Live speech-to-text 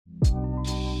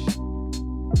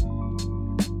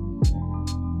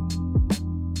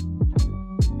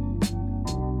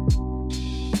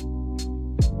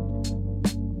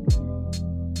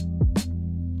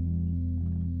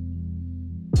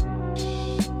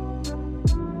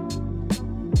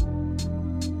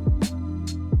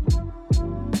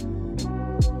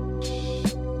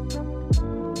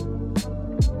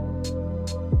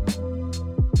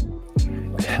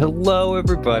Hello,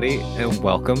 everybody, and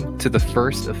welcome to the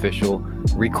first official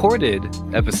recorded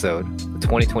episode of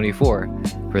 2024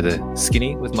 for the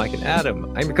Skinny with Mike and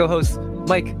Adam. I'm your co-host,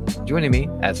 Mike. Joining me,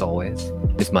 as always,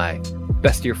 is my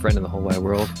best dear friend in the whole wide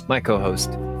world, my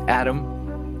co-host,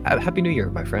 Adam. Happy New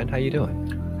Year, my friend. How you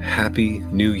doing? Happy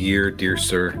New Year, dear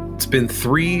sir. It's been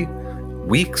 3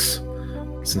 weeks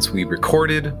since we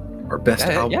recorded our best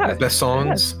album, best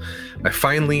songs. I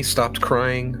finally stopped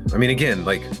crying. I mean, again,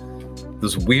 like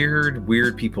those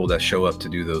weird people that show up to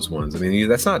do those ones. I mean,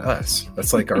 that's not us.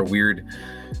 That's like our weird,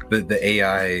 the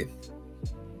AI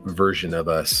version of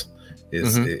us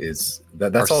is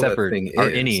that's our all severed, that thing is.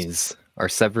 Our innies, our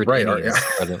severed right,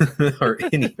 innies. Our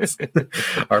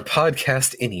innies, our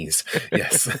podcast innies.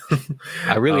 Yes.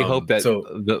 I really hope that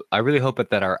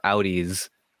that our outies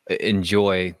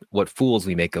enjoy what fools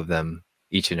we make of them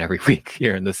each and every week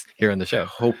here in the show. I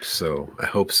hope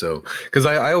so. Because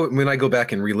I when I go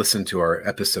back and re-listen to our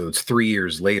episodes 3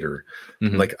 years later,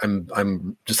 like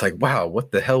I'm just like, wow,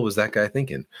 what the hell was that guy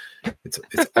thinking? It's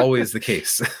always the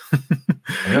case.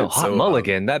 I know, Hot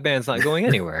Mulligan, that band's not going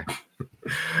anywhere.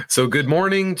 So good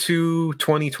morning to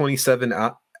 2027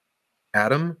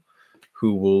 Adam,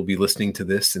 who will be listening to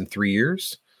this in 3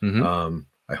 years.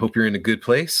 I hope you're in a good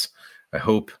place. I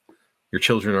hope your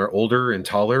children are older and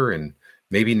taller, and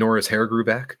maybe Nora's hair grew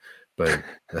back, but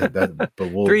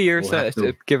we'll 3 years,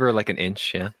 we'll give her like an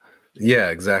inch. Yeah,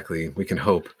 exactly. We can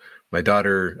hope. My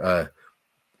daughter,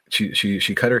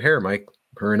 she cut her hair, Mike.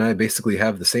 Her and I basically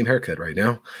have the same haircut right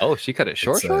now. Oh, she cut it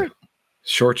short.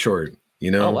 Short.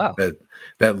 You know, oh, wow.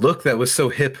 that look that was so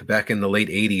hip back in the late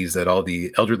 80s that all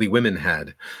the elderly women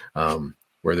had,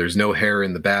 where there's no hair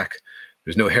in the back,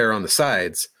 there's no hair on the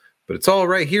sides, but it's all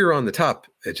right here on the top.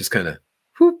 It just kind of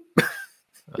whoop.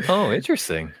 Oh,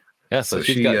 interesting. Yeah, so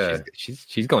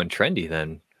she's going trendy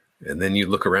then. And then you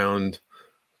look around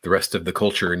the rest of the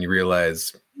culture and you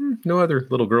realize no other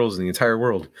little girls in the entire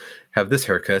world have this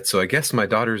haircut. So I guess my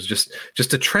daughter's just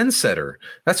a trendsetter.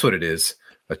 That's what it is.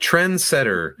 A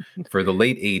trendsetter for the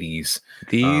late 80s.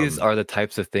 These are the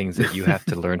types of things that you have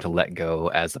to learn to let go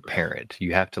as a parent.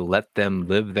 You have to let them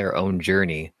live their own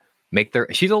journey.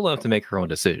 She's old enough to make her own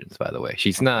decisions, by the way.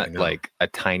 She's not like a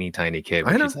tiny kid.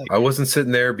 I know. She's like, I wasn't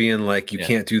sitting there being like, you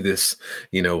can't do this.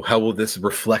 You know, how will this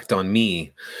reflect on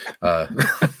me?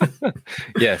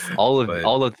 Yes, all of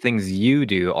the things you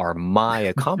do are my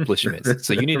accomplishments.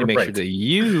 So you need to make sure that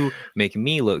you make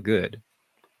me look good.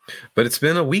 But it's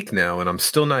been a week now, and I'm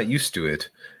still not used to it,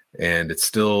 and it's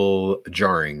still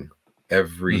jarring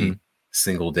every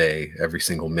single day, every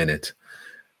single minute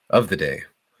of the day.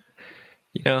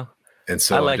 You know. And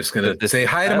so I'm just going to say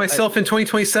hi to myself in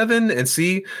 2027 and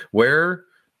see where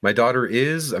my daughter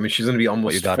is. I mean, she's going to be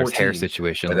almost your daughter's 14 hair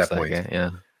situation at that point.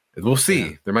 Yeah. We'll see.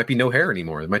 Yeah. There might be no hair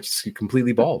anymore. It might just be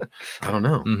completely bald. I don't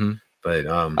know. But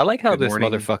I like how this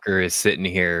motherfucker is sitting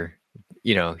here.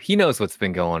 You know, he knows what's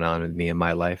been going on with me in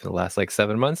my life in the last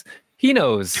 7 months. He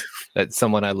knows that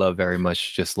someone I love very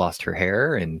much just lost her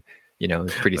hair and, you know,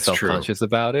 is pretty self-conscious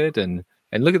about it. And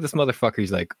look at this motherfucker.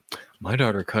 He's like, my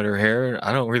daughter cut her hair.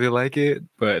 I don't really like it.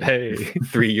 But hey,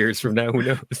 3 years from now, who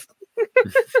knows?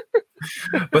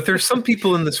 But there's some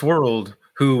people in this world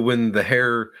who, when the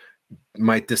hair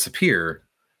might disappear,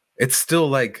 it's still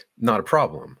like not a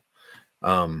problem.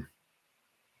 And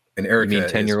Erica, you mean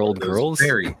 10-year-old girls?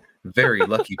 Very, very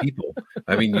lucky people.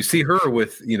 I mean, you see her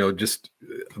with, you know, just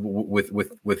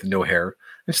with no hair.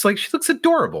 It's like, she looks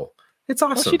adorable. It's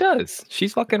awesome. Well, she does.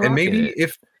 She's fucking rocking. And maybe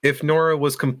if Nora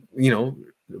was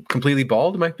completely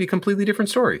bald, it might be a completely different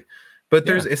story. But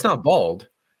it's not bald.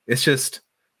 It's just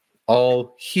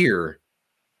all here,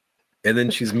 and then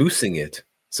she's moosing it,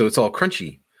 so it's all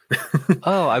crunchy.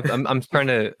 Oh, I'm trying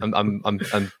to.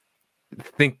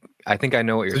 I think I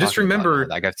know what you're. So just remember,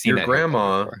 like I've seen your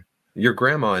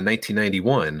grandma in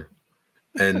 1991,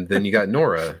 and then you got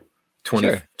Nora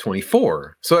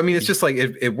 2024. So I mean, it's just like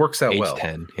it works out age well.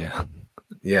 10, yeah.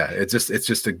 Yeah, it's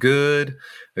just a good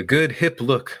hip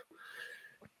look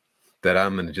that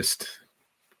I'm gonna just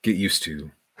get used to.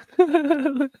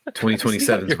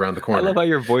 2027 is around the corner. I love how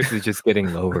your voice is just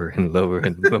getting lower and lower,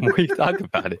 and the more you talk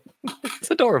about it,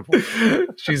 it's adorable.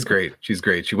 She's great.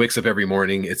 She wakes up every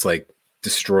morning. It's like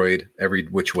destroyed every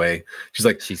which way. She's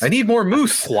like, I need more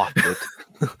mousse.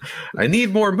 I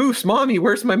need more mousse, mommy.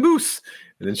 Where's my mousse?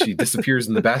 And then she disappears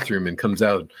in the bathroom and comes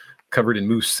out covered in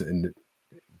mousse, and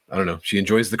I don't know. She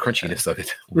enjoys the crunchiness of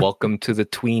it. Welcome to the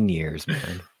tween years,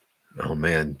 man. Oh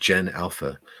man, Gen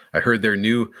Alpha. I heard their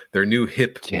new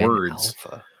hip Gen words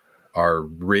Alpha are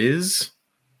Riz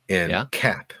and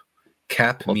Cap.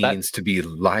 Cap means to be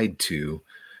lied to.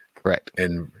 Correct.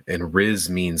 And Riz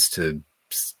means to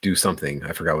do something.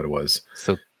 I forgot what it was.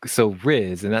 So so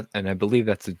Riz, and I believe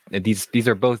these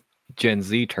are both Gen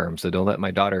Z terms, so don't let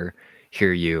my daughter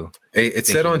hear you. Hey, it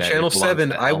said on Channel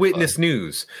 7 Eyewitness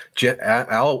News.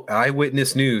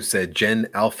 Eyewitness News said Gen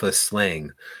Alpha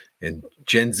slang. And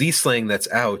Gen Z slang that's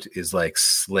out is like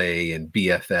slay and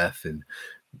BFF and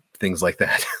things like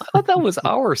that. I thought that was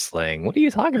our slang. What are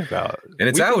you talking about? And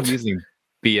it's out. Using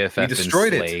BFF they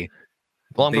destroyed and slay it.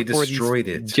 long they before destroyed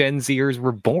these it. Gen Zers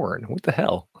were born. What the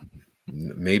hell?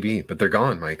 Maybe, but they're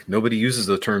gone, Mike. Nobody uses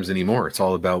those terms anymore. It's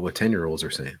all about what 10-year-olds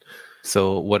are saying.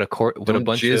 So what a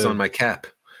bunch jizz of on my cap.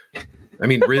 I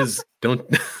mean, Riz, don't.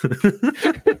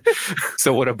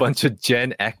 So what a bunch of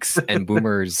Gen X and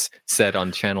Boomers said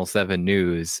on Channel 7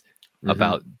 News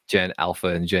about Gen Alpha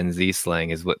and Gen Z slang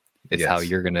is how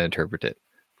you're going to interpret it.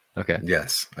 Okay.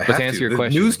 Yes. But to answer your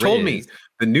question,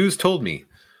 the news told me.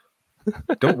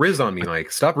 Don't riz on me,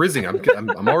 Mike. Stop rizzing.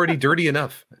 I'm already dirty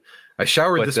enough. I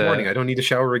showered this morning. I don't need to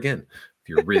shower again. If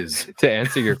you're Riz. To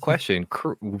answer your question,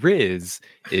 Riz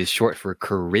is short for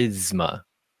charisma.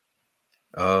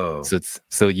 Oh.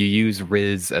 So you use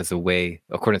Riz as a way,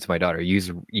 according to my daughter,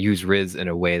 use Riz in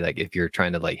a way like if you're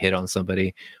trying to like hit on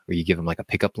somebody, or you give them like a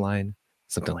pickup line,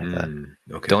 something like that.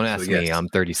 Okay. Don't ask me. I'm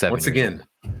 37. Once again,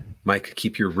 Mike,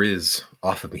 keep your Riz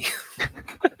off of me.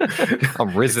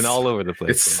 I'm rizzing all over the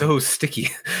place. It's so sticky.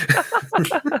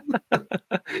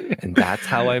 And that's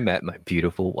how I met my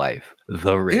beautiful wife,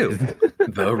 the Riz. Ew,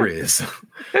 the Riz.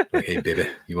 Like, hey, baby,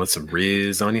 you want some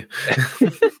Riz on you?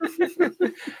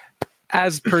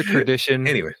 As per tradition,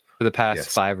 anyway, for the past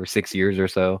 5 or 6 years or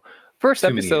so, way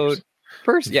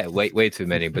too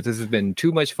many, but this has been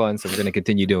too much fun, so we're going to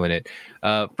continue doing it.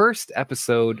 First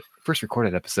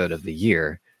recorded episode of the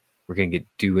year, we're going to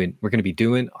be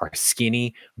doing our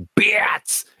skinny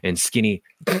bits and skinny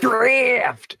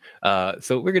draft.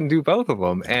 So we're going to do both of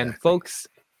them. And folks,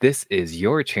 this is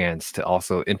your chance to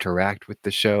also interact with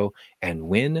the show and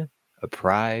win a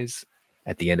prize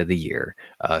at the end of the year.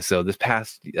 So this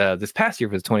past year for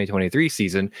the 2023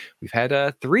 season, we've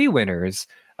had 3 winners.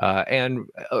 And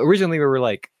originally we were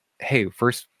like, hey,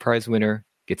 first prize winner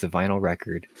gets a vinyl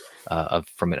record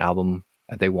from an album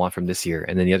they want from this year,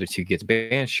 and then the other 2 gets a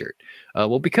band shirt.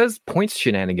 Well, because points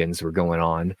shenanigans were going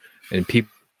on and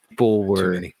people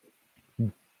were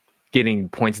getting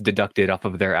points deducted off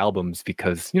of their albums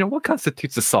because, what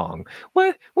constitutes a song?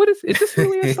 Is this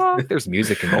really a song? There's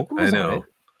music and vocals. I know. On it.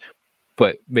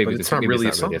 But maybe it's not really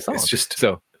a song. It's just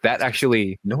so that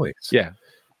actually noise. Yeah.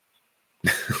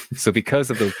 So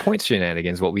because of those point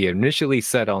shenanigans, what we initially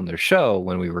said on the show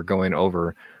when we were going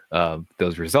over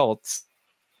those results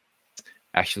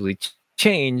actually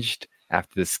changed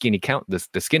after the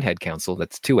skinhead council.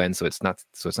 That's 2 N's, so it's not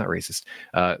racist.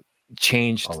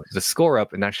 Changed the score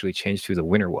up and actually changed who the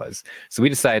winner was. So we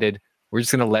decided we're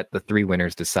just going to let the 3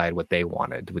 winners decide what they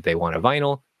wanted. Would they want a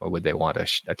vinyl or would they want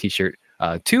a t-shirt?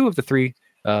 2 of the 3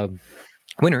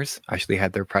 winners actually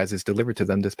had their prizes delivered to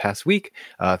them this past week.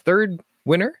 Third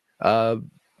winner, John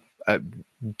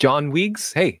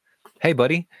Weeks. Hey,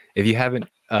 buddy, if you haven't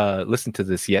listened to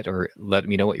this yet or let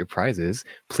me know what your prize is,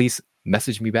 please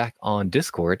message me back on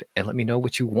Discord and let me know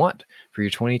what you want for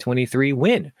your 2023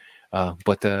 win.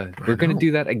 But we're going to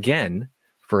do that again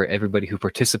for everybody who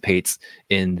participates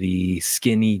in the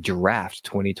Skinny Draft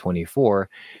 2024.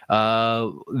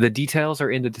 The details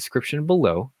are in the description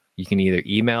below. You can either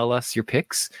email us your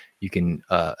picks, you can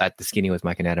at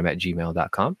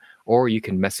theskinnywithmikeandadam@gmail.com, or you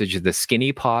can message the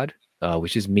Skinny Pod,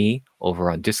 which is me, over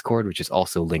on Discord, which is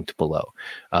also linked below.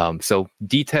 So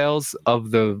details of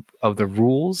the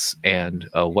rules and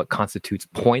what constitutes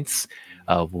points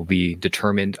will be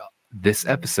determined this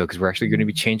episode, because we're actually going to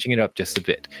be changing it up just a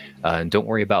bit. And don't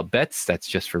worry about bets. That's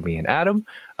just for me and Adam.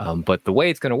 But the way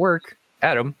it's going to work,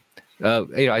 Adam,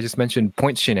 I just mentioned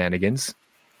point shenanigans.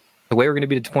 The way we're going to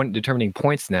be determining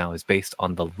points now is based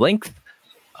on the length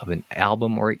of an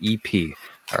album or EP.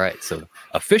 All right. So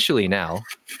officially now,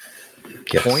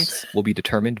 points will be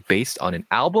determined based on an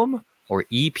album or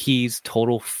EP's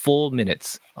total full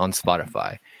minutes on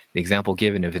Spotify. The example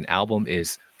given of an album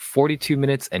is 42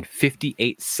 minutes and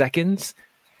 58 seconds.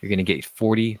 You're going to get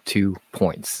 42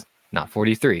 points, not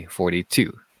 43,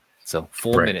 42. So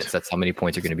full minutes, that's how many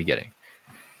points you're going to be getting.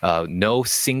 No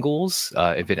singles.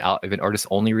 If an artist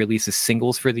only releases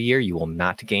singles for the year, you will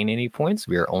not gain any points.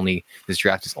 This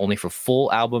draft is only for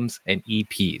full albums and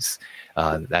EPs.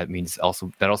 That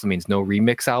also means no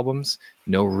remix albums,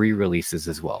 no re-releases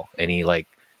as well. Any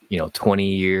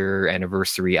 20-year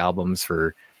anniversary albums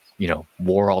for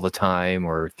War All the Time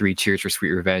or 3 Cheers for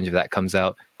Sweet Revenge, if that comes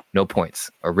out, no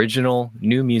points. Original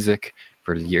new music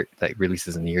for the year that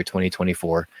releases in the year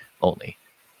 2024 only.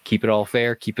 Keep it all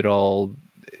fair, keep it all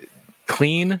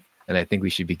clean, and I think we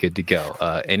should be good to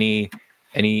go. Any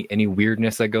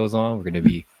weirdness that goes on, we're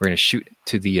gonna shoot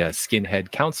to the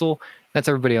Skinhead Council. That's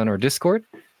everybody on our Discord.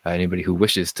 Anybody who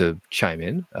wishes to chime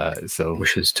in,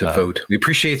 wishes to vote. We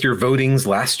appreciate your votings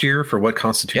last year for what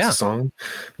constitutes a song.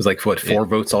 It was like 4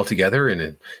 votes altogether, and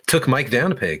it took Mike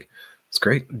down a peg. It's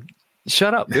great.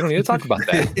 Shut up. We don't need to talk about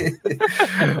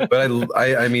that. But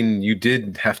I mean, you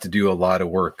did have to do a lot of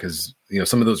work because, you know,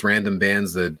 some of those random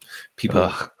bands that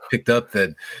people picked up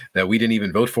that we didn't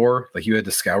even vote for, like you had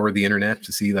to scour the internet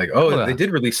to see like, they did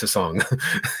release a song.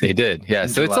 They did. Yeah.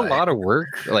 So it's a lot of work.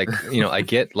 Like, you know, I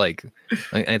get like,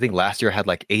 I think last year I had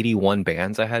like 81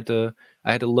 bands I had to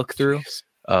look through.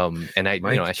 And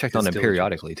I checked on them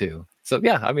periodically too. So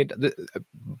yeah, I mean,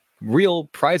 real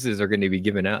prizes are going to be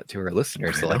given out to our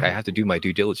listeners. So like I have to do my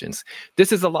due diligence.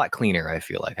 This is a lot cleaner. I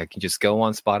feel like I can just go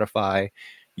on Spotify,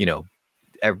 you know,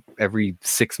 every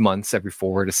 6 months, every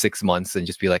 4 to 6 months, and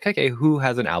just be like, okay, who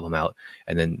has an album out?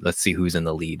 And then let's see who's in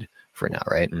the lead for now.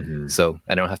 Right. Mm-hmm. So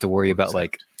I don't have to worry about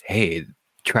like, hey,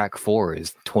 track 4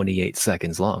 is 28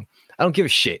 seconds long. I don't give a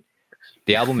shit.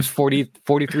 The album is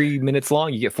 43 minutes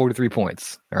long. You get 43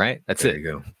 points. All right. That's there it. You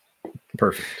go.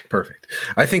 Perfect.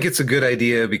 I think it's a good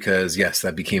idea because yes,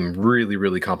 that became really,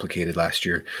 really complicated last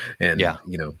year. And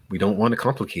you know, we don't want to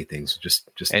complicate things. Just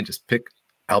pick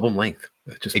album length.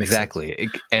 Just exactly.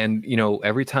 And you know,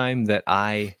 every time that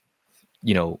I,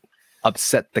 you know,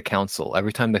 upset the council,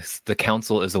 every time the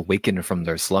council is awakened from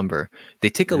their slumber, they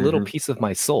take a little piece of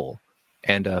my soul.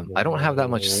 And I don't have that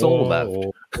much soul left.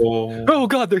 Oh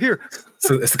God, they're here.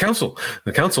 So it's the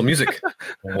council music.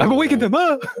 I've awakened them.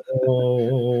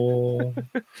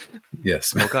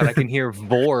 Yes. Oh God, I can hear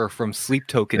Vor from Sleep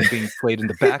Token being played in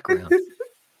the background.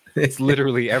 It's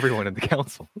literally everyone in the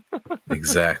council.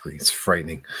 Exactly. It's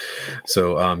frightening.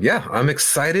 So I'm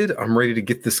excited. I'm ready to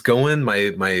get this going.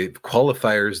 My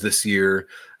qualifiers this year,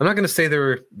 I'm not going to say they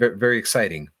were very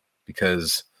exciting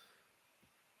because,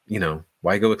 you know,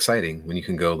 why go exciting when you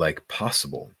can go like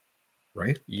possible,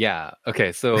 right? Yeah.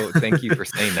 Okay. So thank you for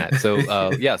saying that. So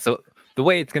so the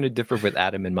way it's going to differ with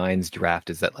Adam and mine's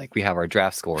draft is that like we have our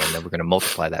draft score and then we're going to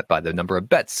multiply that by the number of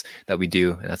bets that we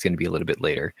do, and that's going to be a little bit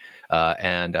later.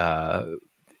 And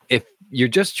if you're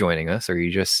just joining us or you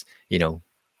just, you know,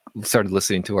 started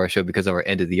listening to our show because of our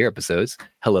end of the year episodes,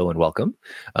 hello and welcome.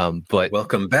 But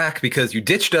welcome back because you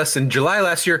ditched us in July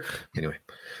last year. Anyway.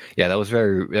 Yeah, that was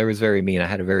very mean. I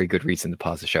had a very good reason to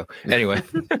pause the show. Anyway.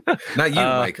 Not you,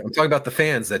 Mike. I'm talking about the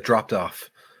fans that dropped off.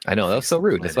 I know, that was so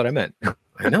rude. That's what I meant.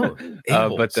 I know.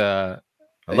 But I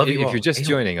love you. If you're just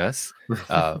joining us,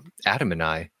 Adam and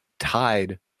I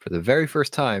tied for the very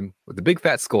first time with a big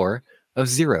fat score of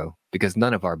 0 because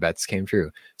none of our bets came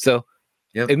true. So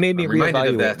it made me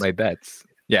reevaluate my bets.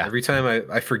 Yeah. Every time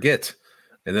I forget.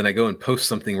 And then I go and post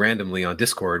something randomly on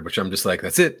Discord, which I'm just like,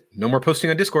 that's it. No more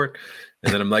posting on Discord.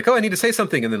 And then I'm like, I need to say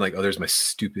something. And then like, there's my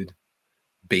stupid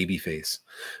baby face.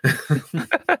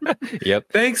 Yep.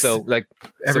 Thanks. So like,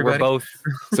 everybody.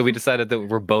 So we decided that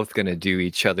we're both going to do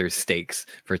each other's stakes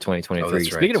for 2023. Oh,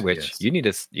 Speaking of which, you need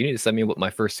to send me what my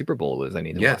first Super Bowl is. I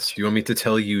need to watch. Do you want me to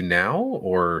tell you now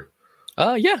or?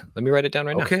 Yeah. Let me write it down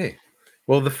right now. Okay.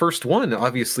 Well, the first one,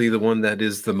 obviously the one that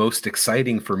is the most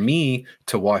exciting for me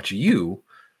to watch you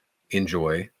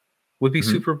enjoy would be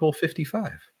Super Bowl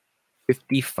 55.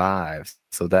 55.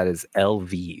 So that is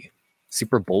LV.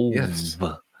 Super Bowl. Yes.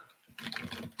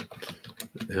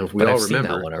 If we all remember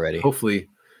that one already. Hopefully,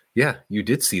 you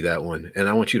did see that one. And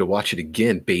I want you to watch it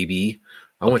again, baby.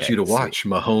 I want you to watch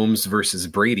Mahomes versus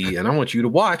Brady. And I want you to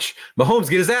watch Mahomes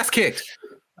get his ass kicked.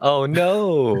 Oh,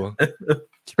 no.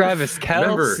 Travis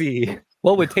Kelce.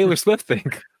 What would Taylor Swift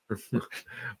think?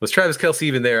 Was Travis Kelce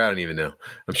even there? I don't even know.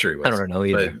 I'm sure he was. I don't know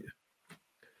either.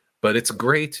 But it's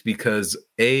great because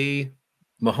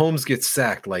Mahomes gets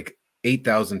sacked like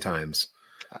 8,000 times.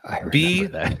 B,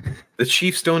 that. The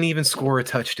Chiefs don't even score a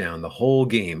touchdown the whole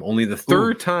game. Only the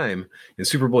third time in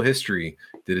Super Bowl history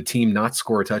did a team not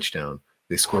score a touchdown.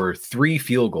 They score 3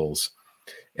 field goals.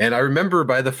 And I remember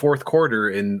by the fourth quarter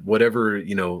in whatever,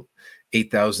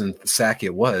 8,000th sack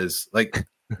it was, like,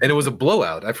 and it was a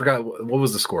blowout. I forgot what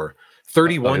was the score.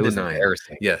 31 to 9.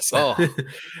 Embarrassing. Yes. Oh,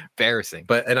 embarrassing.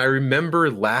 And I remember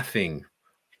laughing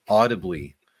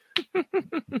audibly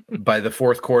by the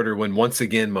fourth quarter when once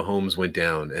again Mahomes went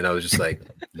down, and I was just like,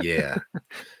 yeah,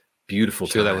 beautiful.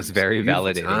 Sure, that was very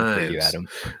validating for you, Adam.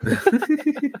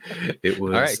 It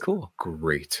was all right, cool,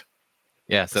 great.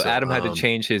 Yeah, so Adam had to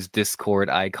change his Discord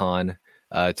icon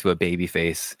to a baby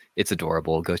face. It's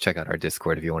adorable. Go check out our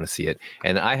Discord if you want to see it.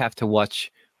 And I have to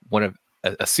watch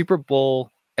a Super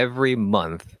Bowl every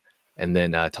month and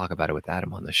then talk about it with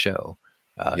Adam on the show.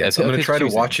 Yes, I'm going to try to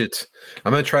watch it.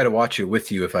 I'm going to try to watch it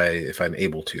with you if I'm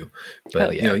able to.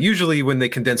 But usually when they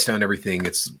condense down everything,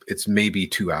 it's maybe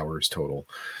 2 hours total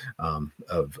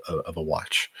of a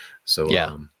watch. So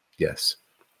yes.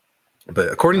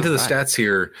 But according to the stats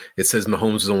here, it says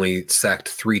Mahomes was only sacked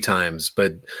 3 times,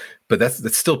 but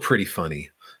that's still pretty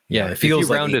funny. Yeah, it feels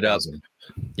like round it up.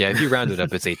 Yeah, if you round it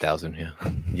up, it's 8,000. Yeah.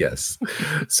 Yes.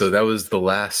 So that was the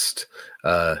last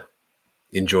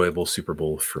enjoyable Super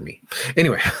Bowl for me.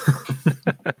 Anyway.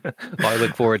 Well, I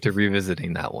look forward to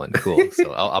revisiting that one. Cool.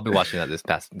 So I'll be watching that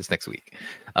this next week.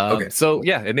 Okay. So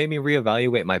yeah, it made me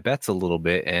reevaluate my bets a little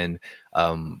bit, and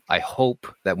I hope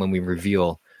that when we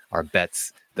reveal our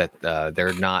bets, that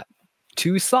they're not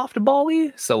too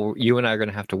softball-y. So you and I are going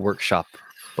to have to workshop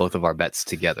both of our bets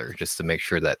together just to make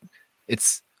sure that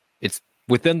it's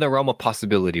within the realm of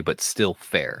possibility, but still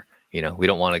fair. You know, we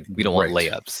don't want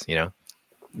layups. You know.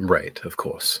 Right, of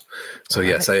course. So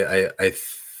yes,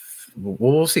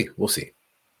 we'll see.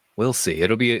 We'll see.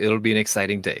 It'll be an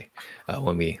exciting day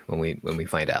when we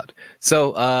find out.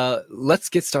 So let's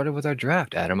get started with our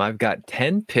draft, Adam. I've got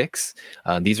 10 picks.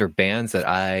 These are bands that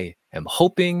I am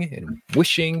hoping and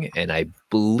wishing, and I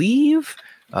believe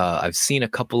I've seen a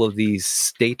couple of these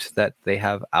state that they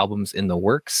have albums in the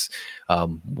works.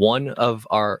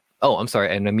 Oh, I'm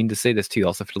sorry. And I mean to say this too.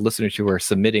 Also, for the listeners who are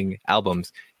submitting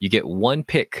albums, you get one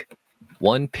pick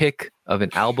of an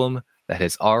album that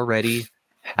has already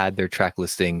had their track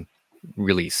listing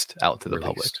released out to the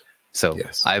public. So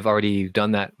yes. I've already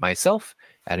done that myself.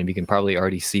 Adam, you can probably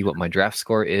already see what my draft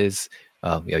score is.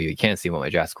 You can't see what my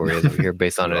draft score is over here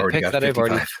based on a pick that I've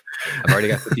already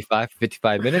got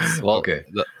 55 minutes. Well, okay.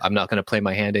 I'm not going to play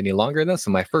my hand any longer though.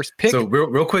 So my first pick. So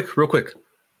real quick.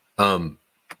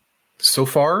 So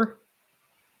far,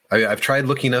 I've tried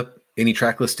looking up any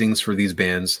track listings for these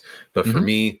bands, but for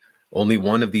me, only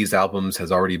one of these albums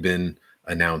has already been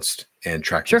announced and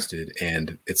track listed,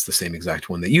 and it's the same exact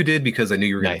one that you did because I knew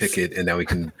you were going to pick it, and now we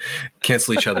can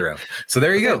cancel each other out. So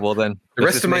there you go. Well, then the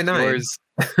rest of my 9.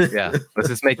 Let's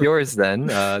just make yours then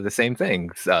the same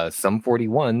thing. Sum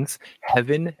 41's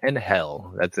Heaven and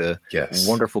Hell. That's a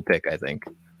wonderful pick, I think.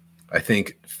 I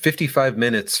think 55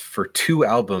 minutes for 2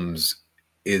 albums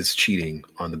is cheating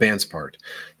on the band's part.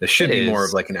 This should be more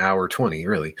of like an hour 20,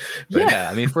 really. But yeah,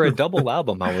 I mean, for a double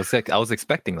album, I was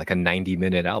expecting like a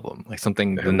 90-minute album, like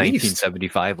something the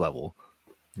 1975 level.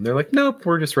 And they're like, nope,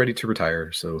 we're just ready to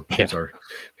retire. So here's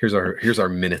our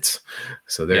minutes.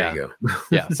 So there you go.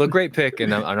 Yeah, so great pick,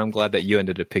 and I'm glad that you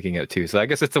ended up picking it too. So I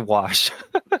guess it's a wash.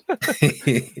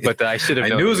 But I should have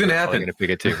known. I knew it was going to happen. Going to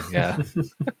pick it too. Yeah.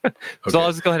 Okay. So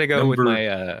I'll just go ahead and go with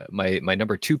my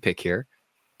number 2 pick here.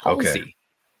 Halsey. Okay.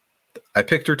 I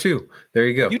picked her too. There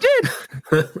you go. You did.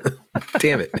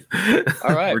 Damn it.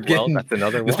 All right. That's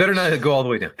another one. This better not go all the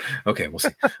way down. Okay, we'll see.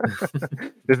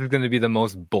 This is going to be the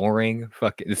most boring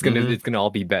fucking. It's going to all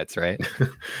be bets, right?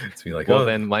 It's be like,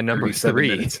 then my number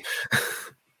 3.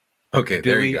 Okay,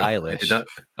 Billie Eilish.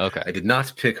 I did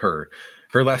not pick her.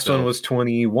 Her last one was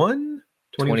 21.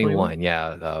 21.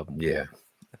 Yeah. Yeah.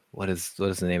 What is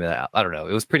the name of that? I don't know.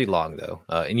 It was pretty long though,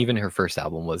 and even her first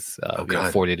album was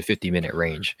 40 to 50 minute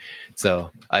range. So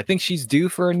I think she's due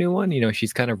for a new one. You know,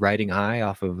 she's kind of riding high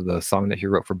off of the song that she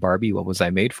wrote for Barbie. What Was I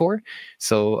Made For?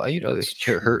 So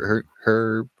her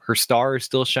star is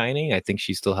still shining. I think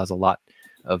she still has a lot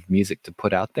of music to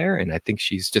put out there, and I think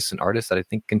she's just an artist that I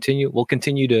think will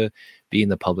continue to be in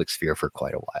the public sphere for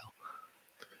quite a while.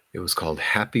 It was called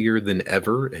Happier Than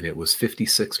Ever, and it was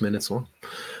 56 minutes long.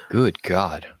 Good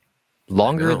God.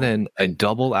 Longer than a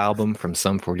double album from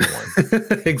Sum 41.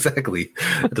 Exactly.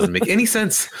 That doesn't make any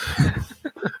sense.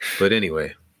 But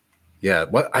anyway, yeah.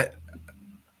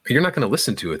 You're not going to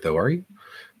listen to it though, are you?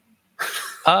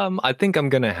 I think I'm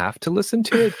going to have to listen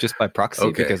to it just by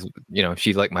proxy because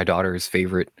she's like my daughter's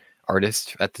favorite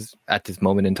artist at this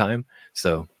moment in time.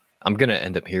 So I'm going to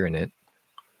end up hearing it.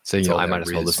 So I might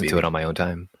as well listen to it on my own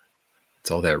time.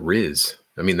 It's all that Riz.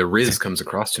 I mean, the Riz comes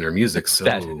across in her music, so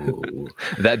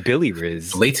that Billy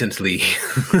Riz blatantly.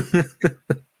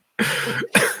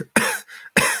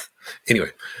 Anyway,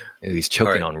 he's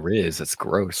choking on Riz. That's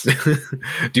gross. Do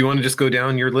you want to just go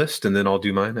down your list and then I'll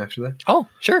do mine after that? Oh,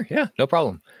 sure, yeah, no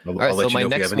problem. All right, so my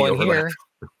next one here.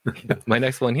 My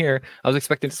next one here. I was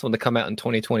expecting this one to come out in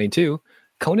 2022.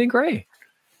 Conan Gray.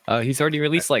 He's already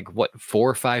released 4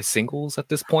 or 5 singles at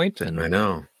this point, and I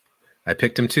know. I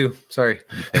picked him too. Sorry.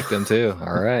 You picked him too.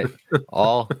 All right.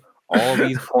 All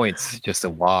these points just a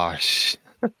wash.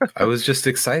 I was just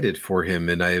excited for him,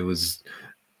 and I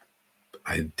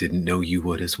didn't know you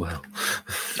would as well.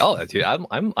 Oh, dude, I'm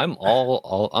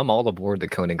all aboard the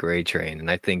Conan Gray train,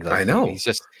 and I think I know he's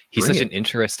such an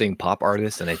interesting pop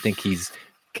artist, and I think he's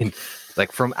can,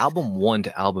 like, from album 1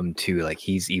 to album 2, like,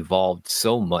 he's evolved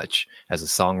so much as a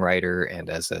songwriter and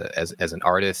as an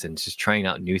artist, and just trying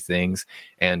out new things.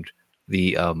 And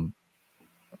the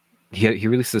he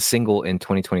released a single in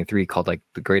 2023 called like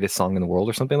The Greatest Song in the World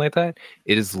or something like that.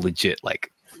 It is legit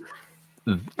like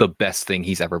the best thing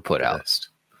he's ever put out.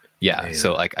 Yeah. Man.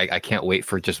 So like I can't wait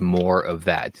for just more of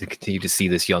that, to continue to see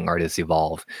this young artist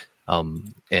evolve,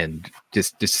 and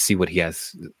just to see what he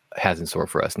has in store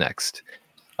for us next.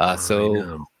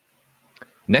 So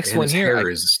next one here, hair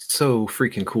is so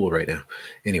freaking cool right now.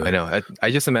 Anyway, I know.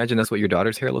 I just imagine that's what your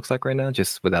daughter's hair looks like right now,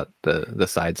 just without the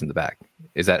sides and the back.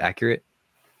 Is that accurate?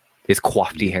 His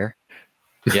coiffed hair.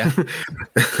 Yeah.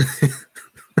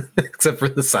 Except for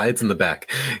the sides and the back.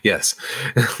 Yes.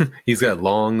 He's got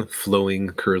long, flowing,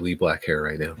 curly black hair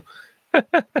right now.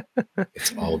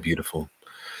 It's all beautiful.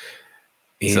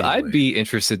 Anyway. So I'd be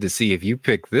interested to see if you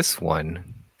pick this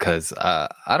one, because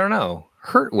I don't know.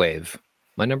 Hurtwave,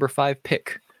 my number 5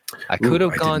 pick. I could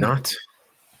have gone.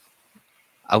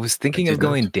 I was thinking of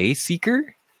going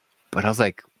Dayseeker, but I was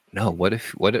like, no. What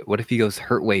if he goes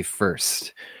Hurtwave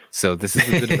first? So this is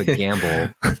a bit of a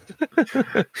gamble.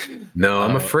 No,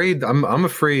 I'm afraid. I'm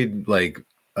afraid. Like,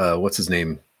 what's his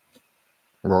name?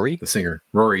 Rory, the singer.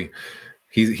 Rory.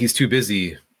 He's too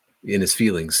busy in his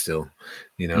feelings still.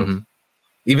 You know. Mm-hmm.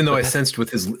 Even though I sensed with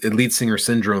his lead singer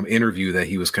syndrome interview that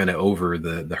he was kind of over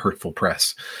the hurtful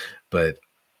press, but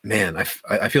man, I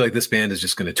feel like this band is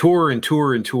just going to tour and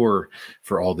tour and tour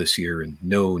for all this year and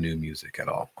no new music at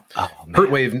all. Oh,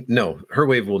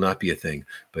 Hurtwave will not be a thing,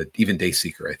 but even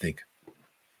Dayseeker, I think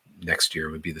next year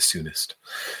would be the soonest.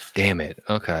 Damn it.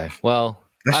 Okay. Well,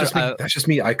 that's just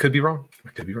me. I could be wrong.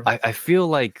 I feel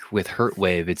like with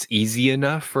Hurtwave, it's easy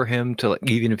enough for him to, like,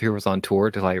 even if he was on tour,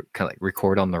 to like kind of like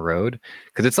record on the road,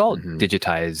 because it's all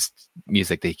digitized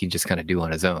music that he can just kind of do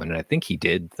on his own. And I think he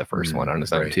did the first one on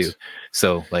his own too.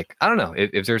 So like, I don't know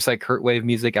if there's like Hurtwave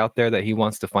music out there that he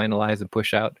wants to finalize and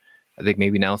push out. I think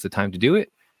maybe now's the time to do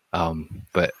it.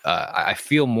 But I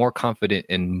feel more confident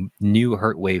in new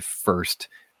Hurtwave first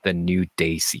than new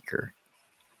Dayseeker.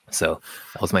 So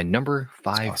that was my number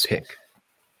 5 pick.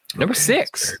 Number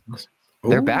 6,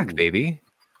 they're back, baby.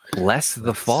 Bless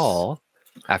the Fall,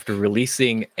 after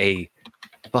releasing a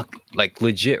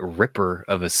legit ripper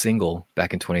of a single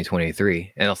back in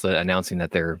 2023, and also announcing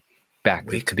that they're back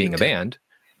to being a band.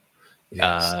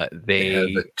 Yes. They have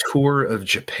a tour of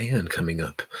Japan coming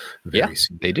up. Very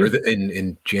soon. They do. Or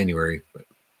in January,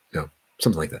 no,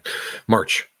 something like that.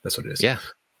 March. That's what it is. Yeah.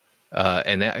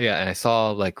 And I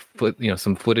saw like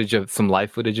some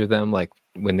live footage of them, like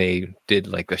when they did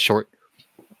like a short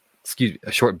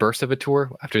burst of a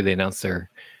tour after they announced their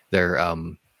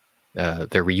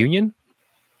reunion.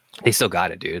 They still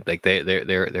got it, dude. Like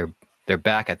they're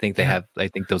back. I think I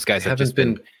think those guys have just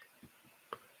been.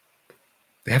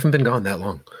 They haven't been gone that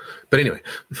long, but anyway.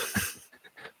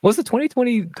 Was it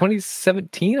 2020,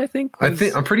 2017? I think.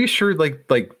 I'm pretty sure like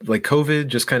COVID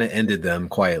just kind of ended them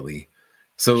quietly.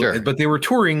 So, sure. But they were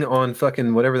touring on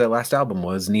fucking whatever that last album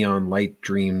was, Neon Light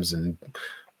Dreams and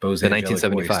Bo's the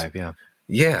 1975, Voice.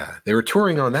 Yeah, they were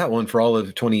touring on that one for all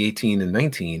of 2018 and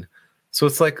 19. So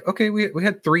it's like, okay, we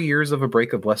had 3 years of a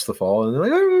break of Bless the Fall, and they're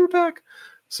like, oh, we're back.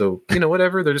 So,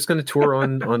 whatever. They're just going to tour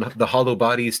on the Hollow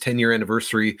Bodies 10-year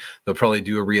anniversary. They'll probably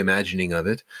do a reimagining of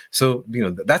it. So,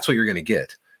 that's what you're going to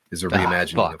get, is a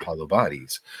reimagining of Hollow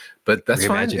Bodies. But that's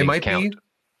fine. It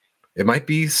might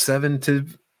be 7 to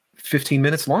 15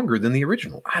 minutes longer than the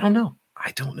original. I don't know.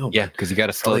 Yeah, because you got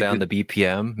to slow down the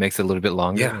BPM, makes it a little bit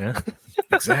longer. Yeah,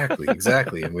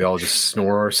 exactly. And we all just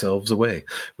snore ourselves away,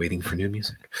 waiting for new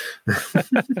music.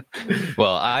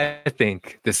 Well, I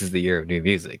think this is the year of new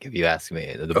music, if you ask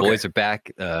me. The boys are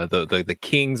back. The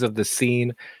kings of the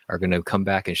scene are going to come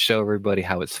back and show everybody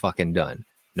how it's fucking done.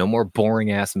 No more boring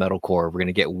ass metalcore. We're going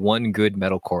to get one good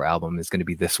metalcore album. It's going to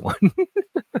be this one.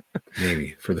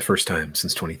 Maybe for the first time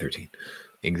since 2013.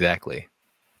 Exactly.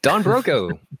 Don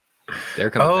Broco. They're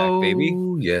coming back, baby.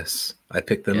 Oh, yes. I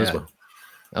picked them as well.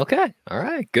 Okay. All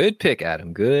right. Good pick,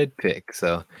 Adam. Good pick.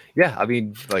 So, yeah, I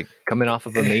mean, like, coming off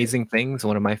of Amazing Things,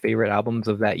 one of my favorite albums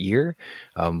of that year.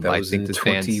 That was in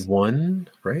 21,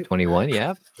 right? 21,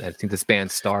 yeah. I think this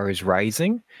band's Star is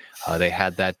Rising. They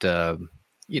had that, from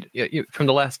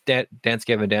the last Dance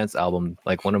Gavin Dance album,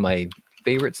 like, one of my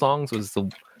favorite songs was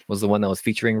the one that was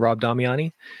featuring Rob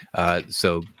Damiani.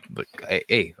 But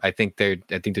I think they're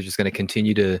just going to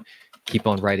continue to keep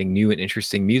on writing new and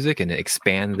interesting music and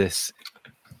expand this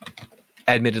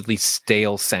admittedly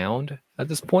stale sound at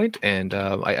this point. And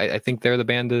I think they're the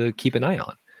band to keep an eye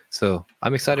on. So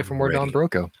I'm excited for more Don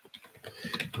Broco.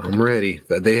 I'm ready.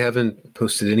 They haven't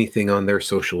posted anything on their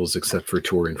socials except for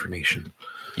tour information.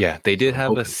 Yeah, they did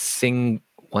have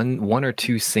one or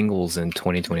two singles in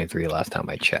 2023 last time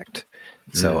I checked.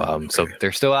 So so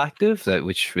they're still active,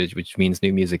 which means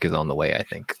new music is on the way, I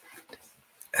think.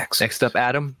 Excellent. Next up,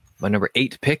 Adam, my number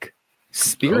 8 pick,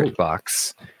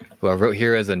 Spiritbox, who I wrote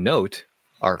here as a note,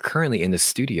 are currently in the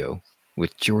studio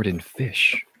with Jordan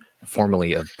Fish,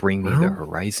 formerly of Bring Me the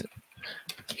Horizon.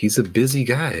 He's a busy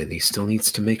guy and he still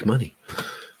needs to make money.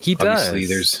 He does. Obviously,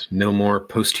 there's no more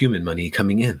post-human money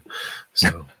coming in.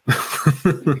 So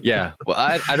yeah. Well,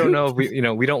 I don't know.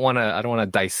 I don't want to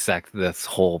dissect this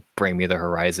whole Bring Me the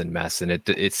Horizon mess. And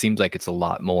it seems like it's a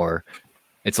lot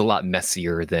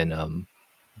messier than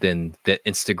the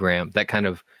Instagram, that kind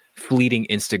of fleeting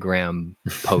Instagram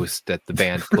post that the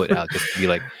band put out just to be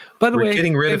like, by the way, we're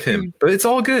getting rid of him, but it's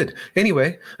all good.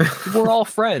 Anyway, we're all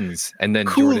friends. And then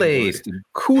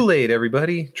Kool-Aid,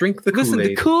 everybody, drink the Kool-Aid. Listen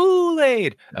to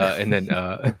Kool-Aid. And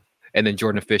then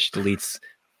Jordan Fish deletes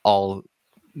all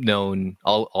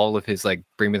of his like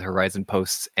Bring Me the Horizon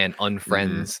posts and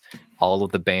unfriends all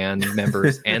of the band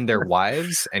members and their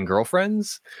wives and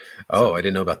girlfriends. Oh, I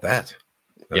didn't know about that.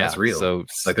 That's real. So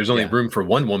like, there's only room for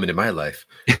one woman in my life,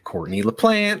 Courtney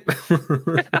LaPlante.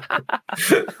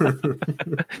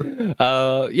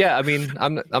 I mean,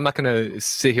 I'm not gonna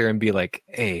sit here and be like,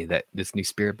 hey, this new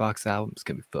Spiritbox album is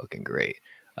gonna be fucking great.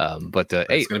 But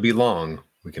it's gonna be long.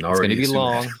 We can already. It's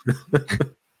gonna be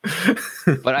long.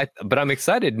 but I'm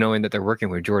excited knowing that they're working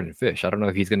with Jordan Fish. I don't know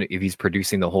if he's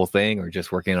producing the whole thing or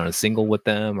just working on a single with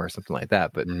them or something like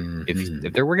that. But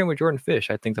if they're working with Jordan Fish,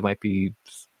 I think it might be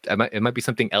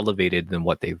something elevated than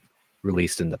what they've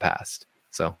released in the past.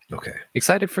 So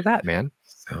excited for that, man.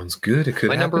 Sounds good. It could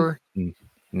my happen. Number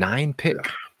 9 pick,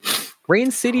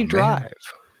 Rain City Drive.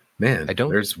 Man,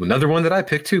 there's another one that I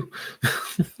picked too.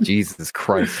 Jesus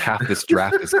Christ, half this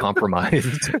draft is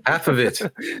compromised. Half of it,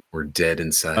 we're dead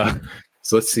inside.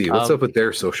 So let's see what's up with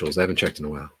their socials. I haven't checked in a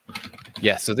while.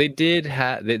 Yeah, so they did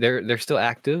have. They're still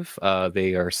active.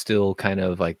 They are still kind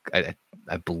of like I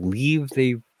believe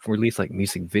they released like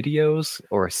music videos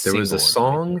or a single. There was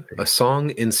a song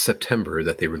in September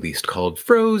that they released called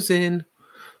Frozen.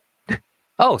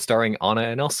 Oh, starring Anna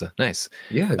and Elsa. Nice.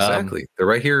 Yeah, exactly. They're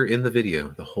right here in the video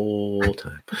the whole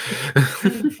time.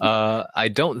 I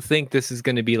don't think this is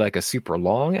going to be like a super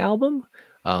long album,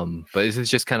 but this is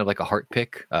just kind of like a heart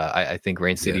pick. I think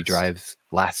Rain City Drive's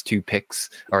last two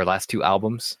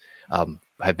albums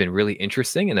have been really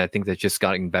interesting, and I think they've just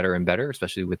gotten better and better,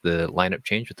 especially with the lineup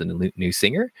change with the new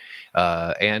singer.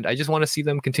 And I just want to see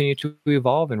them continue to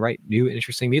evolve and write new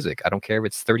interesting music. I don't care if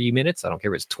it's 30 minutes. I don't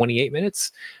care if it's 28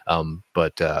 minutes.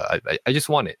 But I just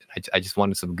want it. I just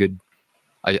wanted some good.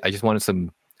 I just wanted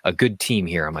a good team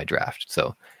here on my draft.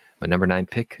 So my number 9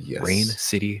 pick, Rain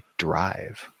City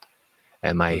Drive,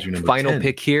 and my final 10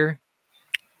 pick here.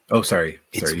 Oh, sorry.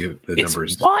 The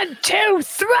numbers. 1, 2,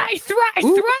 3.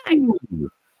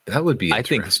 That would be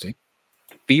interesting. I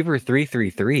think Fever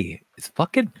 333 is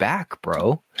fucking back,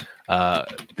 bro.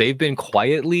 They've been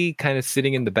quietly kind of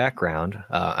sitting in the background.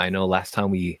 I know last time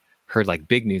we heard like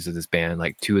big news of this band,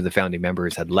 like 2 of the founding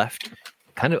members had left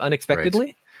kind of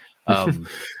unexpectedly. Right.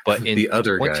 But in the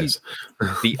other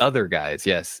guys,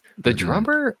 yes. The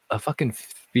drummer of fucking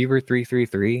Fever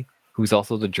 333, who's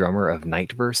also the drummer of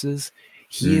Night Verses,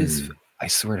 he is, I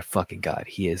swear to fucking God,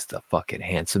 he is the fucking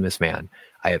handsomest man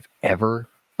I have ever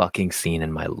fucking seen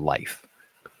in my life.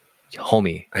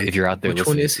 Homie, if you're out there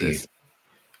listening to this,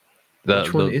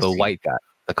 the white guy,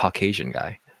 the Caucasian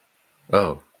guy.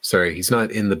 Oh, sorry, he's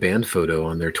not in the band photo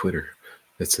on their Twitter.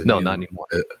 Not anymore.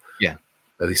 Yeah,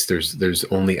 at least there's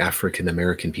only African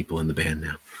American people in the band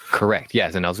now. Correct.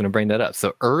 Yes, and I was going to bring that up.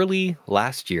 So early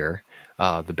last year,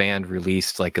 the band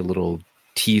released like a little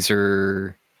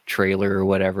teaser trailer or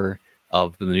whatever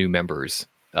of the new members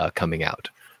coming out.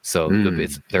 So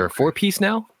they're a 4-piece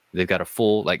now. They've got a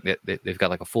full they've got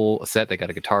like a full set. They got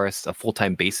a guitarist, a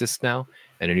full-time bassist now,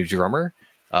 and a new drummer.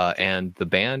 And the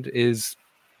band is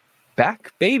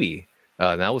back, baby.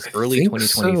 That was early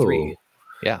 2023. So.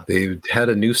 Yeah, they had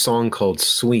a new song called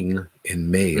 "Swing" in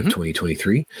May of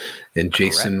 2023, and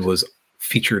Jason was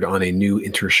featured on a new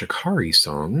Enter Shikari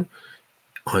song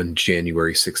on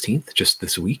January 16th, just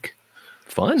this week.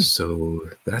 Fun. So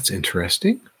that's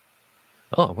interesting.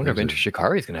 Oh, I wonder if Enter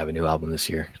Shikari is going to have a new album this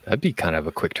year. That'd be kind of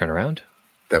a quick turnaround.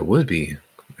 That would be.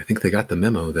 I think they got the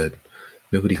memo that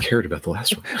nobody cared about the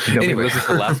last one. Anyway, this is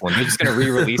the last one. They're just going to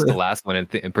re-release the last one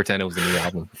and pretend it was a new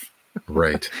album.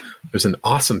 Right. There's an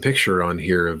awesome picture on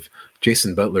here of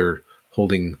Jason Butler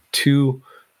holding 2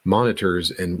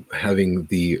 monitors and having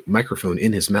the microphone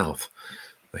in his mouth.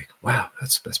 Like, wow,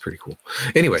 that's pretty cool.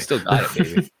 Anyway, still got it,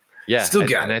 baby. Yeah, still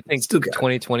got and I think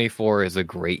 2024 is a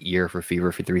great year for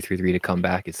Fever for 333 to come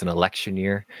back. It's an election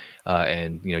year,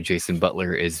 and Jason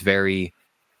Butler is very,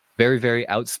 very, very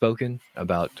outspoken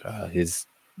about his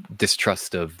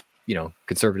distrust of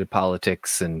conservative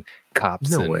politics and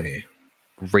cops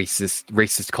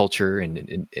racist culture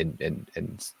and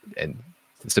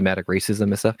systematic racism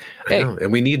and stuff. Hey,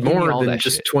 and we need more than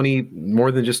just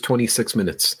 26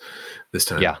 minutes this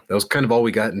time. Yeah, that was kind of all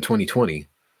we got in 2020.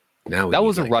 Now that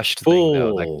was a rushed thing,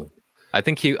 though. Like, I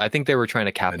think they were trying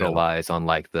to capitalize on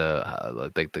like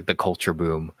the culture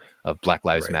boom of Black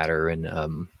Lives Matter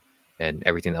and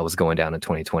everything that was going down in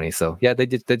 2020. So yeah, they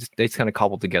just kind of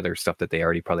cobbled together stuff that they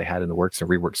already probably had in the works and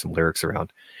reworked some lyrics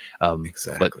around.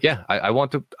 Exactly. But yeah,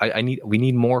 we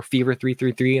need more Fever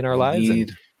 333 in our lives. We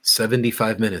need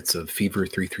 75 minutes of Fever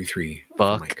 333.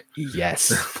 Fuck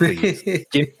yes, please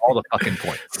give me all the fucking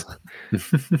points.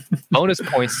 Bonus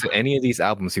points to any of these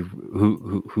albums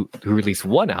who release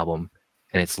one album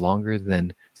and it's longer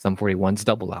than Sum 41's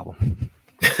double album.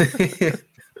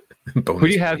 Who do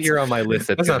you have here on my list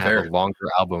that's gonna have a longer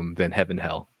album than Heaven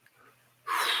Hell?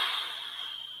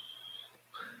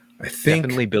 I think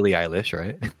definitely Billie Eilish,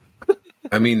 right?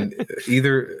 I mean,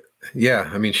 either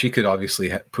I mean, she could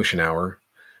obviously push an hour.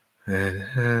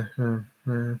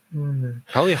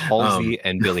 Probably Halsey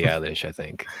and Billie Eilish. I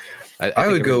think I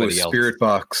would go with Spirit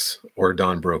Box or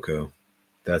Don Broco.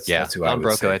 That's who I would say. Don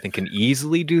Broco I think can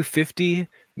easily do 50.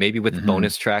 Maybe with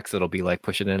bonus tracks it'll be like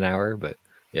pushing an hour, but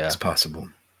yeah, it's possible.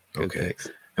 Okay.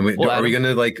 And are we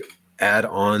gonna like add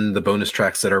on the bonus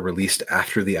tracks that are released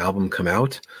after the album come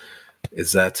out?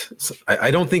 Is that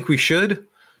I don't think we should.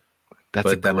 That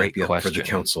might be up for the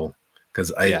council.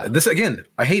 Because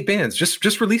I hate bands.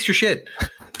 Just release your shit.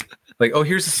 Like, oh,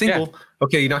 here's a single. Yeah.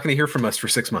 Okay, you're not going to hear from us for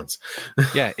 6 months.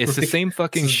 Yeah, it's the same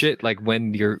fucking shit. Like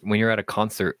when you're at a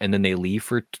concert and then they leave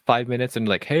for 5 minutes and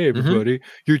like, hey everybody,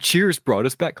 your cheers brought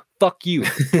us back. Fuck you.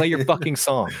 Play your fucking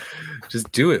song.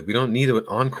 Just do it. We don't need an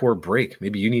encore break.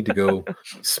 Maybe you need to go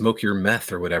smoke your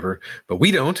meth or whatever. But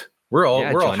we don't. We're all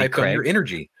hyped on your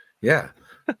energy. Yeah.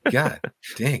 God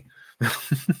dang.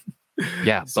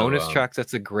 Yeah, bonus tracks.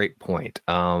 That's a great point.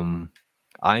 I'm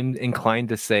inclined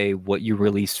to say what you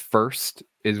release first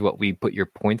is what we put your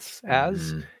points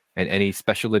as, and any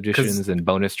special editions and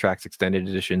bonus tracks, extended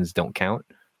editions don't count.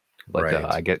 But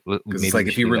I get maybe like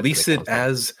if you release it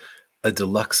as a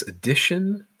deluxe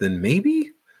edition, then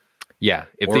maybe. Yeah,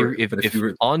 if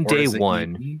on day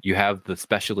one you have the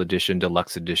special edition,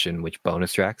 deluxe edition, which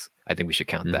bonus tracks, I think we should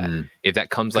count that. If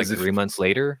that comes like 3 months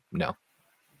later, no.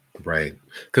 Right.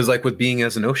 Because like with Being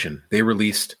as an Ocean, they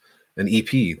released an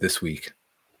EP this week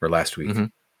or last week.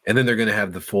 And then they're going to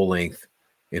have the full length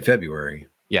in February.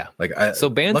 Yeah. Like so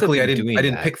bands luckily I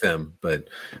didn't pick them, but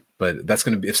that's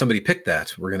going to be, if somebody picked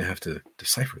that, we're going to have to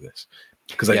decipher this.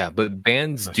 But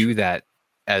bands do that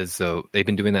they've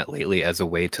been doing that lately as a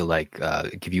way to like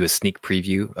give you a sneak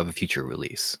preview of a future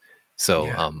release. So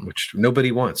which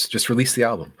nobody wants. Just release the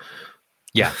album.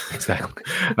 Yeah, exactly.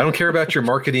 I don't care about your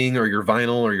marketing or your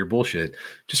vinyl or your bullshit.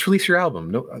 Just release your album.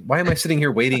 No, why am I sitting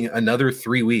here waiting another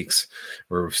 3 weeks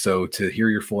or so to hear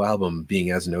your full album,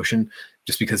 Being as an Ocean,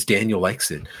 just because Daniel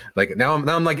likes it? Like now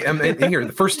I'm in here.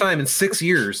 The first time in 6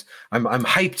 years, I'm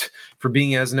hyped for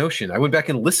Being as an Ocean. I went back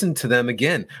and listened to them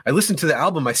again. I listened to the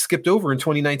album I skipped over in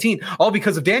 2019, all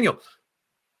because of Daniel.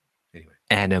 Anyway,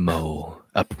 Animo,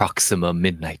 Approxima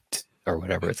Midnight, or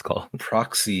whatever it's called.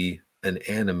 Proxy. An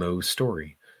Animo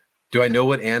story. Do I know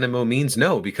what Animo means?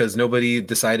 No, because nobody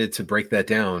decided to break that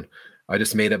down. I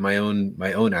just made up my own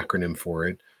acronym for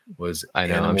it. I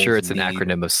know. I'm sure it's an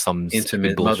acronym of some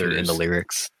intimate bullshit mothers in the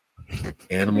lyrics.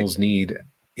 Animals need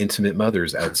intimate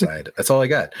mothers outside. That's all I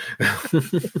got.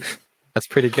 That's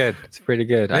pretty good. It's pretty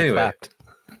good. Anyway.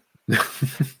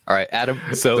 All right, Adam.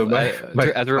 So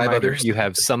as a reminder, you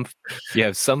have Sum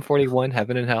 41,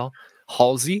 Heaven and Hell,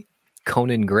 Halsey,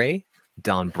 Conan Gray,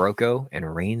 Don Broco,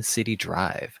 and Rain City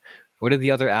Drive. What are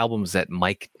the other albums that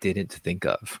Mike didn't think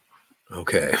of?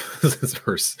 Okay, this is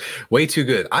first way too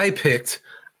good. I picked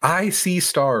I See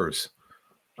Stars.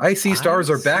 I See Stars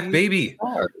are back, baby.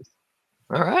 Stars.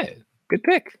 All right, good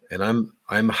pick. And I'm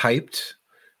hyped,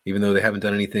 even though they haven't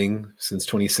done anything since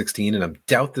 2016, and I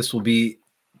doubt this will be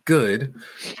good,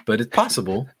 but it's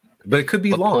possible. But it could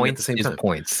be long at the same time.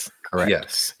 Points, correct?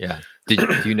 Yes. Yeah. Do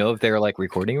you know if they're like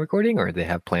recording, or they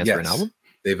have plans for an album?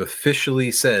 They've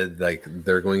officially said like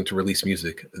they're going to release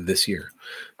music this year.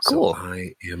 Cool. So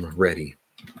I am ready.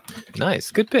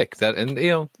 Nice, good pick. That, and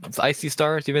it's I See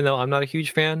Stars. Even though I'm not a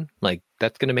huge fan, like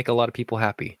that's going to make a lot of people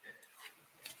happy.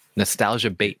 Nostalgia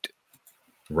bait.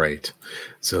 Right.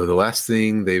 So the last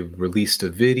thing, they've released a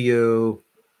video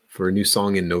for a new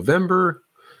song in November.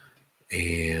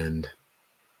 And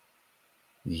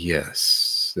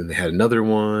yes, then they had another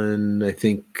one, I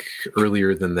think,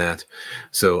 earlier than that.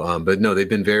 So, but no, they've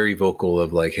been very vocal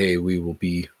of like, hey, we will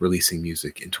be releasing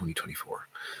music in 2024.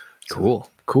 So,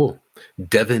 cool.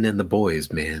 Devin and the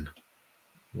boys, man.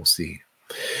 We'll see.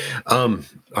 All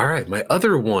right, my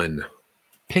other one.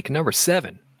 Pick number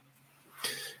 7.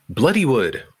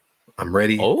 Bloodywood. I'm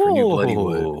ready for new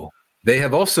Bloodywood. They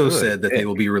have also said that they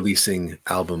will be releasing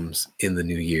albums in the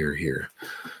new year here.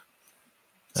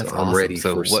 That's so awesome. I'm ready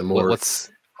for some more.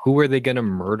 Who are they going to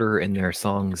murder in their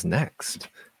songs next?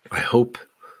 I hope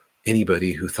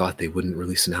anybody who thought they wouldn't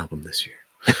release an album this year.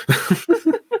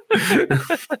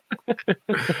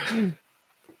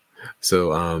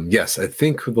 So, yes, I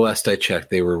think the last I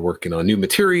checked, they were working on new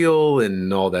material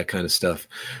and all that kind of stuff.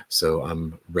 So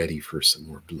I'm ready for some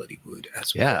more Bloodywood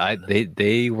as well. Yeah,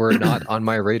 they were not on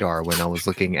my radar when I was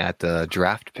looking at the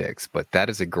draft picks, but that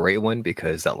is a great one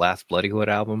because that last Bloodywood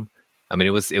album, I mean,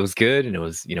 it was good and it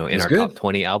was, in our top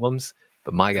 20 albums,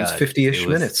 but my God, 50-ish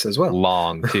minutes as well.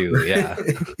 Long too. Yeah.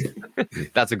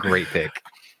 That's a great pick.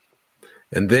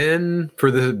 And then for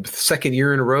the second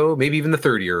year in a row, maybe even the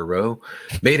third year in a row,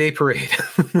 Mayday Parade.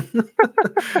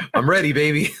 I'm ready,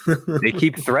 baby. They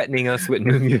keep threatening us with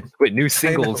new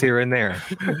singles here and there.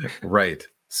 Right.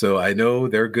 So I know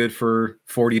they're good for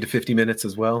 40 to 50 minutes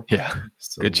as well. Yeah.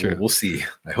 So we'll see.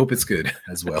 I hope it's good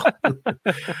as well.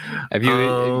 Have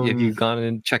you gone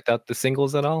and checked out the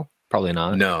singles at all? Probably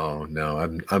not. No.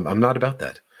 I'm not about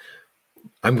that.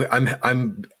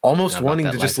 I'm almost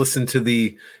wanting to just listen to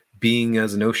the Being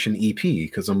as an Ocean EP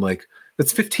because I'm like,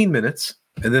 that's 15 minutes,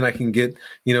 and then I can get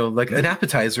like an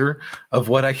appetizer of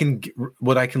what I can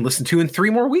listen to in 3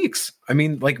 more weeks. I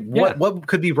mean, like what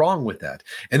could be wrong with that?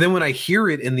 And then when I hear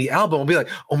it in the album, I'll be like,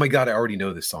 oh my God, I already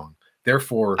know this song.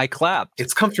 Therefore, I clapped.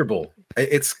 It's comfortable.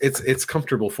 It's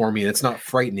comfortable for me, and it's not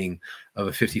frightening of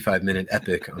a 55-minute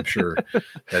epic. I'm sure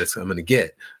that I'm going to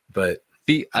get, but.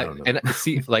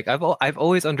 I've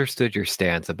always understood your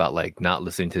stance about like not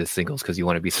listening to the singles because you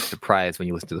want to be surprised when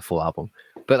you listen to the full album.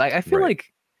 But I feel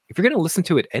like if you're gonna listen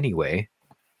to it anyway,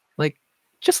 like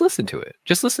just listen to it.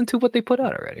 Just listen to what they put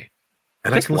out already.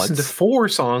 And I can listen to 4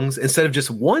 songs instead of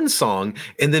just one song,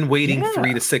 and then waiting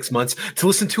 3 to 6 months to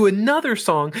listen to another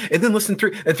song, and then listen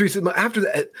 3 after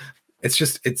that. It's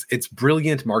just it's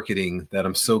brilliant marketing that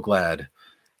I'm so glad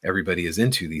everybody is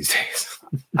into these days.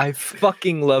 I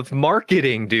fucking love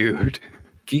marketing, dude.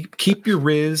 Keep your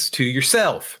Riz to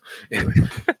yourself.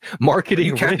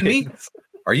 Marketing.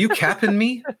 Are you capping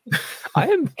me? I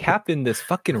am capping this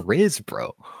fucking Riz,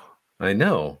 bro. I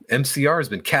know. MCR has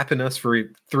been capping us for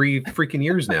 3 freaking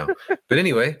years now. But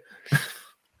anyway,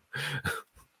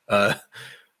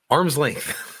 Arm's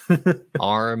Length.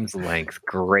 Arm's Length.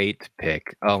 Great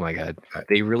pick. Oh my God.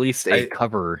 They released a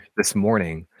cover this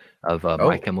morning of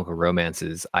My Chemical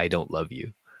Romance's I Don't Love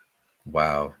You.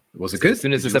 Wow. Was it good? As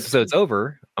soon as this episode's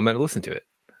over, I'm going to listen to it.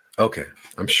 Okay.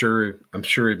 I'm sure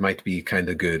it might be kind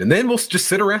of good. And then we'll just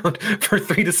sit around for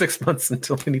 3 to 6 months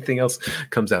until anything else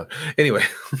comes out. Anyway,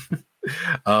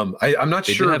 I'm not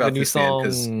sure about a new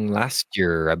song last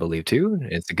year, I believe, too.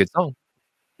 It's a good song.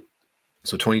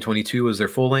 So 2022 was their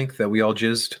full length that we all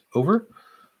jizzed over?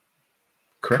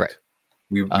 Correct.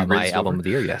 We my album of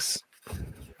the year, yes.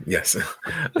 Yes.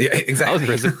 Yeah, exactly.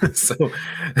 I was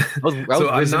I'm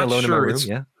not alone sure. In my room.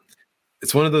 Yeah.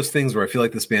 It's one of those things where I feel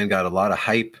like this band got a lot of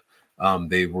hype.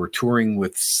 They were touring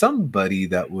with somebody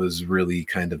that was really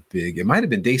kind of big. It might have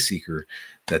been Dayseeker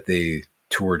that they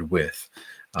toured with.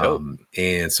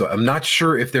 And so I'm not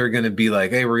sure if they're going to be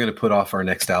like, hey, we're going to put off our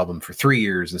next album for 3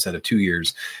 years instead of 2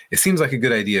 years. It seems like a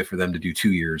good idea for them to do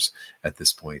 2 years at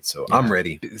this point. So I'm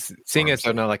ready. Seeing as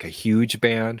they're not like a huge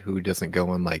band who doesn't go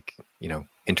on like,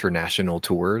 international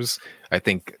tours, I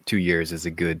think 2 years is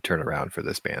a good turnaround for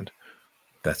this band.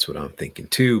 That's what I'm thinking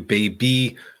too,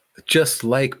 baby. Just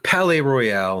like Palais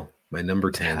Royale, my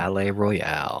number 10. Palais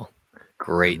Royale.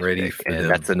 Great. I'm ready for them.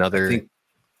 That's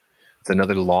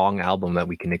another long album that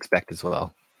we can expect as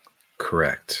well.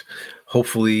 Correct.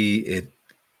 Hopefully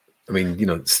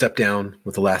step down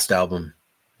with the last album.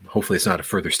 Hopefully it's not a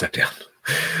further step down.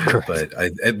 Correct.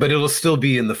 But it'll still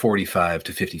be in the 45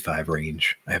 to 55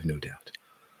 range. I have no doubt.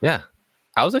 Yeah.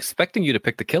 I was expecting you to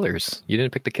pick the Killers. You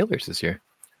didn't pick the Killers this year.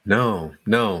 No.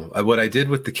 What I did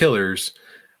with the Killers,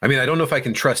 I mean, I don't know if I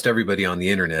can trust everybody on the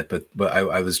internet, but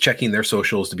I was checking their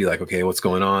socials to be like, okay, what's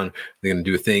going on? They're going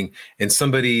to do a thing. And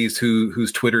somebody's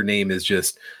whose Twitter name is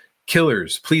just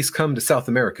Killers, please come to South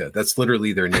America. That's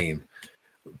literally their name.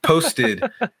 Posted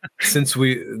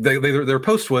their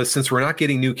post was, since we're not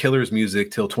getting new Killers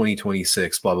music till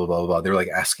 2026, blah, blah, blah, blah. They're like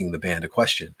asking the band a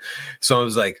question. So I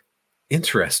was like,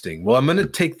 Interesting. Well, I'm going to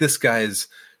take this guy's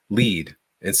lead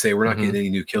and say we're not getting any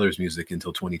new Killers music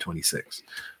until 2026.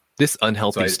 This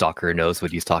unhealthy stalker knows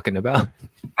what he's talking about.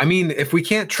 I mean, if we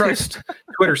can't trust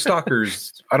Twitter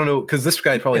stalkers, I don't know, because this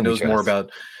guy probably knows more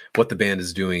about what the band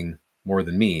is doing more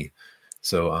than me.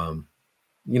 So,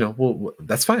 well,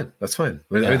 that's fine. That's fine.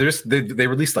 Yeah. They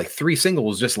released like 3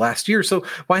 singles just last year, so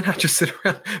why not just sit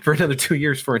around for another 2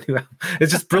 years for a new album?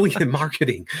 It's just brilliant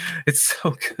marketing. It's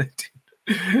so good,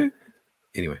 dude.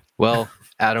 Anyway. Well,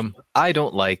 Adam, I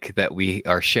don't like that we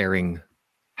are sharing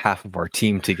half of our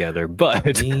team together,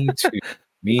 but me too.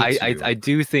 I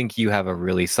do think you have a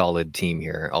really solid team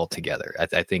here altogether.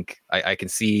 I think I can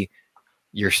see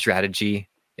your strategy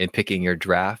in picking your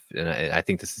draft, and I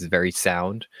think this is very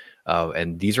sound.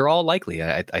 And these are all likely.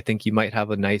 I think you might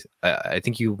have I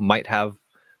think you might have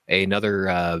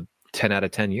another 10 out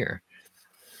of 10 year.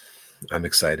 I'm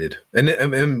excited.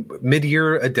 And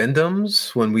mid-year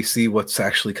addendums, when we see what's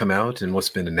actually come out and what's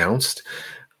been announced,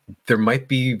 there might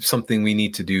be something we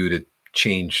need to do to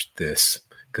change this,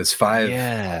 because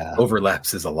 5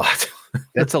 overlaps is a lot.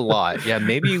 That's a lot. Yeah,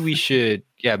 maybe we should.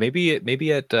 Yeah, maybe at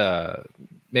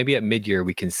mid-year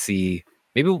we can see.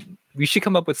 Maybe we should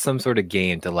come up with some sort of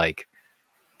game to like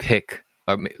pick,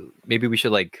 or maybe we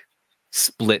should like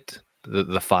split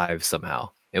the 5 somehow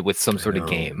with some sort of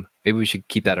game. Maybe we should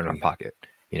keep that in our pocket.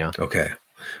 Okay,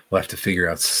 we'll have to figure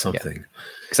out something.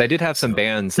 Because I did have some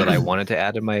bands that I wanted to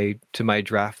add to my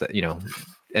draft that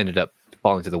ended up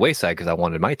falling to the wayside because I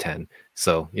wanted my 10.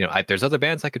 So there's other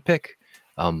bands I could pick,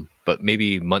 but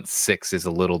maybe month 6 is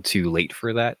a little too late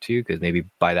for that too, because maybe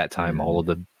by that time all of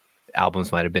the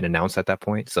albums might have been announced at that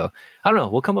point. So I don't know.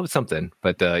 We'll come up with something.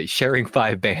 But sharing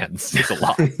 5 bands is a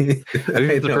lot. I think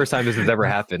it's the first time this has ever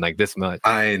happened like this much.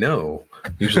 I know.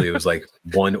 Usually it was like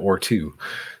 1 or 2.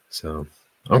 So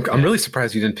I'm really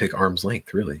surprised you didn't pick Arm's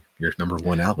Length. Really, your number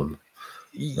 1 album.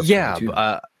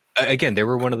 Again, they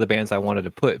were one of the bands I wanted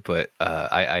to put, but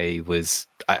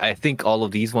I think all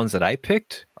of these ones that I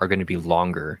picked are going to be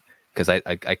longer because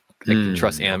I can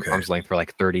trust Arm's Length for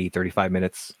like 30-35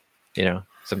 minutes.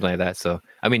 Something like that. So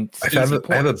I mean, I have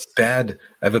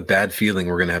a bad feeling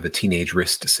we're gonna have a Teenage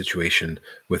Wrist situation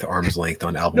with Arm's Length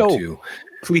on album 2.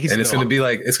 Please, and it's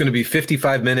gonna be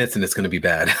 55 minutes, and it's gonna be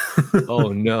bad. Oh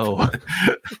no,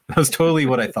 that was totally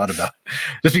what I thought about.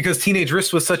 Just because Teenage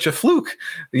Wrist was such a fluke,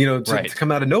 to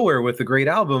come out of nowhere with a great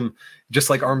album, just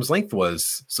like Arm's Length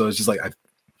was. So it's just like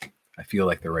I feel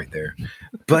like they're right there,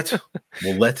 but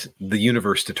we'll let the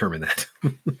universe determine that.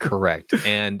 Correct,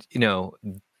 and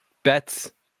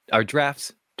our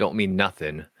drafts don't mean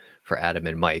nothing for Adam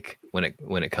and Mike when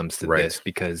it comes to this,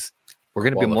 because we're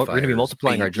going to be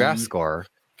multiplying our draft score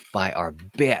by our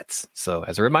bets. So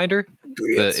as a reminder,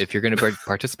 if you're going to be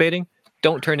participating,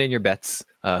 don't turn in your bets.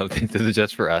 This is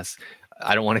just for us.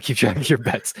 I don't want to keep track of your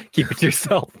bets. Keep it to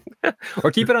yourself,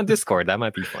 or keep it on Discord. That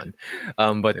might be fun.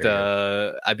 But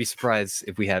I'd be surprised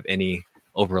if we have any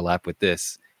overlap with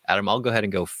this. Adam, I'll go ahead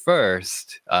and go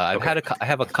first. I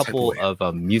have a couple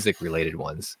of music related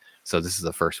ones. So this is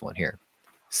the first one here.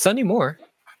 Sonny Moore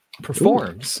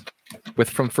performs with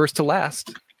From First to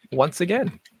Last once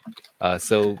again.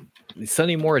 So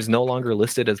Sonny Moore is no longer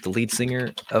listed as the lead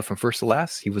singer of From First to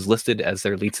Last. He was listed as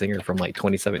their lead singer from like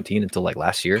 2017 until like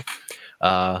last year.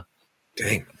 Dang.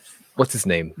 What's his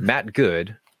name? Matt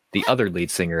Good, the other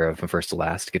lead singer of From First to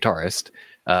Last, guitarist.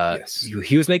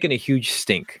 He was making a huge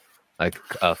stink like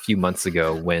a few months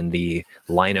ago when the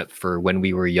lineup for When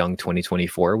We Were Young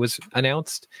 2024 was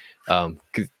announced.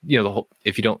 If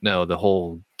you don't know, the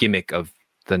whole gimmick of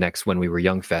the next When We Were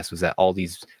Young Fest was that all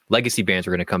these legacy bands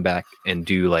were going to come back and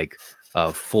do like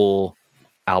full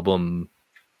album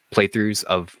playthroughs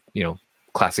of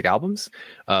classic albums.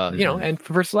 And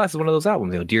First to Last is one of those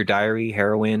albums. Dear Diary,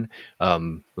 Heroin,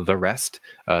 the rest.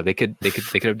 They could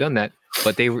have done that,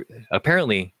 but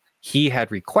apparently he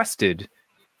had requested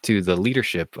to the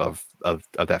leadership of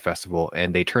that festival,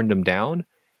 and they turned him down,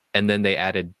 and then they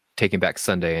added Taking Back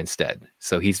Sunday instead.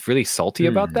 So he's really salty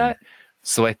about that.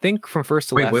 So I think From First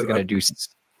to Last is going to do.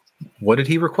 What did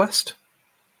he request?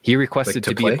 He requested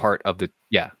to be a part of the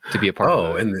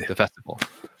the festival.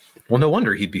 Well, no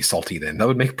wonder he'd be salty then. That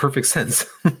would make perfect sense.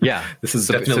 Yeah, this is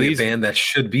definitely a band that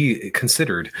should be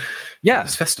considered. Yeah,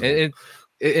 this festival,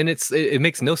 and it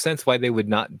makes no sense why they would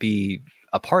not be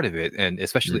a part of it, and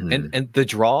especially and the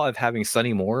draw of having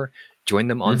Sonny Moore join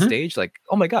them on stage, like,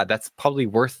 oh my god, that's probably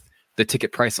worth the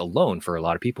ticket price alone for a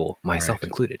lot of people, myself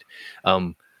included.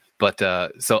 So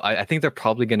I think they're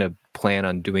probably going to plan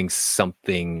on doing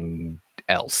something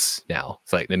else now.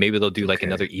 It's like maybe they'll do like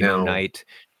another emo night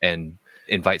and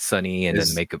invite Sonny and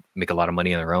then make a lot of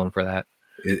money on their own for that.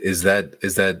 Is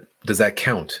that does that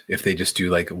count if they just do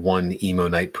like one emo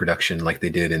night production like they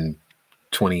did in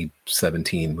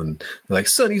 2017 when they're like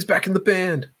Sonny's back in the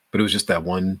band, but it was just that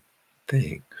one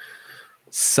thing?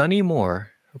 Sonny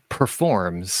Moore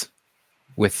performs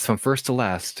with From First to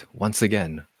Last once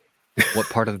again. What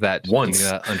part of that do you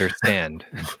not understand?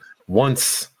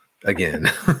 Once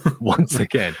again. Once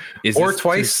again. Is or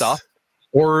twice soft?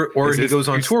 Or he goes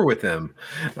on tour with them.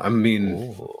 I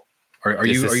mean, are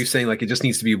you saying like it just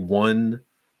needs to be one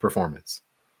performance?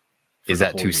 Is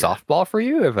that too softball for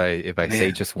you if I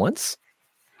say just once?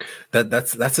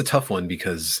 That's a tough one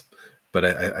because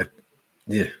I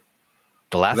yeah.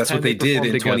 The last that's what they did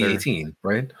in 2018,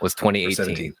 right? Was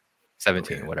 2018.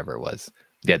 17, okay. Whatever it was.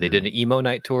 Yeah, they did an emo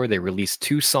night tour. They released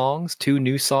two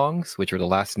new songs, which were the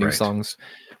last new songs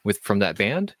from that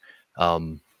band,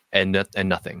 and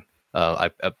nothing.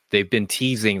 They've been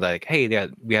teasing like, hey,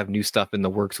 we have new stuff in the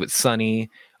works with Sonny.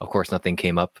 Of course, nothing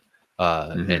came up,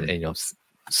 and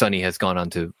Sonny has gone on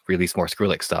to release more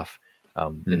Skrillex stuff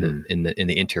in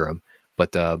the interim.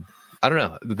 But I don't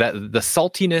know, that the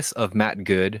saltiness of Matt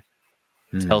Good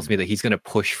tells me that he's going to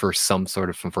push for some sort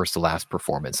of From First to Last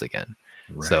performance again.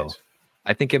 Right. So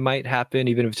I think it might happen,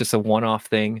 even if it's just a one-off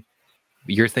thing.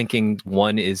 You're thinking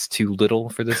one is too little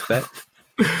for this bet?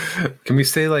 Can we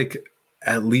say like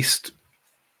at least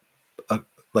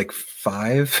like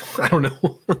 5? I don't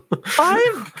know.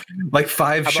 5? Like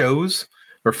 5 shows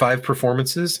or 5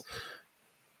 performances?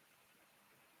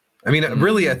 I mean,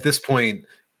 really at this point,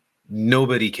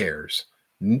 nobody cares.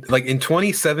 Like in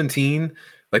 2017,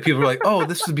 like people were like, "Oh,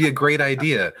 this would be a great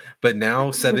idea," but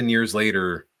now 7 years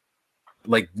later,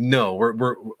 like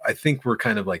no, I think we're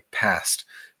kind of like past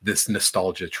this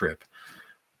nostalgia trip.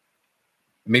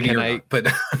 Maybe you're not, but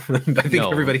I think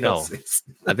everybody else is.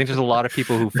 I think there's a lot of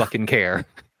people who fucking care.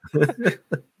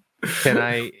 Can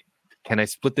I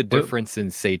split the difference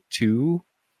and say 2?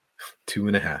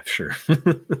 2.5, sure.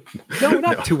 No,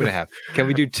 not 2.5. Can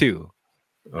we do 2?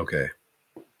 Okay.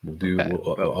 We'll do.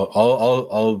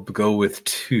 I'll go with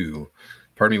 2.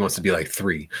 Part of me wants to be like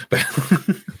 3, but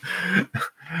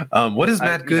what has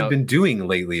Matt Good been doing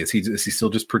lately? Is he still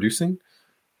just producing?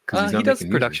 He does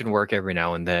production work every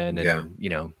now and then,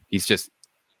 and he's just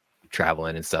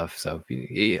traveling and stuff. So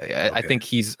I think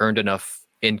he's earned enough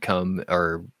income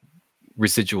or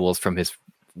residuals from his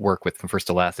work with From First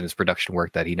to Last and his production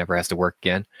work that he never has to work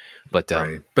again. But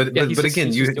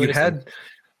again,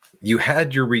 you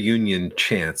had your reunion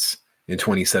chance in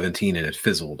 2017 and it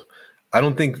fizzled. I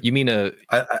don't think you mean a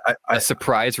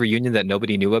surprise reunion that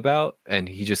nobody knew about, and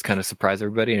he just kind of surprised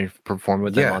everybody and performed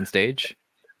with them on stage.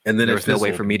 And then there was no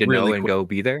way for me to know and go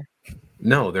be there.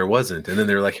 No, there wasn't. And then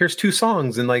they're like, "Here's 2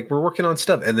 songs, and like we're working on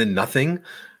stuff," and then nothing.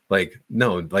 Like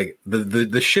no, like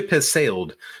the ship has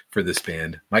sailed for this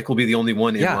band. Mike will be the only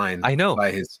one in line. I know.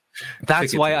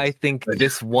 That's why I think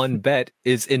this one bet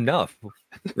is enough.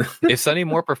 If Sonny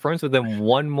Moore performs with them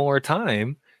one more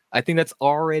time, I think that's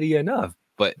already enough.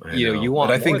 But you want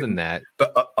more than that.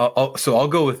 But I'll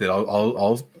go with it.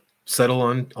 I'll settle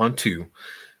on 2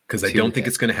 because I don't think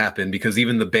it's going to happen. Because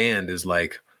even the band is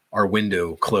like, our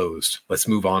window closed. Let's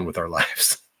move on with our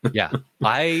lives. Yeah,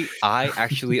 I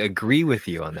actually agree with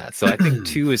you on that. So I think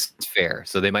 2 is fair.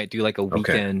 So they might do like a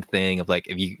weekend thing of like,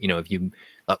 if you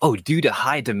due to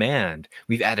high demand,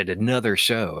 we've added another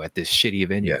show at this shitty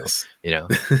venue. Yes.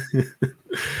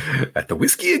 At the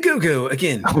Whiskey A Go-Go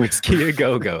again. Whiskey A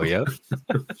Go-Go, yep.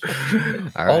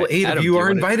 All 8 Adam, of you are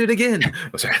invited again.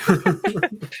 Oh, sorry.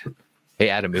 Hey,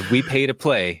 Adam, if we pay to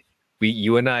play,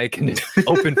 you and I can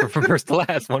open for From First to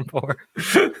Last one more.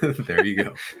 There you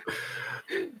go.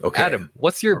 Okay. Adam,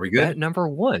 what's your bet number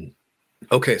 1?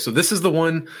 Okay, so this is the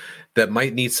one that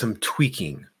might need some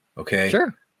tweaking. Okay.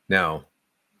 Sure. Now,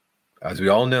 as we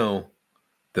all know,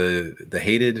 the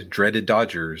hated, dreaded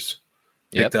Dodgers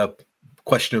picked up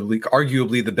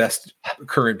arguably the best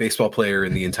current baseball player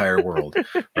in the entire world,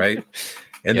 right?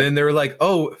 And then they were like,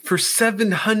 "Oh, for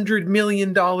 $700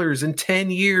 million in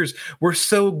 10 years, we're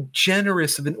so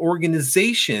generous of an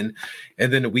organization."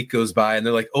 And then a week goes by, and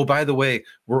they're like, "Oh, by the way,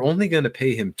 we're only going to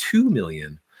pay him $2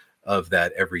 million of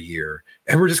that every year,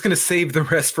 and we're just going to save the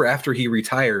rest for after he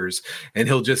retires, and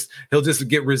he'll just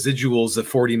get residuals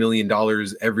of $40 million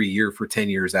every year for 10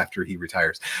 years after he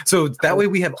retires. So that way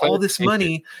we have all this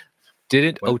money."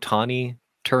 Didn't Ohtani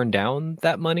turn down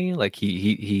that money? Like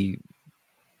he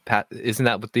isn't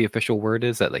that what the official word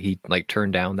is? That like he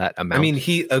turned down that amount? I mean,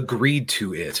 he agreed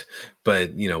to it,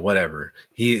 but whatever.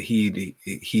 He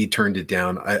turned it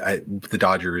down. The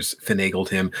Dodgers finagled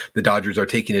him. The Dodgers are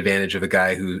taking advantage of a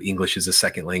guy who English is a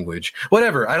second language.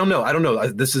 Whatever. I don't know.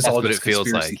 This is all just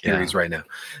conspiracy theories right now.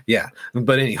 Yeah.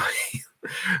 But anyway,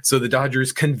 So the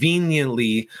Dodgers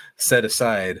conveniently set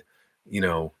aside,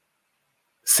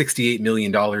 $68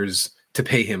 million to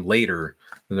pay him later.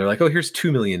 And they're like, oh, here's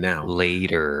 $2 million now.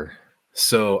 Later.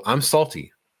 So I'm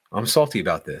salty. I'm salty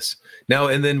about this. Now,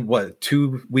 and then what,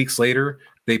 2 weeks later,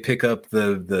 they pick up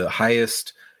the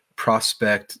highest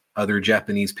prospect other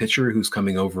Japanese pitcher who's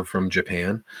coming over from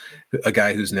Japan, a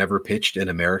guy who's never pitched in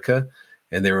America.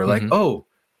 And they were like, oh,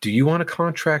 do you want a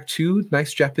contract too?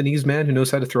 Nice Japanese man who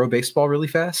knows how to throw a baseball really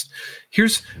fast.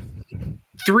 Here's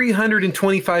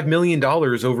 $325 million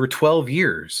over 12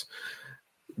 years.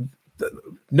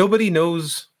 Nobody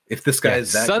knows if this guy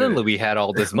is that suddenly good. We had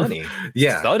all this money.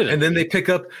 Yeah. Suddenly. And then they pick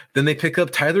up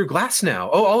Tyler Glasnow.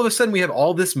 Oh, all of a sudden we have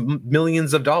all this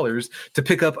millions of dollars to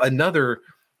pick up another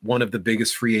one of the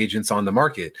biggest free agents on the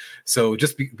market. So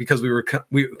just because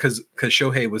because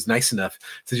Shohei was nice enough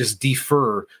to just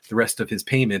defer the rest of his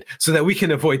payment so that we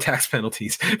can avoid tax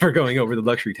penalties for going over the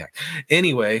luxury tax.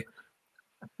 Anyway,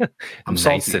 I'm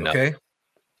salty, okay?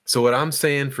 So what I'm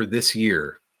saying for this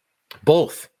year,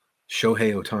 both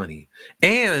Shohei Ohtani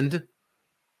and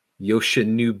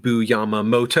Yoshinobu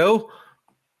Yamamoto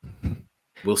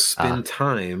will spend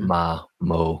time.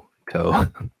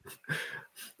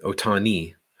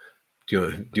 Ohtani.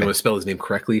 Do you want to spell his name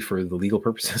correctly for the legal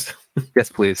purposes? Yes,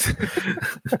 please.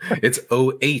 It's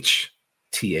Ohtani.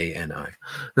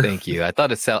 Thank you. I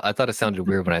thought it sounded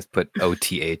weird when I put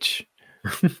OTH.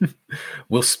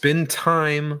 We'll spend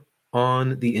time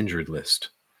on the injured list.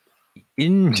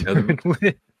 Injured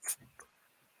list.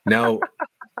 Now,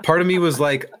 part of me was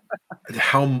like,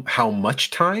 how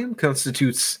much time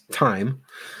constitutes time?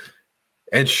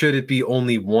 And should it be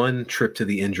only one trip to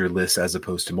the injured list as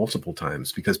opposed to multiple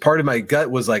times? Because part of my gut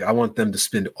was like, I want them to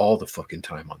spend all the fucking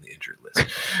time on the injured list,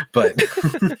 but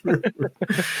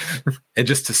and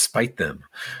just to spite them.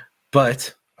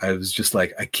 But I was just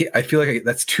like, I feel like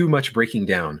that's too much breaking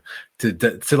down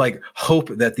to like hope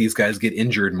that these guys get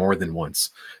injured more than once.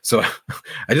 So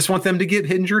I just want them to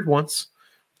get injured once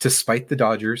to spite the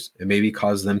Dodgers and maybe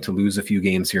cause them to lose a few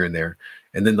games here and there.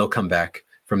 And then they'll come back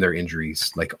from their injuries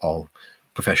like all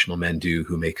professional men do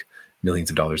who make millions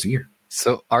of dollars a year.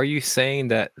 So are you saying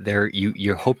that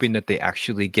you're hoping that they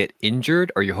actually get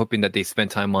injured, or you're hoping that they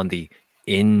spend time on the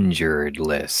injured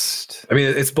list? I mean,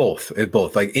 it's both.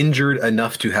 Like injured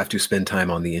enough to have to spend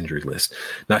time on the injured list,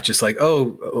 not just like,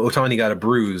 oh, Ohtani got a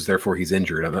bruise, therefore he's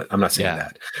injured. I'm not saying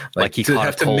that. Like he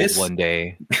caught a cold one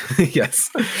day. Yes,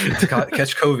 to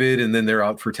catch COVID and then they're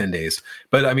out for 10 days.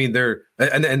 But I mean,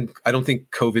 and I don't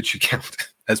think COVID should count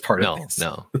as part of this.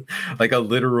 No. Like a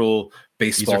literal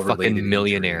baseball These are fucking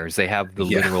millionaires. Injury. They have the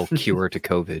literal cure to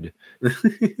COVID.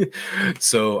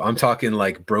 So I'm talking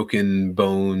like broken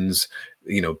bones,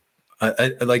 like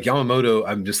Yamamoto.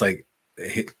 I'm just like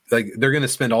they're going to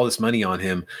spend all this money on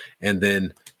him, and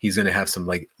then he's going to have some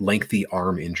like lengthy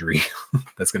arm injury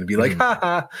that's going to be like,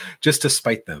 just to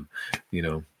spite them,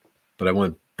 But I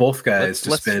want both guys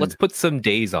to spend. Let's put some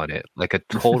days on it, like a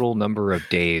total number of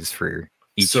days for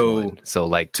each one. So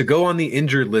like to go on the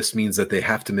injured list means that they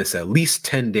have to miss at least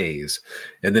 10 days,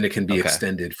 and then it can be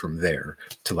extended from there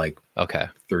to like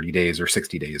 30 days or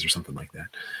 60 days or something like that.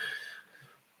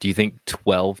 Do you think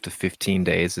 12 to 15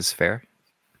 days is fair?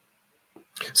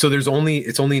 So it's only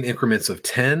in increments of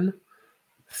 10,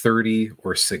 30,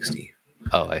 or 60.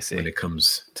 Oh, I see. When it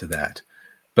comes to that.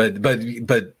 But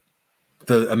the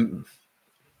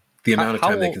amount of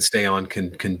time they can stay on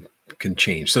can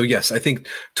change. So yes, I think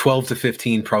 12 to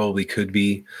 15 probably could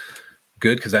be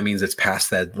good, because that means it's past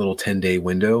that little 10-day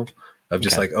window of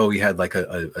just like, oh, he had like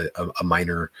a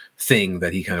minor thing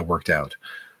that he kind of worked out.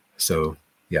 So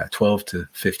yeah, 12 to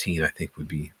 15 I think would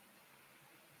be.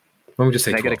 Let me just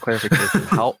say. Can 12. I get a clarification?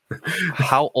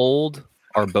 How old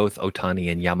are both Ohtani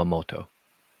and Yamamoto?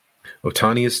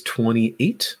 Ohtani is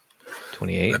 28.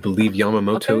 28. I believe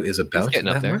Yamamoto is about that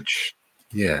up there. Much.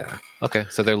 Yeah. Okay,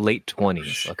 so they're late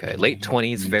 20s. Okay, late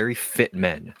 20s, very fit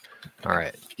men. All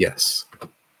right. Yes.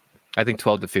 I think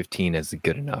 12 to 15 is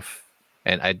good enough.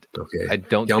 And I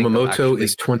don't Yamamoto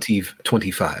is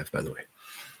 25, by the way.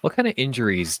 What kind of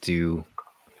injuries do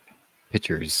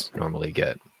pitchers normally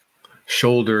get?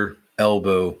 Shoulder,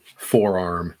 elbow,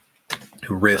 forearm,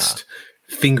 wrist,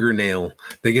 fingernail.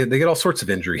 They get all sorts of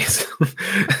injuries.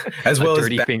 As well as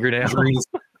back fingernail injuries,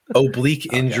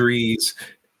 oblique injuries,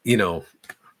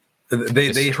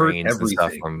 they hurt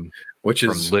everything, which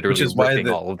is why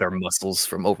all of their muscles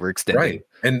from overextending. Right.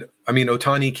 And I mean,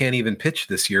 Ohtani can't even pitch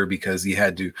this year because he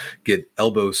had to get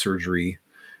elbow surgery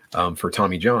for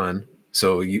Tommy John.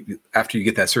 So after you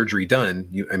get that surgery done,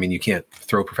 you can't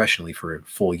throw professionally for a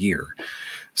full year.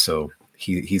 So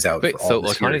he's out. Wait, so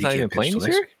Ohtani's not even playing this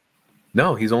year?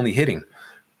 No, he's only hitting.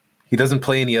 He doesn't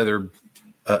play any other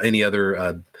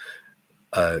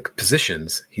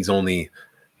positions. He's only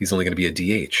going to be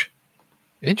a DH.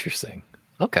 Interesting.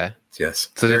 Okay. Yes.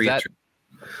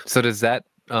 So does that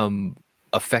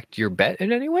affect your bet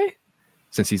in any way,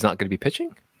 since he's not going to be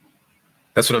pitching?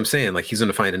 That's what I'm saying. Like, he's going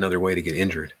to find another way to get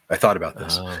injured. I thought about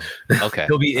this. Oh, okay.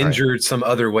 He'll be injured some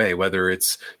other way, whether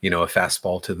it's, a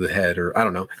fastball to the head or I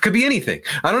don't know. It could be anything.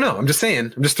 I don't know. I'm just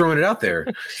saying. I'm just throwing it out there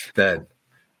that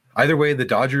either way, the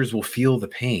Dodgers will feel the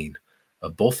pain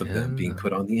of both of them being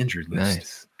put on the injured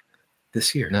list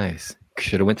this year. Nice.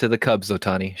 Should have went to the Cubs,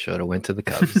 Ohtani. Should have went to the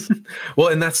Cubs. Well,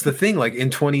 and that's the thing. Like in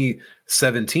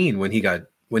 2017, when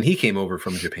he came over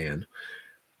from Japan,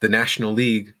 the National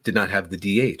League did not have the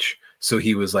DH. So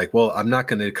he was like, well, I'm not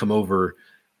going to come over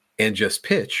and just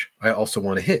pitch. I also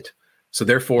want to hit. So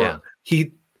therefore,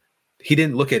 he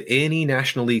didn't look at any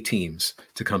National League teams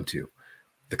to come to.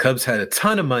 The Cubs had a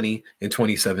ton of money in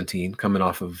 2017 coming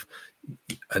off of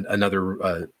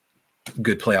another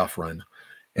good playoff run.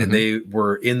 And they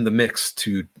were in the mix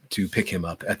to pick him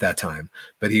up at that time.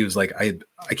 But he was like, I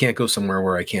can't go somewhere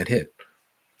where I can't hit.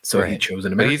 So he chose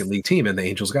an American League team, and the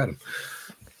Angels got him.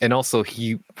 And also,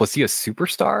 was he a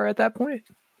superstar at that point?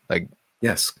 Like,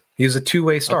 yes, he was a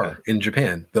two-way star in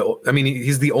Japan.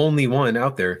 He's the only one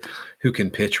out there who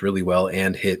can pitch really well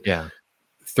and hit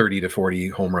 30 to 40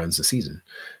 home runs a season.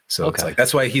 So it's like,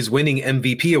 that's why he's winning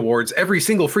MVP awards every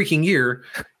single freaking year,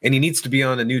 and he needs to be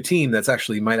on a new team that's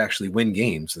might actually win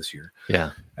games this year.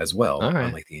 As well,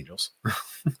 unlike the Angels.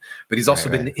 But he's also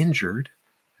been injured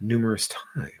numerous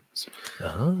times.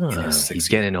 He's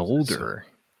getting older.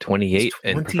 28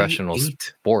 in professional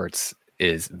sports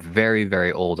is very,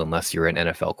 very old unless you're an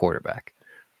NFL quarterback.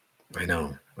 I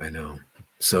know.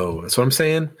 So that's what I'm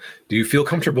saying. Do you feel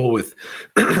comfortable with,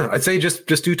 I'd say just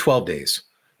do 12 days,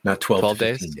 not 12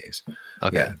 to 15 days.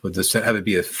 Okay. Yeah, but just have it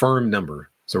be a firm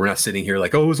number. So we're not sitting here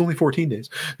like, oh, it was only 14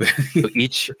 days. So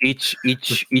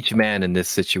each man in this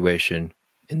situation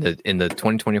in the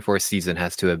 2024 season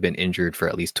has to have been injured for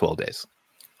at least 12 days.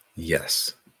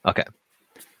 Yes. Okay.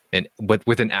 And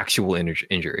with an actual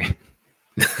injury.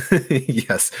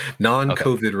 Yes,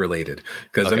 non-COVID related.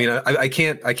 Because I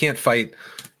can't fight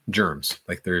germs.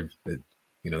 Like that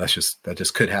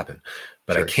just could happen.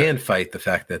 But I can fight the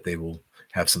fact that they will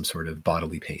have some sort of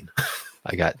bodily pain.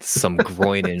 I got some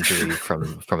groin injury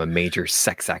from a major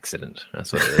sex accident.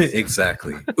 That's what it is.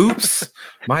 Exactly. Oops,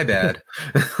 my bad.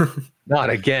 Not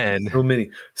again.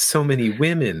 So many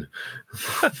women.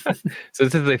 So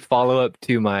this is a follow-up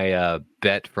to my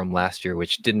bet from last year,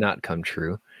 which did not come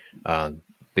true.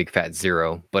 Big fat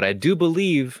zero. But I do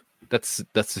believe that's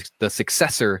the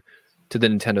successor to the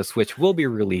Nintendo Switch will be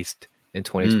released in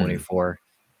 2024.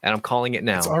 And I'm calling it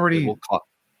now. It's already...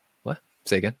 What?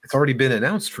 Say again? It's already been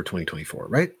announced for 2024,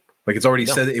 right? Like it's already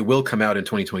said it will come out in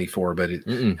 2024, but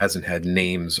it hasn't had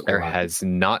names. There has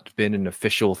not been an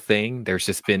official thing. There's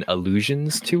just been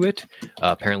allusions to it.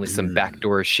 Apparently some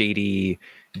backdoor shady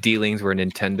dealings where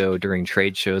Nintendo during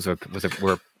trade shows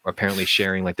were apparently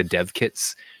sharing like the dev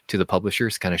kits to the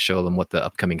publishers, kind of show them what the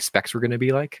upcoming specs were going to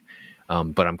be like.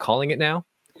 But I'm calling it now.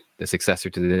 The successor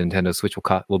to the Nintendo Switch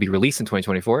will be released in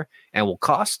 2024 and will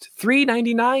cost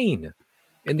 $399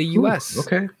 in the US.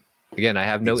 Okay. Again, I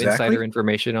have no insider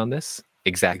information on this.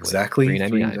 Exactly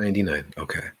 $399.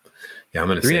 Okay. Yeah, I'm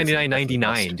gonna say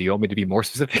 $399.99. Do you want me to be more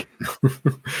specific?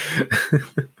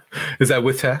 Is that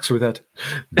with tax or without?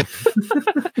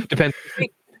 Depends.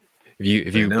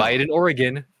 If you buy it in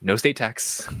Oregon, no state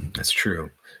tax. That's true.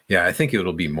 Yeah, I think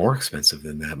it'll be more expensive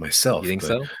than that myself. You think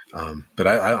so? But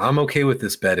I'm okay with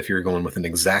this bet if you're going with an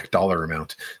exact dollar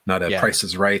amount, not a Price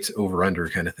is Right over under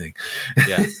kind of thing.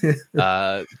 Yeah.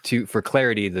 For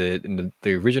clarity, the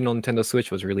original Nintendo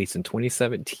Switch was released in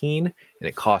 2017, and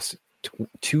it cost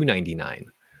 $299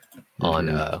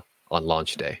 on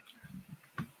launch day.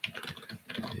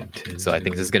 So I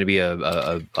think this is going to be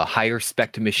a higher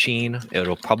spec machine.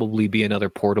 It'll probably be another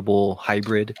portable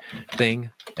hybrid thing,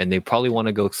 and they probably want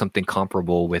to go something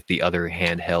comparable with the other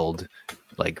handheld,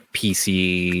 like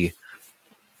PC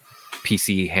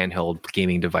handheld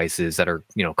gaming devices that are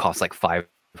cost like $500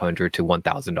 to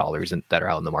 $1,000 and that are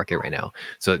out in the market right now.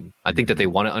 So I think that they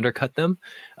want to undercut them,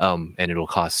 and it'll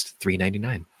cost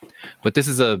 $399. But this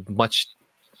is a much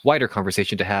wider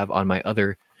conversation to have on my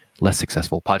other less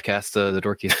successful podcast, the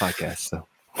Dorkiest Podcast. So,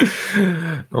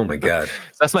 oh my god, so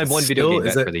that's my one video game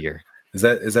bet for the year. Is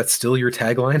that still your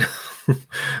tagline?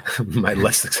 My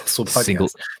less successful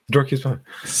podcast, Dorkiest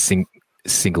Podcast.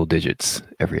 Single digits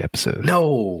every episode.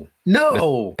 No,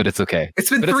 but it's okay. It's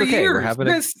been 3 years. We're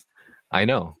having I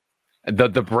know.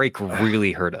 The break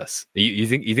really hurt us. You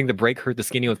think the break hurt the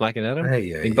Skinny with Mike and Adam?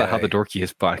 Think about how the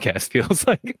Dorkiest Podcast feels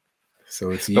like.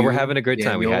 So it's you. But we're having a good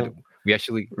time. Daniel. We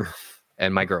actually,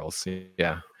 and my girls.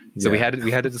 Yeah. So we had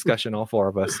a discussion, all four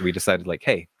of us. We decided like,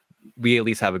 hey, we at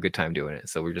least have a good time doing it.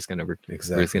 So we're just gonna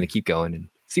keep going and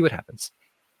see what happens.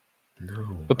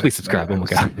 No, but please subscribe. Oh my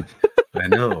god. I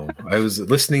know. I was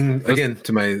listening again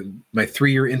to my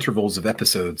 3-year intervals of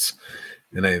episodes,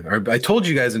 and I told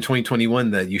you guys in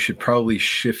 2021 that you should probably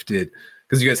shift it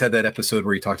because you guys had that episode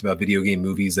where you talked about video game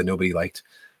movies that nobody liked,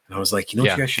 and I was like, what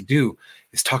you guys should do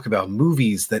is talk about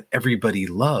movies that everybody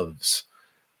loves.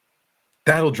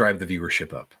 That'll drive the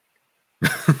viewership up.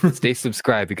 Stay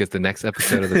subscribed because the next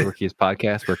episode of the Rookies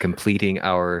podcast, we're completing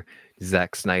our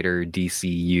Zack Snyder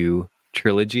DCU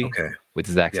trilogy with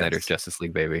Zack Snyder's Justice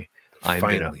League, baby. I'm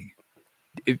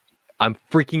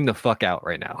freaking the fuck out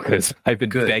right now because I've been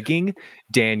begging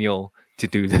Daniel to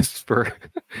do this for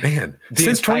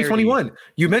since 2021.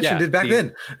 You mentioned it back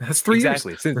then. That's 3 years.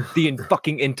 Since the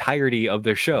fucking entirety of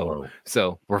their show. Whoa.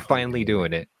 So we're finally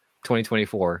doing it.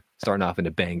 2024, starting off in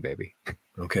a bang, baby.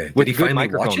 Okay. With a good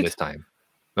microphone this time.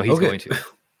 No, he's going to.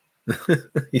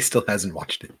 He still hasn't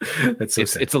watched it. That's so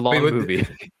sad. It's a long movie.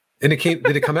 And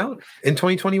did it come out in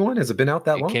 2021? Has it been out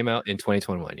that long? It came out in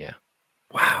 2021, yeah.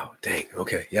 Wow, dang.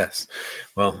 Okay, yes.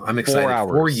 Well, I'm excited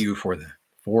for you for that.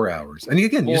 4 hours. And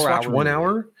again, you just watch 1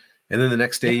 hour, and then the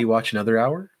next day you watch another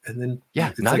hour, and then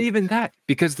not even that,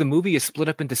 because the movie is split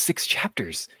up into 6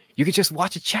 chapters. You can just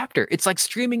watch a chapter. It's like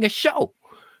streaming a show.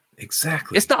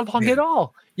 Exactly. It's not long at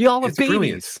all. You all have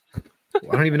babies.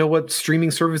 Brilliant. I don't even know what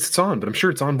streaming service it's on, but I'm sure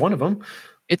it's on one of them.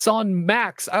 It's on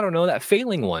Max. I don't know, that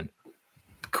failing one.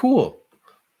 Cool.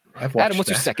 I've watched Adam, what's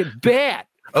your second bet?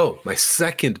 Oh, my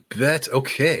second bet.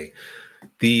 Okay.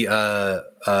 The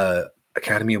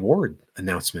Academy Award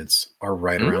announcements are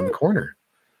right around the corner.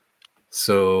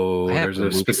 So there's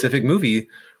a specific movie.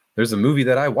 There's a movie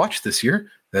that I watched this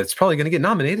year that's probably going to get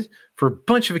nominated for a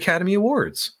bunch of Academy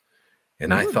Awards.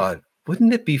 And I thought,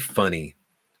 wouldn't it be funny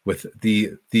with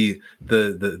the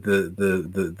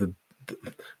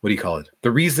what do you call it?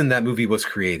 The reason that movie was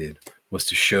created was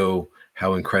to show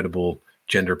how incredible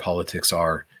gender politics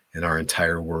are in our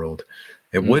entire world.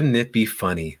 And wouldn't it be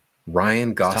funny?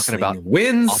 Ryan Gosling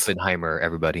wins Oppenheimer,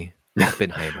 everybody.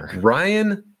 Oppenheimer.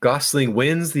 Ryan Gosling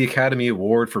wins the Academy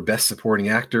Award for Best Supporting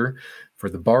Actor for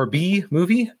the Barbie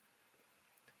movie.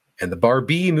 And the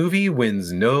Barbie movie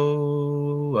wins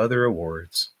no other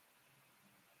awards.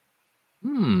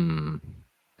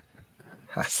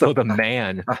 So the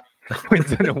man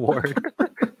wins an award.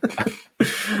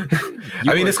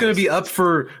 I mean, it's going to be up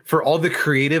for all the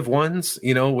creative ones,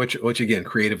 which again,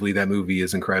 creatively, that movie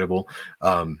is incredible,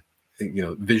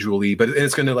 visually, but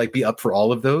it's going to like be up for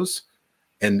all of those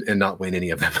and not win any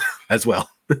of them as well.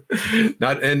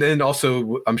 And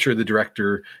also I'm sure the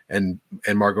director and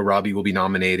Margot Robbie will be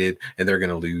nominated and they're going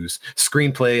to lose.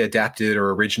 Screenplay, adapted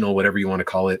or original, whatever you want to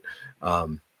call it,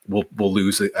 will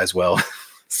lose as well.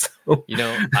 So.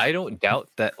 I don't doubt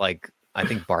that. I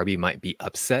think Barbie might be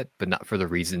upset, but not for the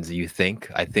reasons you think.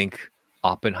 I think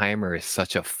Oppenheimer is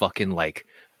such a fucking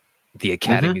the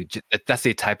Academy. That's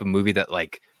the type of movie that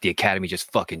the Academy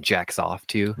just fucking jacks off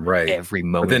to every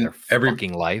moment of their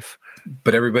fucking life.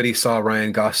 But everybody saw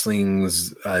Ryan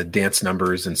Gosling's dance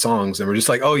numbers and songs, and we're just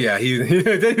like, oh yeah,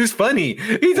 he's funny.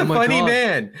 He's a funny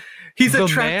man. He's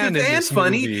attractive and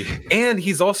funny, movie. And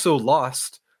he's also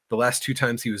lost the last 2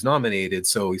 times he was nominated,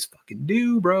 so he's fucking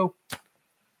due, bro.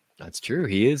 That's true.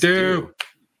 He is due.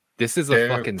 This is a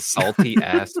fucking salty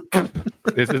ass.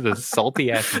 This is a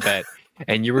salty ass bet.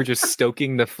 And you were just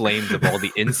stoking the flames of all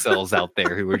the incels out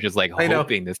there who were just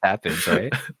hoping this happens,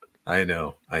 right? I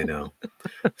know.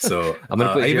 So I'm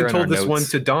gonna I even told this one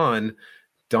to Dawn.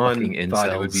 Dawn thought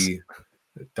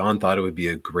it would be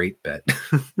a great bet.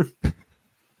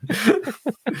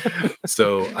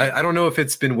 So I don't know if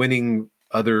it's been winning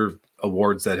other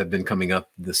awards that have been coming up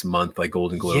this month, like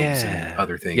Golden Globes and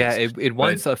other things. Yeah, it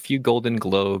won a few Golden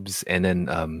Globes, and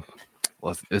then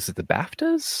is it the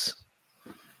BAFTAs?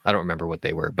 I don't remember what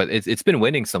they were, but it's been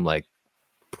winning some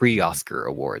pre-Oscar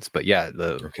awards. But yeah,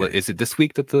 is it this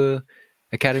week that the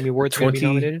Academy Awards will be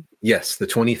nominated? Yes, the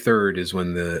 23rd is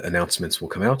when the announcements will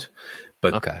come out,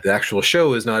 but the actual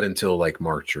show is not until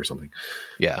March or something.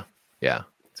 Yeah.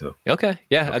 So okay,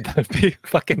 that'd be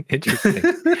fucking interesting.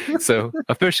 So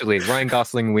officially, Ryan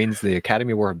Gosling wins the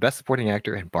Academy Award Best Supporting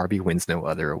Actor, and Barbie wins no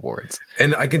other awards.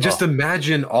 And I can just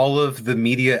imagine all of the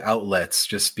media outlets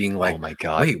just being like, "Oh my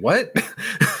god, wait, what?"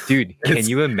 Dude, can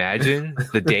you imagine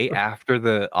the day after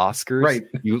the Oscars? Right.